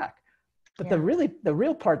flows back. But Yeah. the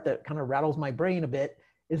real part that kind of rattles my brain a bit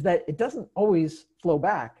is that it doesn't always flow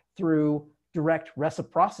back through direct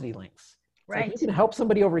reciprocity links. Right. Like you can help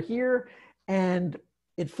somebody over here, and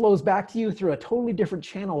it flows back to you through a totally different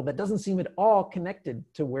channel that doesn't seem at all connected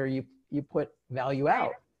to where you put value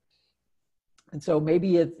out. And so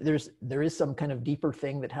maybe there is some kind of deeper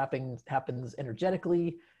thing that happens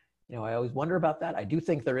energetically. I always wonder about that. I do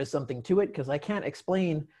think there is something to it, because I can't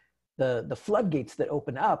explain the floodgates that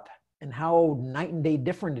open up and how night and day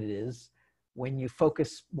different it is when you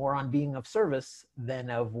focus more on being of service than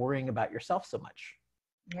of worrying about yourself so much.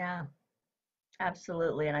 Yeah,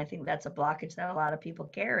 absolutely. And I think that's a blockage that a lot of people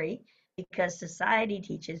carry, because society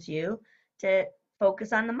teaches you to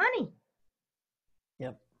focus on the money.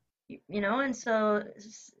 Yep. And so,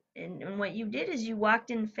 and what you did is you walked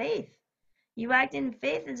in faith. You walked in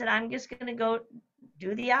faith and said, I'm just going to go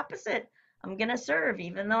do the opposite. I'm going to serve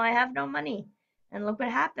even though I have no money. And look what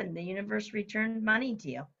happened. The universe returned money to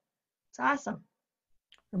you. It's awesome.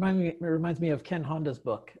 It reminds me of Ken Honda's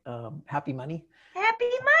book, Happy Money. Happy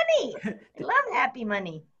money. I love happy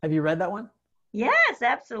money. Have you read that one? Yes,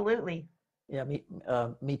 absolutely. Yeah,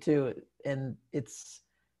 me too. And it's,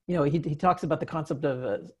 he talks about the concept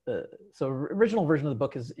of, so original version of the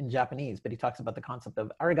book is in Japanese, but he talks about the concept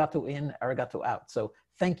of arigato in, arigato out. So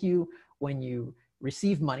thank you when you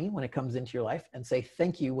receive money, when it comes into your life, and say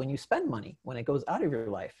thank you when you spend money, when it goes out of your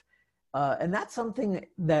life. And that's something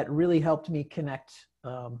that really helped me connect.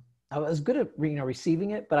 I was good at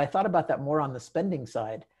receiving it, but I thought about that more on the spending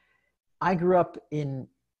side. I grew up I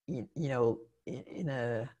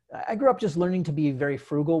grew up just learning to be very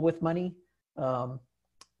frugal with money.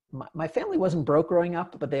 My family wasn't broke growing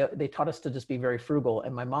up, but they taught us to just be very frugal.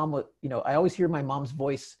 And my mom would, I always hear my mom's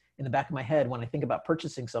voice in the back of my head when I think about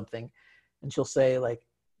purchasing something, and she'll say like,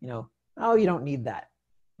 oh, you don't need that.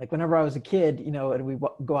 Like whenever I was a kid, and we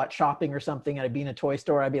go out shopping or something, and I'd be in a toy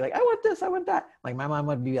store, I'd be like, I want this, I want that. Like my mom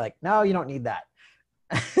would be like, no, you don't need that.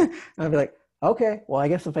 And I'd be like, okay, well, I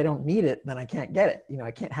guess if I don't need it, then I can't get it. I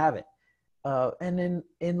can't have it. And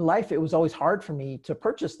in life, it was always hard for me to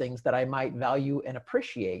purchase things that I might value and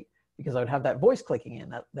appreciate, because I would have that voice clicking in,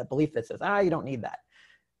 that belief that says, you don't need that.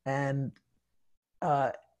 And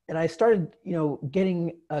I started,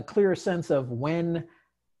 getting a clearer sense of when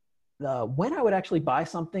I would actually buy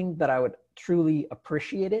something that I would truly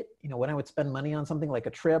appreciate it, when I would spend money on something like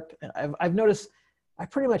a trip. And I've noticed I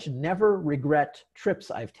pretty much never regret trips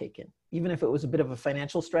I've taken, even if it was a bit of a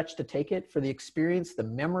financial stretch to take it, for the experience, the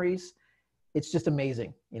memories. It's just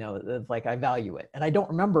amazing. Like I value it. And I don't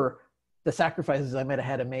remember the sacrifices I might have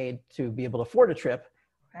had to made to be able to afford a trip.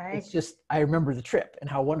 Right. It's just, I remember the trip and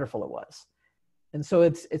how wonderful it was. And so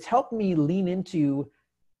it's helped me lean into,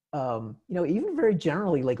 even very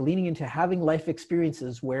generally, like leaning into having life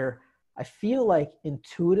experiences where I feel like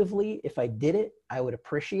intuitively, if I did it, I would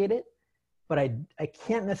appreciate it, but I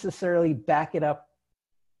can't necessarily back it up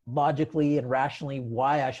logically and rationally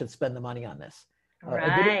why I should spend the money on this.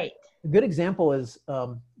 Right. A good example is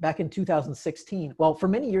back in 2016. Well, for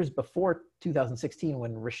many years before 2016,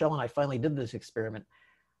 when Rochelle and I finally did this experiment,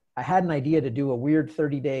 I had an idea to do a weird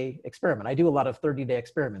 30-day experiment. I do a lot of 30-day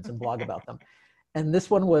experiments and blog about them. And this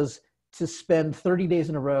one was to spend 30 days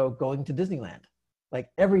in a row going to Disneyland, like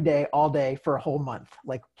every day, all day for a whole month.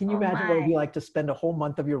 Like, can you imagine what it would be like to spend a whole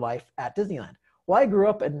month of your life at Disneyland? Well, I grew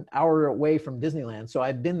up an hour away from Disneyland, so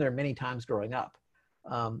I've been there many times growing up.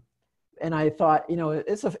 And I thought,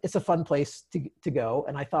 it's a fun place to go.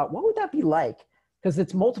 And I thought, what would that be like? Because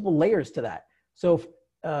it's multiple layers to that. So,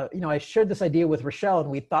 I shared this idea with Rochelle,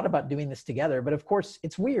 and we thought about doing this together. But of course,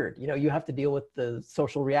 it's weird. You have to deal with the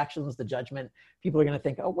social reactions, the judgment. People are going to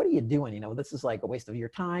think, oh, what are you doing? This is like a waste of your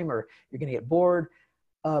time, or you're going to get bored.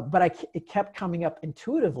 But it kept coming up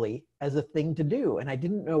intuitively as a thing to do. And I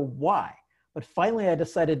didn't know why. But finally, I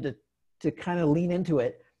decided to kind of lean into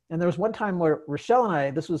it. And there was one time where Rochelle and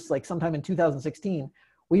I, this was like sometime in 2016,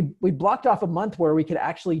 we blocked off a month where we could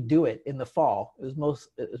actually do it in the fall. It was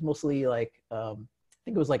mostly like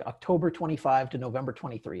think it was like October 25 to November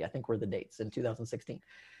 23, I think were the dates in 2016.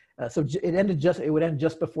 So it would end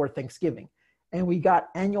just before Thanksgiving. And we got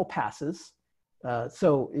annual passes.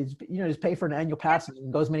 So it's, just pay for an annual pass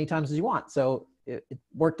and go as many times as you want. So it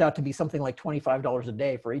worked out to be something like $25 a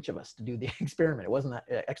day for each of us to do the experiment. It wasn't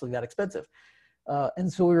actually that expensive.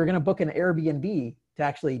 And so we were going to book an Airbnb to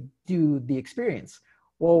actually do the experience.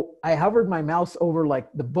 Well, I hovered my mouse over like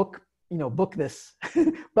the book this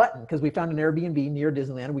button, because we found an Airbnb near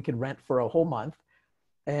Disneyland we could rent for a whole month.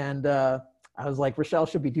 And I was like, Rochelle,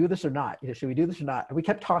 should we do this or not? Should we do this or not? And we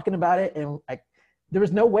kept talking about it, and there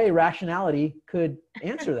was no way rationality could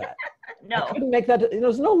answer that. No. I couldn't make that. There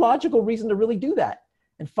was no logical reason to really do that.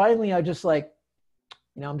 And finally, I just like,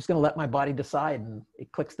 I'm just going to let my body decide, and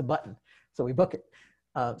it clicks the button. So we book it.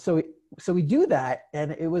 So we do that,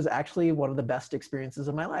 and it was actually one of the best experiences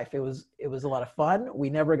of my life. It was a lot of fun. We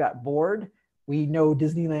never got bored. We know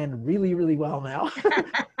Disneyland really, really well now.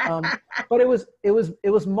 But it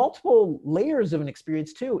was multiple layers of an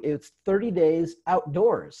experience too. It's 30 days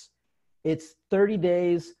outdoors. It's 30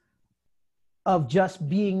 days of just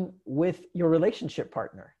being with your relationship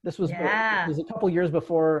partner. This was a couple years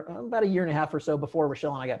before, about a year and a half or so before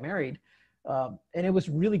Rochelle and I got married. And it was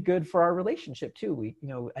really good for our relationship too. We,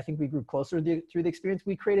 I think we grew closer through the experience.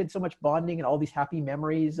 We created so much bonding and all these happy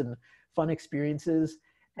memories and fun experiences.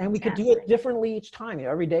 And we could do it differently each time.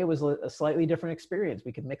 Every day was a slightly different experience.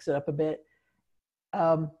 We could mix it up a bit.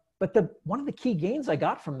 But one of the key gains I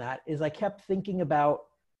got from that is I kept thinking about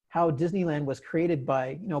how Disneyland was created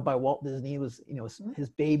by Walt Disney. It was, his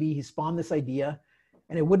baby. He spawned this idea,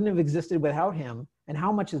 and it wouldn't have existed without him. And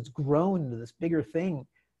how much it's grown into this bigger thing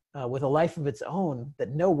with a life of its own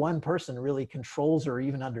that no one person really controls or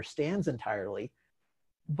even understands entirely.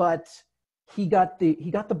 But he got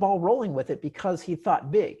the ball rolling with it because he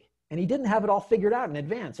thought big, and he didn't have it all figured out in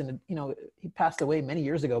advance. And he passed away many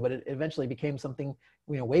years ago, but it eventually became something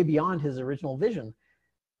way beyond his original vision.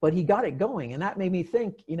 But he got it going, and that made me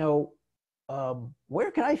think,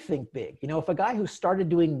 where can I think big? If a guy who started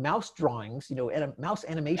doing mouse drawings, and mouse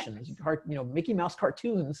animations, Mickey Mouse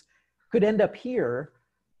cartoons, could end up here,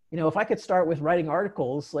 if I could start with writing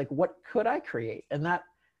articles, like what could I create? And that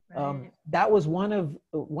that was one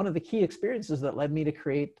of the key experiences that led me to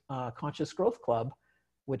create Conscious Growth Club,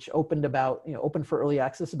 which opened for early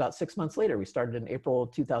access about 6 months later. We started in April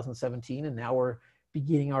 2017, and now we're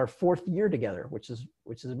beginning our 4th year together, which is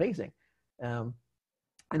amazing. And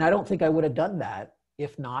I don't think I would have done that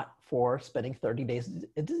if not for spending 30 days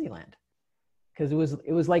at Disneyland, because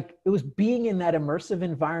it was being in that immersive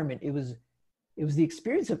environment. It was the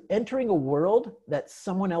experience of entering a world that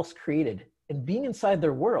someone else created and being inside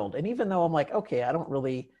their world. And even though I'm like, okay, I don't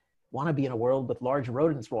really want to be in a world with large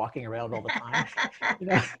rodents walking around all the time.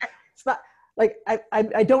 It's not like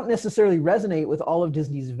I don't necessarily resonate with all of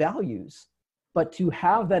Disney's values, but to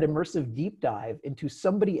have that immersive deep dive into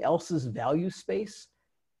somebody else's value space,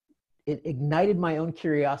 it ignited my own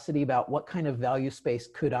curiosity about what kind of value space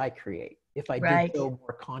could I create if I did so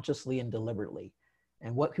more consciously and deliberately.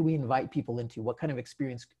 And what could we invite people into? What kind of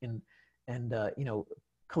experience and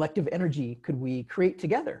collective energy could we create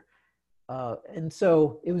together? And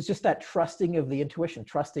so it was just that trusting of the intuition,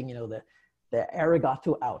 trusting, the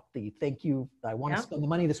arigato out, the thank you. I want to spend the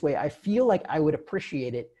money this way. I feel like I would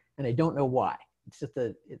appreciate it, and I don't know why. It's just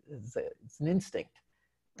it's an instinct.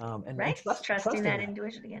 And trusting that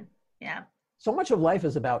intuition again. Yeah. So much of life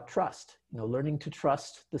is about trust. Learning to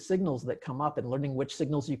trust the signals that come up and learning which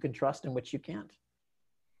signals you can trust and which you can't.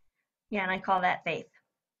 Yeah, and I call that faith.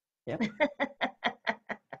 Yeah.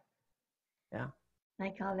 Yeah. I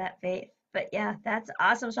call that faith. But yeah, that's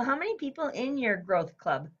awesome. So how many people in your growth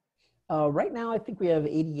club? Right now, I think we have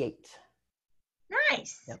 88.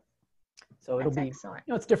 Nice. Yep. So it'll be, excellent.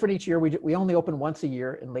 It's different each year. We only open once a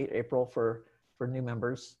year in late April for new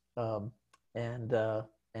members.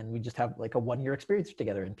 And we just have like a 1-year experience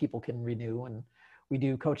together, and people can renew, and we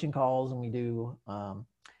do coaching calls, and we do,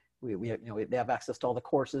 they have access to all the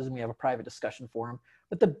courses, and we have a private discussion forum.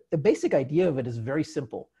 But the basic idea of it is very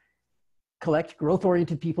simple. Collect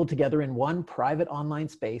growth-oriented people together in one private online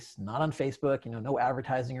space, not on Facebook, no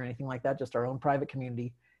advertising or anything like that, just our own private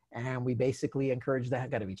community. And we basically encourage the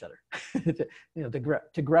heck out of each other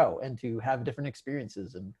to grow and to have different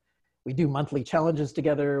experiences. And we do monthly challenges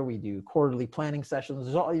together. We do quarterly planning sessions.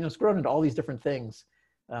 There's all, it's grown into all these different things.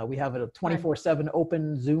 We have a 24/7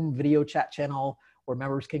 open Zoom video chat channel where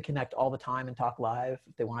members can connect all the time and talk live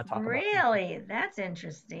if they want to talk about it. Really? That's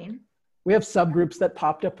interesting. We have subgroups that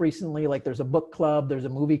popped up recently, like there's a book club, there's a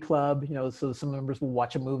movie club, so some members will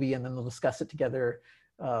watch a movie and then they'll discuss it together.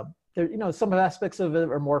 there, you know, some aspects of it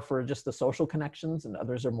are more for just the social connections, and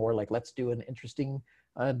others are more like, let's do an interesting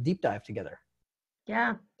deep dive together.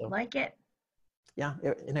 Yeah, So, like it. Yeah,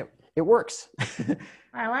 it works.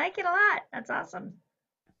 I like it a lot. That's awesome.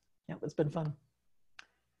 Yeah, it's been fun.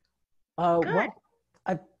 Good. Well,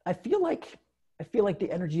 I feel like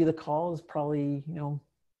the energy of the call is probably, you know,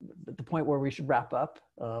 at the point where we should wrap up.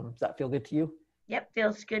 Does that feel good to you? Yep,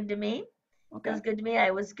 feels good to me. Okay. Feels good to me.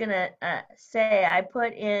 I was gonna say I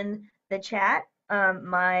put in the chat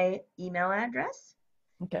my email address.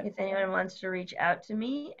 Okay. If anyone wants to reach out to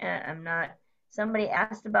me, I'm not. Somebody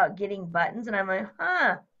asked about getting buttons, and I'm like,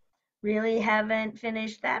 really haven't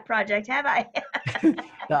finished that project, have I? The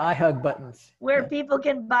iHug buttons. Where people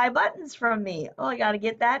can buy buttons from me. Oh, I got to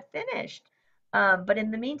get that finished. But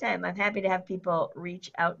in the meantime, I'm happy to have people reach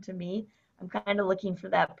out to me. I'm kind of looking for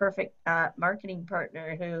that perfect marketing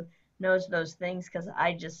partner who knows those things, because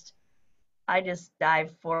I just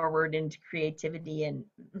dive forward into creativity and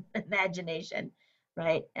imagination,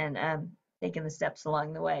 right? And taking the steps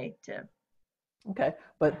along the way to. Okay,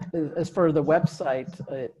 but as for the website,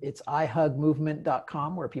 it's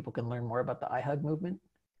ihugmovement.com, where people can learn more about the iHug movement.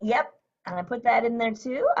 Yep, and I put that in there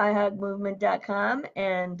too, iHugMovement.com,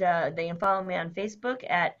 and they can follow me on Facebook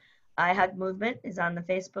at iHug Movement is on the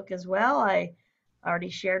Facebook as well. I already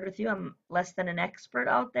shared with you, I'm less than an expert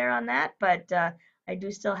out there on that, but I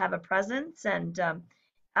do still have a presence. And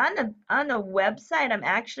on the website, I'm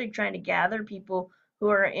actually trying to gather people who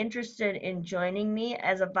are interested in joining me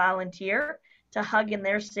as a volunteer to hug in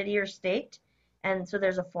their city or state. And so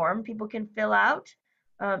there's a form people can fill out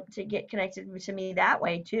to get connected to me that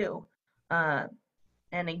way too. And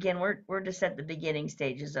again, we're just at the beginning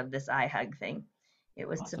stages of this iHug thing. It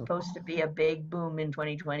was Awesome. supposed to be a big boom in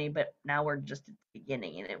 2020, but now we're just at the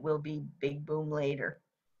beginning, and it will be big boom later.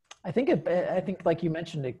 I think like you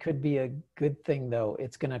mentioned, it could be a good thing though.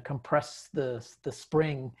 It's going to compress the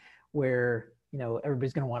spring where, you know,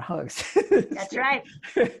 everybody's going to want hugs. That's right.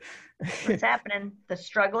 What's happening? The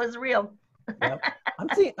struggle is real. Yep.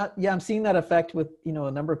 I'm seeing that effect with, you know,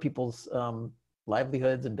 a number of people's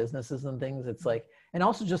livelihoods and businesses and things. It's like, and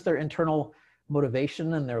also just their internal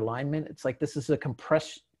motivation and their alignment. It's like, this is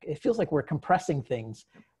it feels like we're compressing things,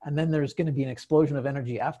 and then there's going to be an explosion of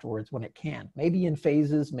energy afterwards when it can. Maybe in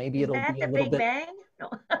phases, maybe it'll be a little bit. Bang? No.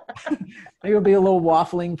 Maybe it'll be a little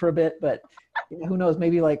waffling for a bit, but you know, who knows?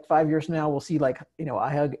 Maybe like 5 years from now, we'll see, like, you know,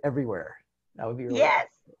 iHug everywhere. That would be really Yes,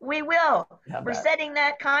 we will. We're that. setting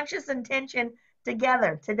that conscious intention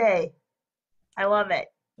together today. I love it.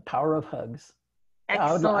 The power of hugs.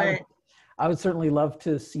 Excellent. Yeah, I would certainly love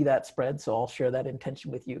to see that spread. So I'll share that intention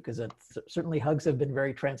with you, because certainly hugs have been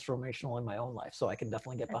very transformational in my own life. So I can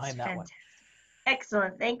definitely get behind that one.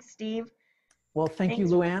 Excellent. Thanks, Steve. Well, thank you,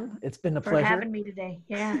 LuAnn. It's been a pleasure. For having me today.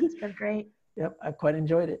 Yeah, it's been great. Yep, I've quite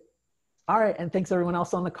enjoyed it. All right. And thanks everyone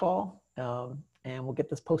else on the call. And we'll get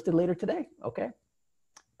this posted later today. Okay.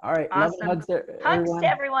 All right. Awesome. Love and hugs to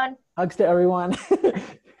everyone. Hugs to everyone. Hugs to everyone.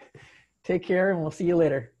 Take care, and we'll see you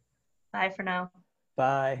later. Bye for now.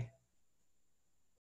 Bye.